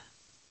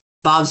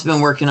Bob's been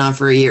working on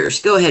for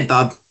years. Go ahead,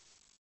 Bob.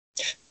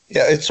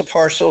 Yeah, it's a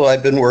parcel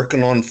I've been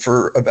working on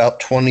for about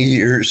 20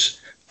 years.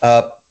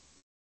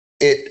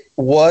 It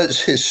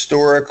was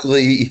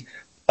historically,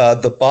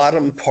 the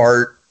bottom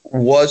part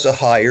was a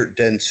higher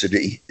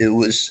density.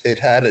 It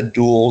had a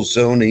dual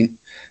zoning,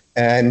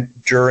 and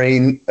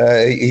during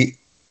a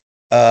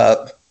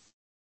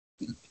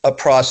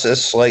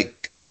process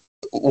like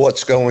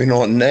what's going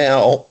on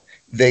now,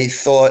 they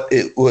thought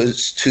it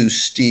was too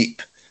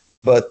steep.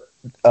 But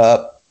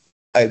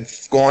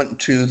I've gone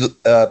to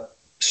the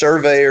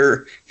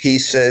surveyor. He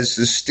says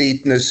the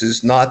steepness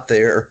is not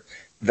there.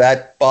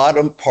 That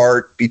bottom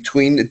part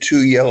between the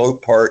two yellow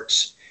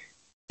parts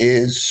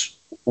is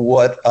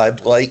what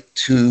I'd like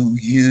to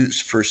use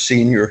for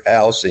senior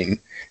housing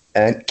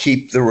and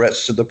keep the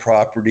rest of the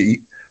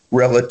property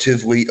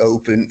relatively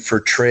open for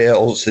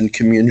trails and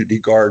community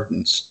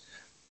gardens.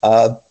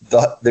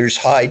 There's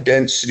high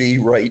density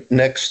right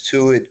next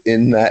to it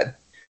in that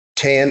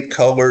tan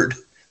colored.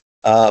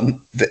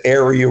 The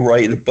area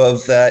right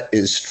above that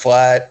is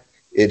flat.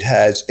 It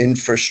has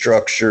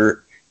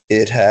infrastructure.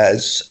 It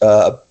has,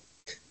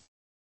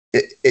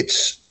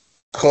 it's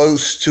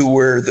close to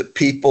where the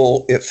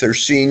people, if they're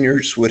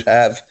seniors, would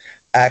have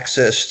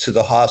access to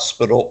the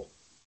hospital.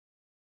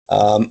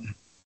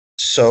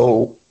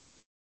 So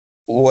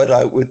what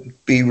I would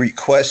be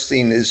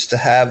requesting is to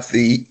have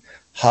the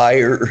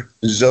higher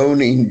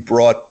zoning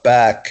brought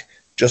back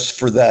just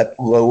for that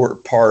lower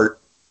part,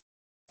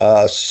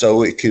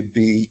 so it could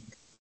be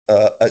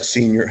a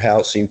senior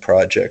housing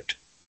project.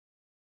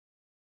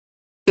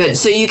 Good.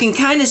 So you can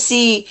kind of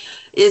see,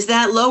 is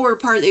that lower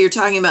part that you're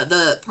talking about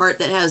the part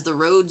that has the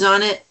roads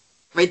on it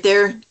right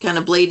there, kind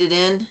of bladed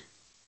in?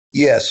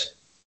 Yes.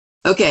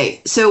 Okay,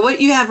 so what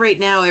you have right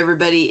now,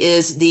 everybody,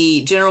 is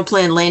the general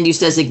plan land use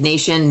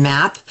designation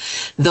map.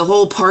 The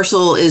whole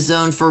parcel is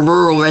zoned for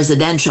rural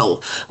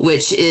residential,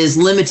 which is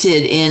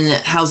limited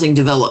in housing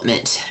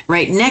development.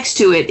 Right next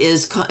to it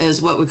is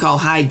what we call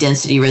high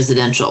density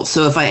residential.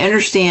 So if I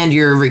understand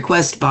your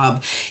request,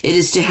 Bob, it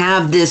is to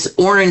have this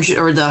orange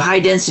or the high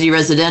density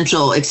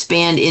residential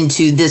expand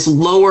into this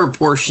lower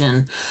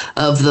portion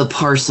of the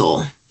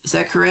parcel. Is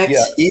that correct?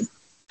 Yeah,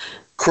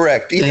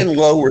 correct. Even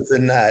lower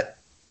than that.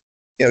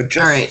 You know,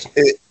 just, all right.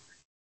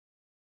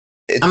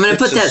 I'm going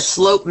to put that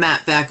slope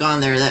map back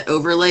on there, that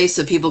overlay,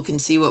 so people can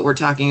see what we're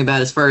talking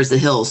about as far as the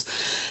hills.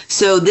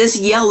 So this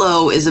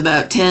yellow is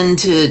about 10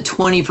 to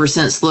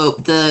 20%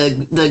 slope.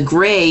 The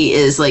gray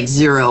is like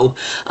 0.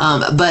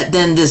 But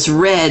then this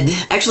red,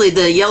 actually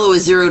the yellow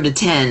is 0 to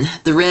 10.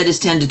 The red is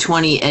 10 to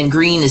 20 and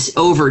green is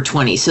over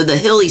 20. So the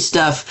hilly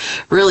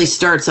stuff really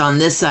starts on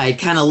this side,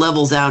 kind of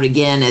levels out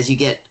again as you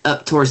get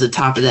up towards the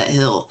top of that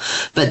hill.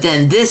 But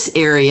then this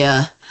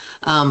area,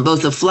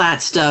 both the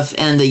flat stuff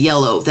and the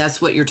yellow,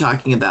 that's what you're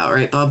talking about,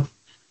 right, Bob?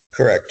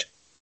 Correct.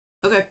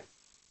 Okay,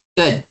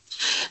 good.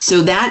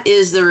 So that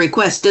is the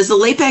request. Does the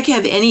LAPAC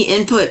have any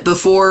input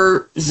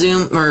before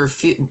Zoom or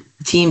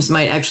Teams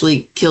might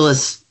actually kill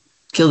this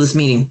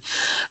meeting?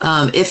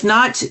 If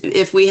not,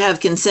 if we have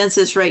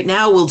consensus right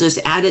now, we'll just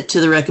add it to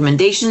the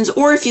recommendations.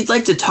 Or if you'd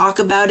like to talk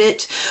about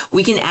it,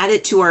 we can add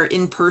it to our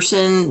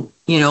in-person,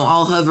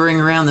 all hovering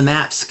around the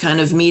maps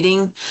kind of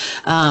meeting.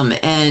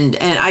 And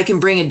I can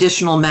bring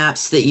additional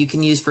maps that you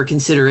can use for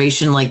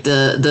consideration, like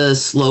the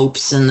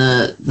slopes and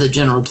the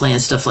general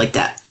plan, stuff like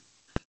that.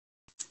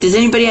 Does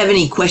anybody have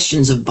any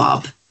questions of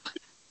Bob?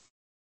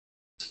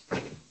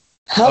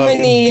 How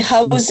many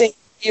housing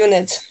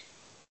units?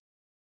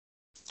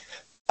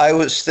 I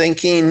was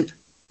thinking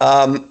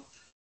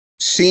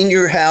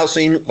senior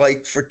housing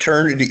like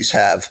fraternities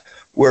have,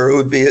 where it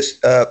would be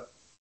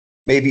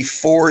maybe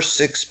 4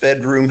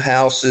 6-bedroom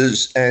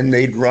houses, and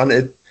they'd run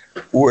it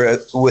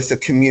with a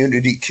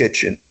community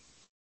kitchen.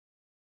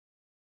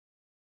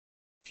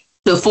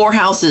 So 4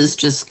 houses,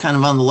 just kind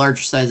of on the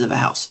larger size of a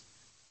house.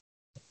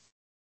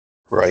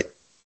 Right.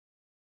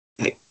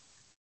 Okay.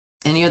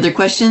 Any other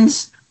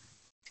questions?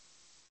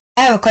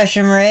 I have a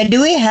question, Maria.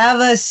 Do we have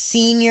a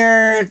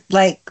senior,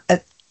 like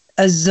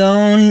a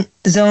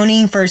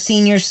zoning for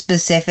senior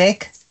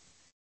specific?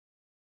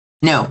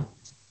 No.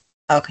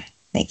 Okay,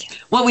 thank you.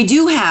 What we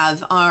do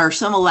have are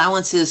some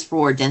allowances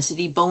for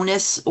density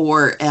bonus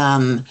or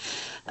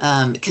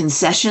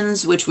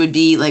concessions, which would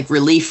be like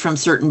relief from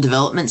certain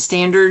development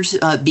standards,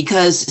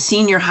 because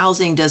senior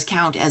housing does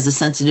count as a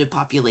sensitive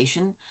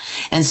population.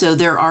 And so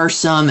there are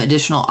some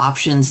additional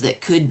options that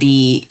could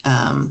be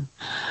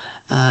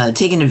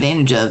taken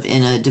advantage of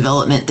in a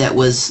development that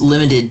was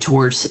limited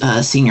towards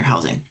senior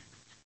housing.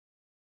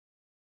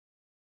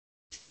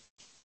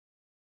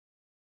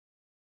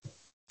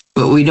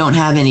 But we don't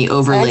have any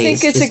overlays. I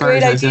think it's a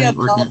great idea,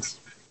 Paul.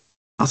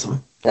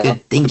 Awesome.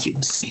 Good. Thank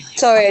you.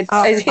 Sorry,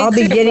 I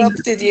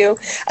interrupted you.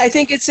 I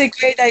think it's a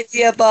great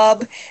idea,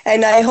 Bob,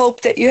 and I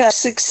hope that you have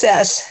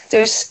success.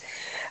 There's,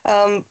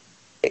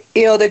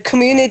 the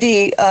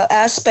community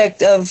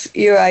aspect of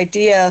your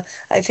idea,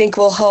 I think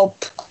will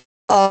help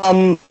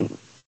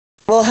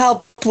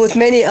with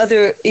many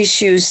other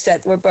issues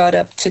that were brought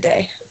up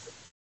today.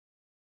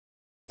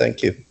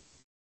 Thank you.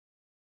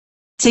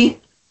 See?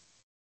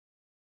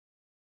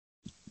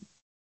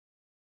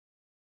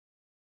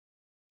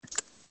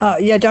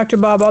 Yeah, Dr.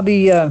 Bob, I'll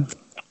be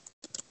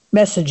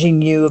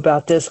messaging you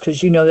about this because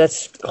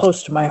that's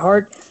close to my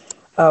heart.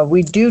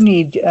 We do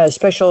need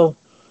special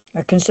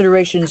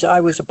considerations. I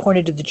was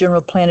appointed to the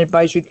General Plan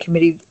Advisory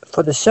Committee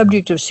for the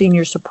subject of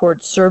senior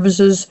support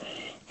services,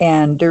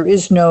 and there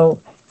is no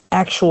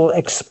actual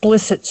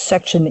explicit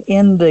section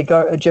in the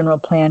General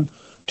Plan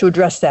to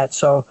address that.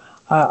 So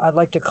I'd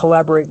like to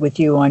collaborate with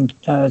you on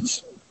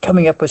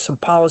coming up with some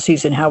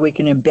policies and how we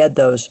can embed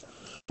those.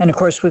 And of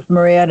course, with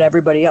Maria and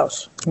everybody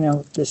else,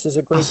 this is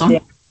a great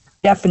thing.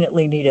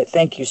 Definitely need it.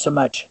 Thank you so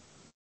much.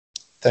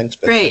 Thanks,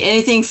 Beth. Great.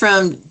 Anything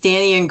from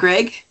Danny and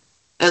Greg?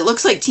 It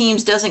looks like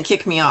Teams doesn't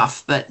kick me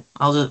off, but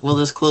we'll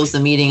just close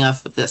the meeting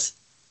off with this.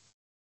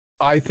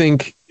 I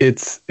think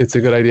it's a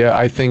good idea.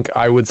 I think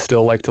I would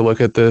still like to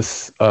look at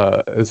this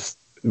as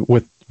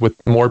with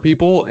more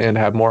people and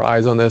have more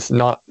eyes on this,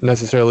 not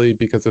necessarily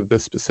because of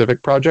this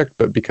specific project,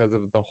 but because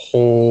of the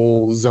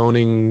whole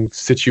zoning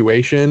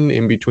situation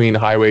in between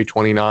Highway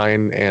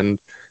 29 and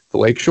the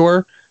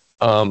Lakeshore.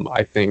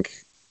 I think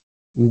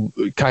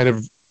kind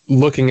of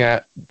looking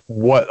at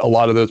what a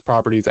lot of those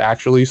properties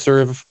actually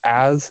serve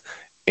as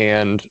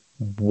and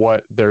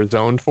what they're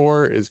zoned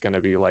for is going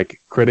to be like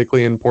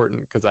critically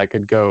important, because I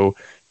could go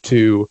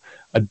to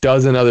a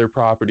dozen other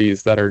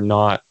properties that are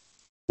not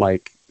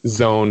like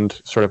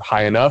zoned sort of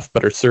high enough,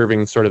 but are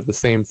serving sort of the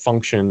same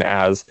function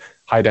as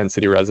high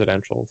density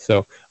residential.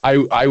 So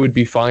I would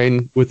be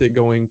fine with it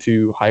going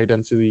to high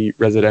density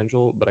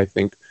residential, but I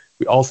think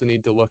we also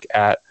need to look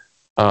at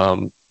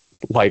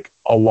like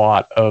a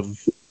lot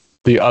of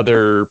the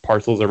other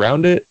parcels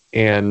around it.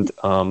 And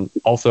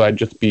also I'd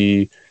just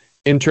be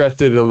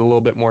interested in a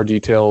little bit more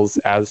details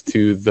as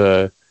to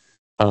the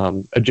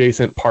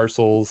adjacent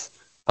parcels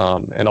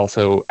and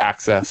also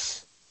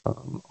access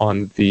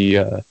on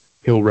the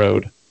Hill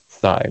Road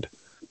side.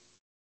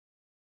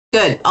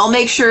 Good. I'll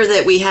make sure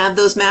that we have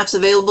those maps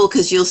available,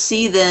 because you'll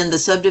see then the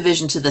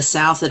subdivision to the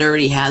south that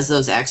already has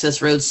those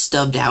access roads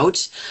stubbed out.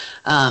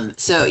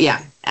 So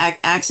yeah,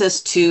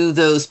 access to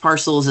those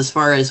parcels as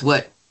far as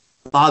what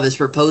Bob is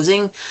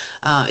proposing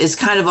is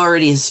kind of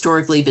already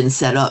historically been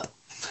set up.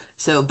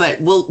 So, but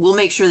we'll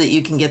make sure that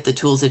you can get the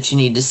tools that you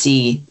need to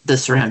see the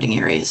surrounding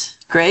areas.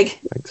 Greg?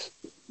 Thanks.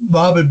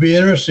 Bob, it'd be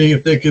interesting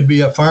if there could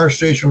be a fire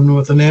station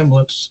with an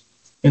ambulance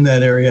in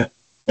that area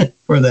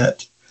for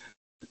that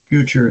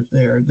future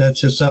there.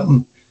 That's just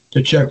something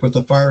to check with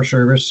the fire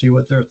service, see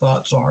what their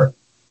thoughts are,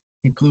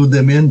 include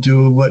them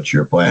into what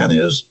your plan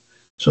is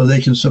so they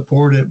can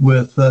support it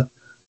with the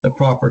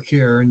proper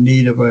care in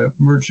need of an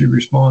emergency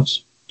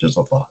response. Just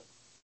a thought.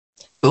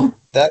 Cool.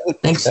 That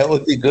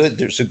would be good.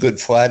 There's a good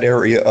flat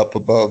area up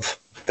above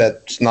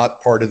that's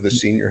not part of the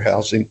senior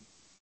housing.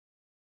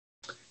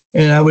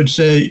 And I would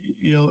say,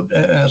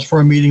 ask for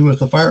a meeting with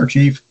the fire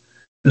chief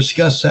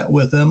discuss that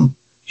with them,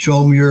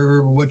 show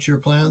them what your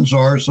plans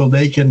are so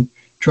they can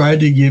try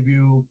to give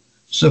you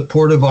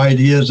supportive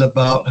ideas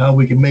about how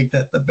we can make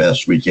that the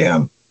best we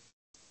can.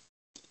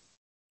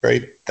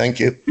 Great. Thank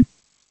you.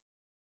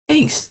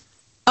 Thanks.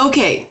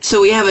 Okay,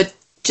 so we have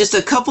just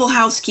a couple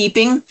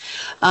housekeeping.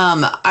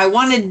 I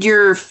wanted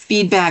your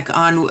feedback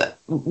on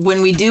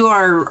when we do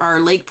our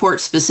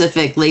Lakeport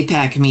specific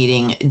LAPAC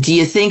meeting. Do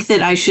you think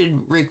that I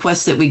should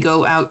request that we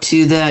go out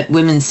to that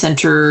Women's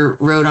Center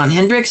Road on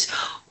Hendricks,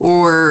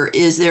 or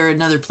is there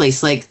another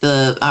place like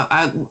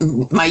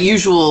my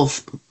usual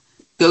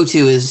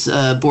go-to is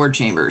board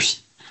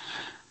chambers?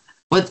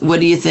 What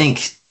do you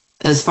think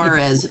as far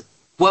as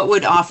what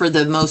would offer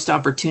the most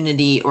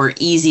opportunity or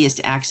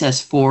easiest access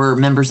for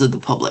members of the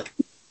public?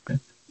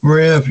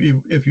 Maria,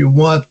 if you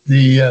want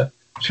the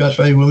Scotts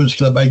Valley Women's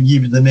Club, I can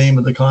give you the name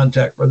of the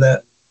contact for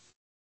that,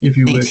 if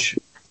you wish.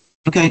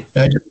 Okay.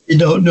 You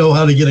don't know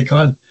how to get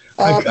a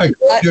I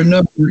called your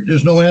number.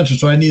 There's no answer,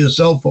 so I need a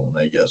cell phone,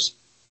 I guess.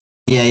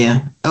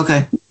 Yeah.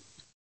 Okay.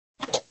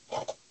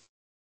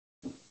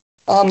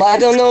 I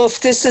don't know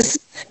if this is,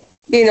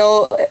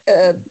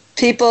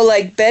 people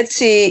like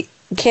Betsy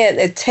can't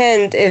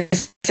attend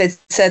if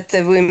it's at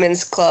the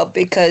Women's Club,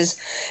 because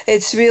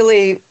it's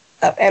really,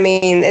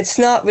 it's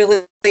not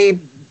really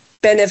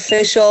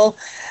beneficial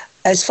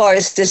as far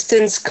as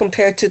distance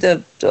compared to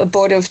the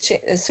Board of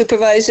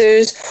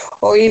Supervisors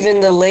or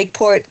even the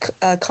Lakeport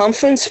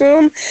conference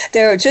room.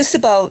 They're just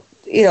about,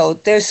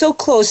 they're so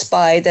close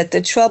by that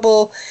the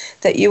trouble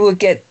that you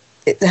would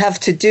have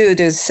to do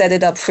to set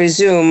it up for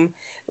Zoom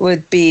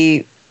would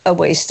be a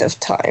waste of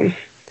time.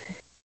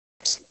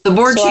 The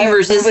board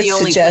chambers is the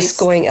only place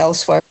going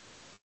elsewhere.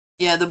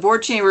 Yeah, the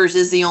board chambers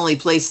is the only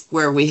place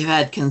where we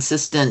had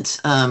consistent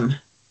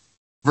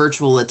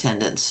virtual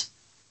attendance.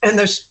 And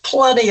there's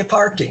plenty of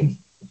parking.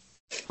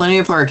 Plenty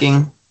of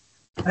parking.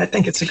 I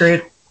think it's a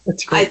great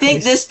I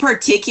think this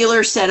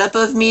particular setup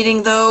of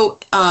meeting, though,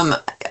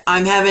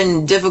 I'm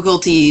having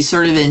difficulty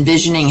sort of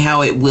envisioning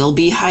how it will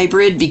be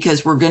hybrid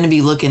because we're going to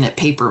be looking at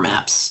paper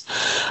maps.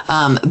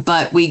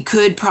 But we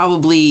could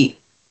probably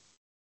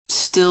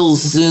still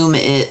Zoom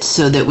it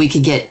so that we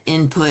could get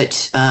input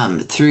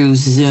through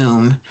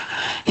Zoom.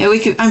 Yeah,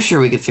 I'm sure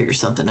we could figure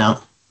something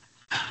out.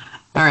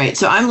 All right,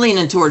 so I'm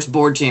leaning towards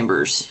board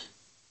chambers.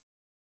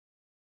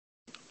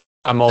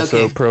 I'm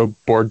also pro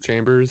board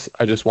chambers.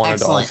 I just wanted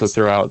to also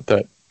throw out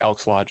that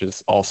Elks Lodge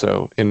is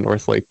also in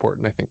North Lakeport,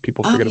 and I think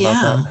people forget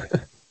about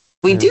that.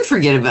 We do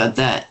forget about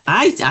that.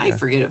 I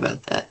forget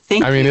about that.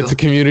 Thank you. I mean, it's a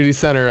community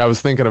center. I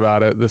was thinking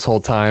about it this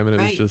whole time, and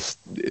it was just,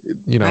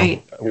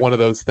 one of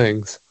those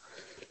things.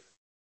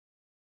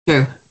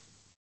 True.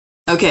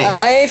 Okay.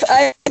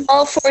 I'm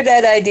all for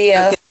that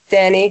idea,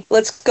 Danny.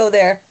 Let's go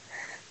there.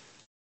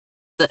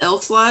 The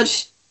Elks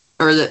Lodge?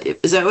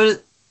 Is that what it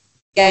is?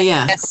 Yeah.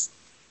 Yes.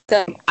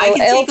 I can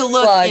take a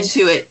look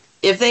into it.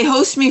 If they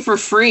host me for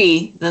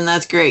free, then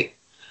that's great.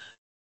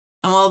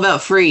 I'm all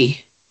about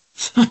free.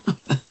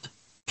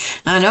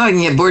 I know I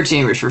can get board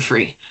chambers for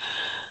free.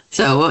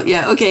 So,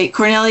 okay.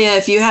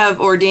 Cornelia,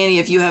 or Danny,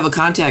 if you have a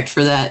contact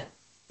for that,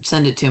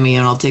 send it to me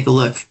and I'll take a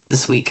look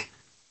this week.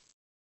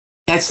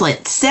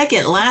 Excellent.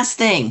 Second, last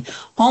thing,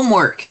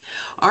 homework.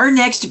 Our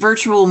next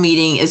virtual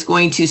meeting is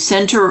going to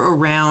center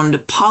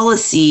around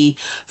policy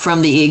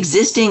from the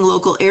existing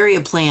local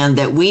area plan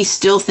that we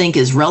still think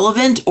is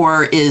relevant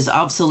or is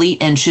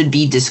obsolete and should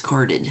be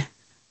discarded.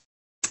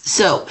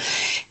 So,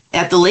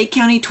 at the Lake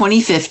County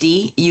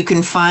 2050, you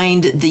can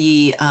find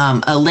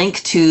a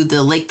link to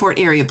the Lakeport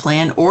area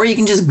plan, or you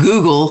can just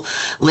Google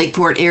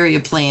Lakeport area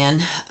plan,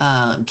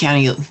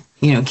 County of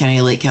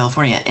Lake,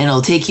 California, and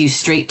it'll take you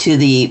straight to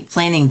the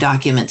planning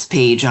documents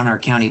page on our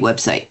county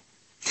website.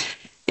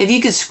 If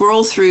you could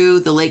scroll through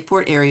the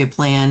Lakeport area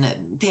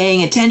plan,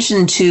 paying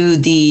attention to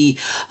the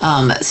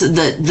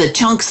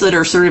chunks that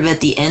are sort of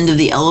at the end of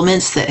the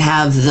elements that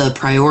have the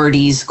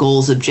priorities,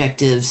 goals,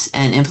 objectives,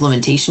 and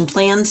implementation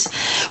plans,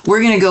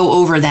 we're going to go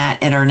over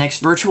that at our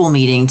next virtual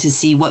meeting to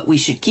see what we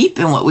should keep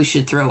and what we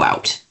should throw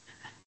out.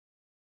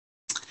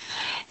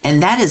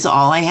 And that is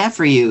all I have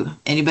for you.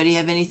 Anybody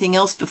have anything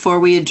else before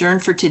we adjourn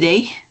for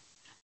today?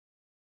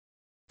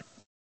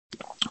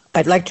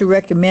 I'd like to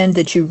recommend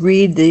that you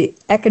read the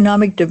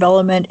economic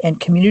development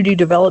and community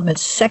development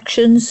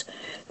sections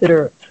that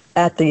are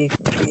at the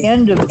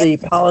end of the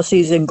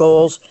policies and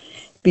goals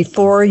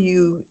before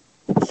you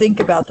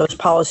think about those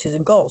policies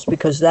and goals,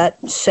 because that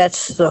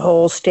sets the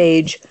whole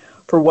stage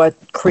for what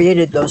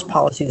created those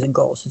policies and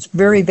goals. It's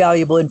very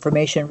valuable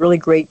information, really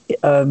great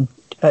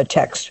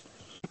text.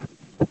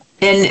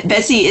 And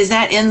Betsy, is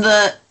that in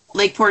the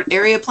Lakeport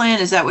area plan?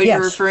 Is that what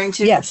you're referring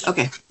to? Yes.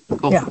 Okay,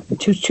 cool. Yeah,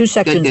 two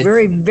sections. Good.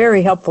 Very,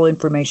 very helpful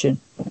information.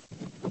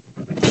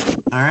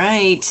 All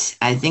right.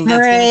 I think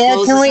that's going to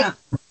close us out.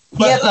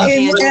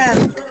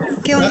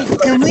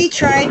 Can we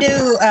try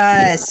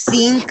to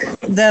sync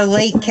the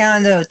Lake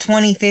County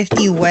 2050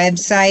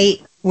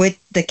 website with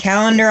the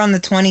calendar on the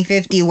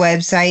 2050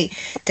 website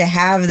to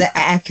have the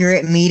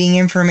accurate meeting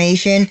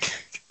information?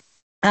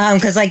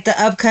 Because like the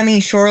upcoming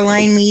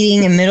shoreline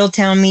meeting and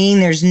Middletown meeting,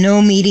 there's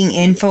no meeting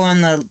info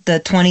on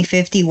the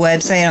 2050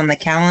 website on the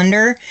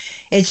calendar.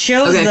 It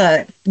shows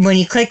when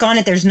you click on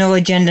it, there's no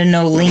agenda,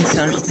 no links,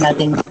 so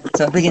nothing.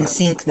 So if we can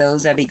sync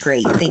those, that'd be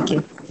great. Thank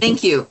you.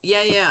 Thank you.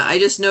 Yeah. I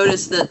just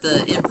noticed that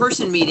the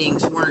in-person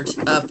meetings weren't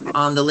up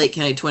on the Lake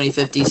County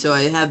 2050, so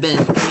I have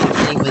been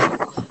communicating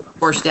with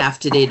core staff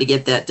today to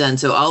get that done.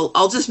 So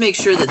I'll just make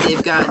sure that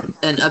they've got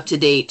an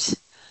up-to-date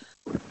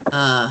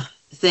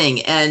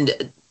thing.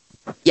 And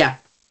yeah,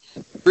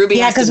 Ruby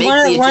has to make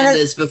the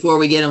agendas before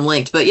we get them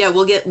linked. But yeah,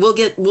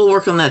 we'll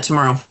work on that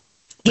tomorrow.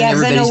 Yeah,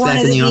 everybody's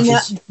back in the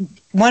office.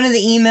 One of the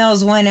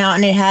emails went out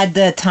and it had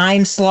the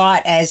time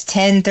slot as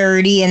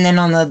 10:30, and then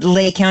on the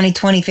Lake County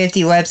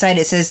 2050 website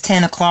it says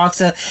 10 o'clock.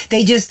 So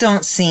they just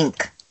don't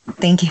sync.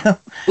 Thank you.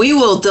 We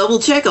will double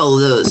check all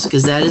of those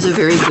because that is a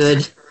very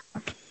good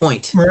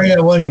point.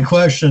 Maria, one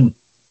question.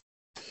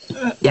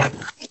 Yeah.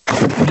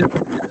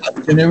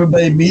 Can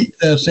everybody meet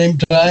at the same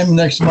time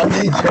next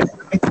Monday?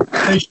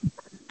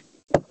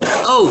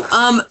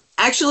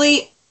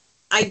 Actually,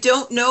 I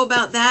don't know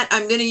about that.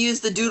 I'm going to use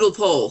the doodle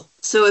poll.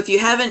 So if you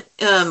haven't,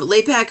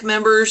 LAPAC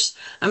members,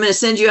 I'm going to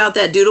send you out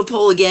that doodle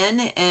poll again,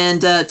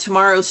 and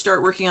tomorrow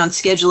start working on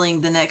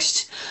scheduling the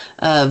next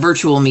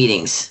virtual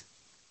meetings.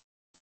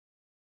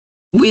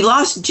 We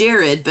lost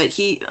Jared, but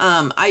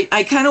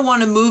I kind of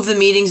want to move the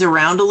meetings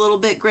around a little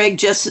bit, Greg,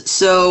 just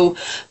so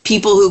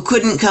people who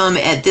couldn't come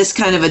at this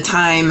kind of a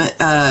time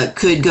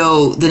could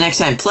go the next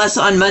time. Plus,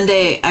 on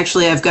Monday,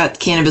 actually, I've got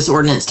Cannabis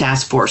Ordinance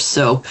Task Force,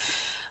 so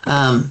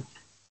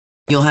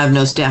you'll have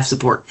no staff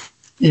support.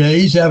 Yeah,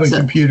 he's having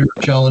computer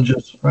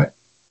challenges, right?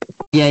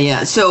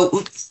 Yeah.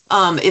 So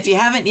if you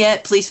haven't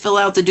yet, please fill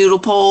out the doodle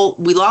poll.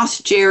 We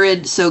lost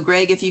Jared, so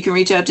Greg, if you can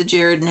reach out to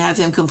Jared and have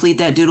him complete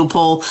that doodle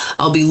poll,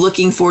 I'll be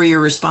looking for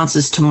your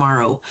responses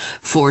tomorrow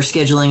for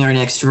scheduling our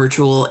next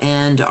virtual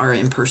and our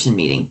in-person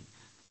meeting.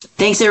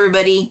 Thanks,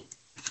 everybody.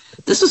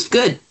 This was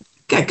good.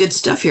 Got good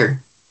stuff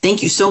here.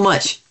 Thank you so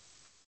much.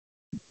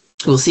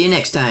 We'll see you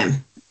next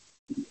time.